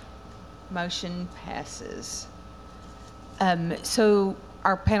 Motion passes. So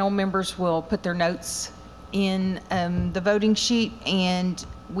our panel members will put their notes in the voting sheet, and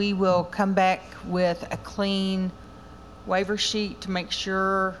we will come back with a clean waiver sheet to make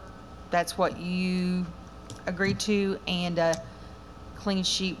sure that's what you agreed to, and a clean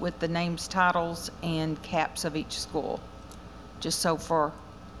sheet with the names, titles, and caps of each school, just so for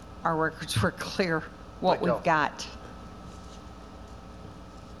our records we're clear what Thank y'all. we've got.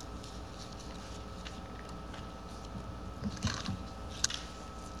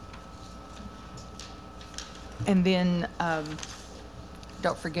 And then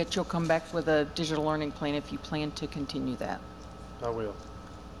don't forget, you'll come back with a digital learning plan if you plan to continue that. I will.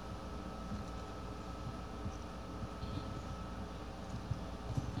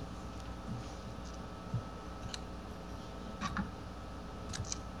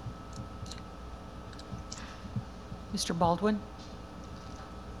 Mr. Baldwin?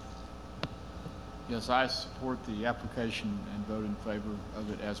 Yes, I support the application and vote in favor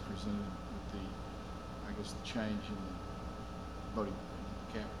of it as presented with the, I guess, the change in the voting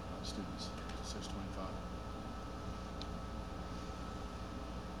cap of students to 625.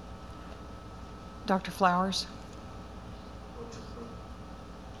 Dr. Flowers?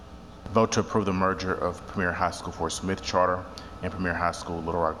 Vote to approve the merger of Premier High School Fort Smith Charter and Premier High School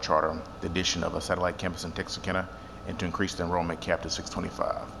Little Rock Charter, the addition of a satellite campus in Texarkana, and to increase the enrollment cap to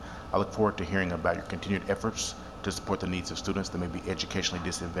 625. I look forward to hearing about your continued efforts to support the needs of students that may be educationally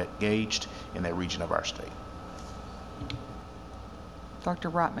disengaged in that region of our state. Dr.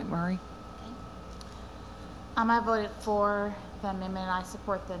 Wright McMurray? I voted for the amendment. I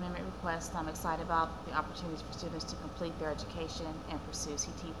support the amendment request. I'm excited about the opportunities for students to complete their education and pursue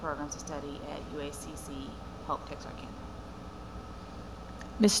CT programs of study at UACC Hope Texarkana.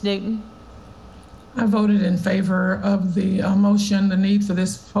 Ms. Newton? I voted in favor of the motion. The need for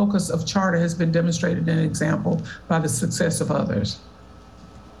this focus of charter has been demonstrated in an example by the success of others.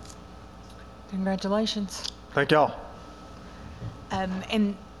 Congratulations. Thank y'all.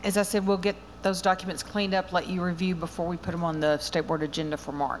 And as I said, we'll get those documents cleaned up, let you review before we put them on the state board agenda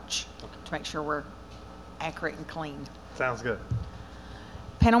for March to make sure we're accurate and clean. Sounds good.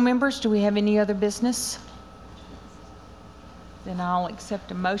 Panel members, do we have any other business? Then I'll accept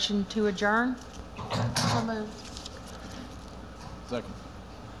a motion to adjourn. So moved. Second.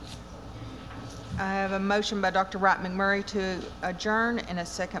 I have a motion by Dr. Wright McMurray to adjourn and a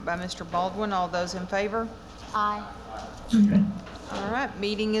second by Mr. Baldwin. All those in favor? Aye. Okay. All right,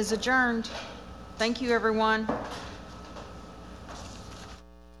 meeting is adjourned. Thank you, everyone.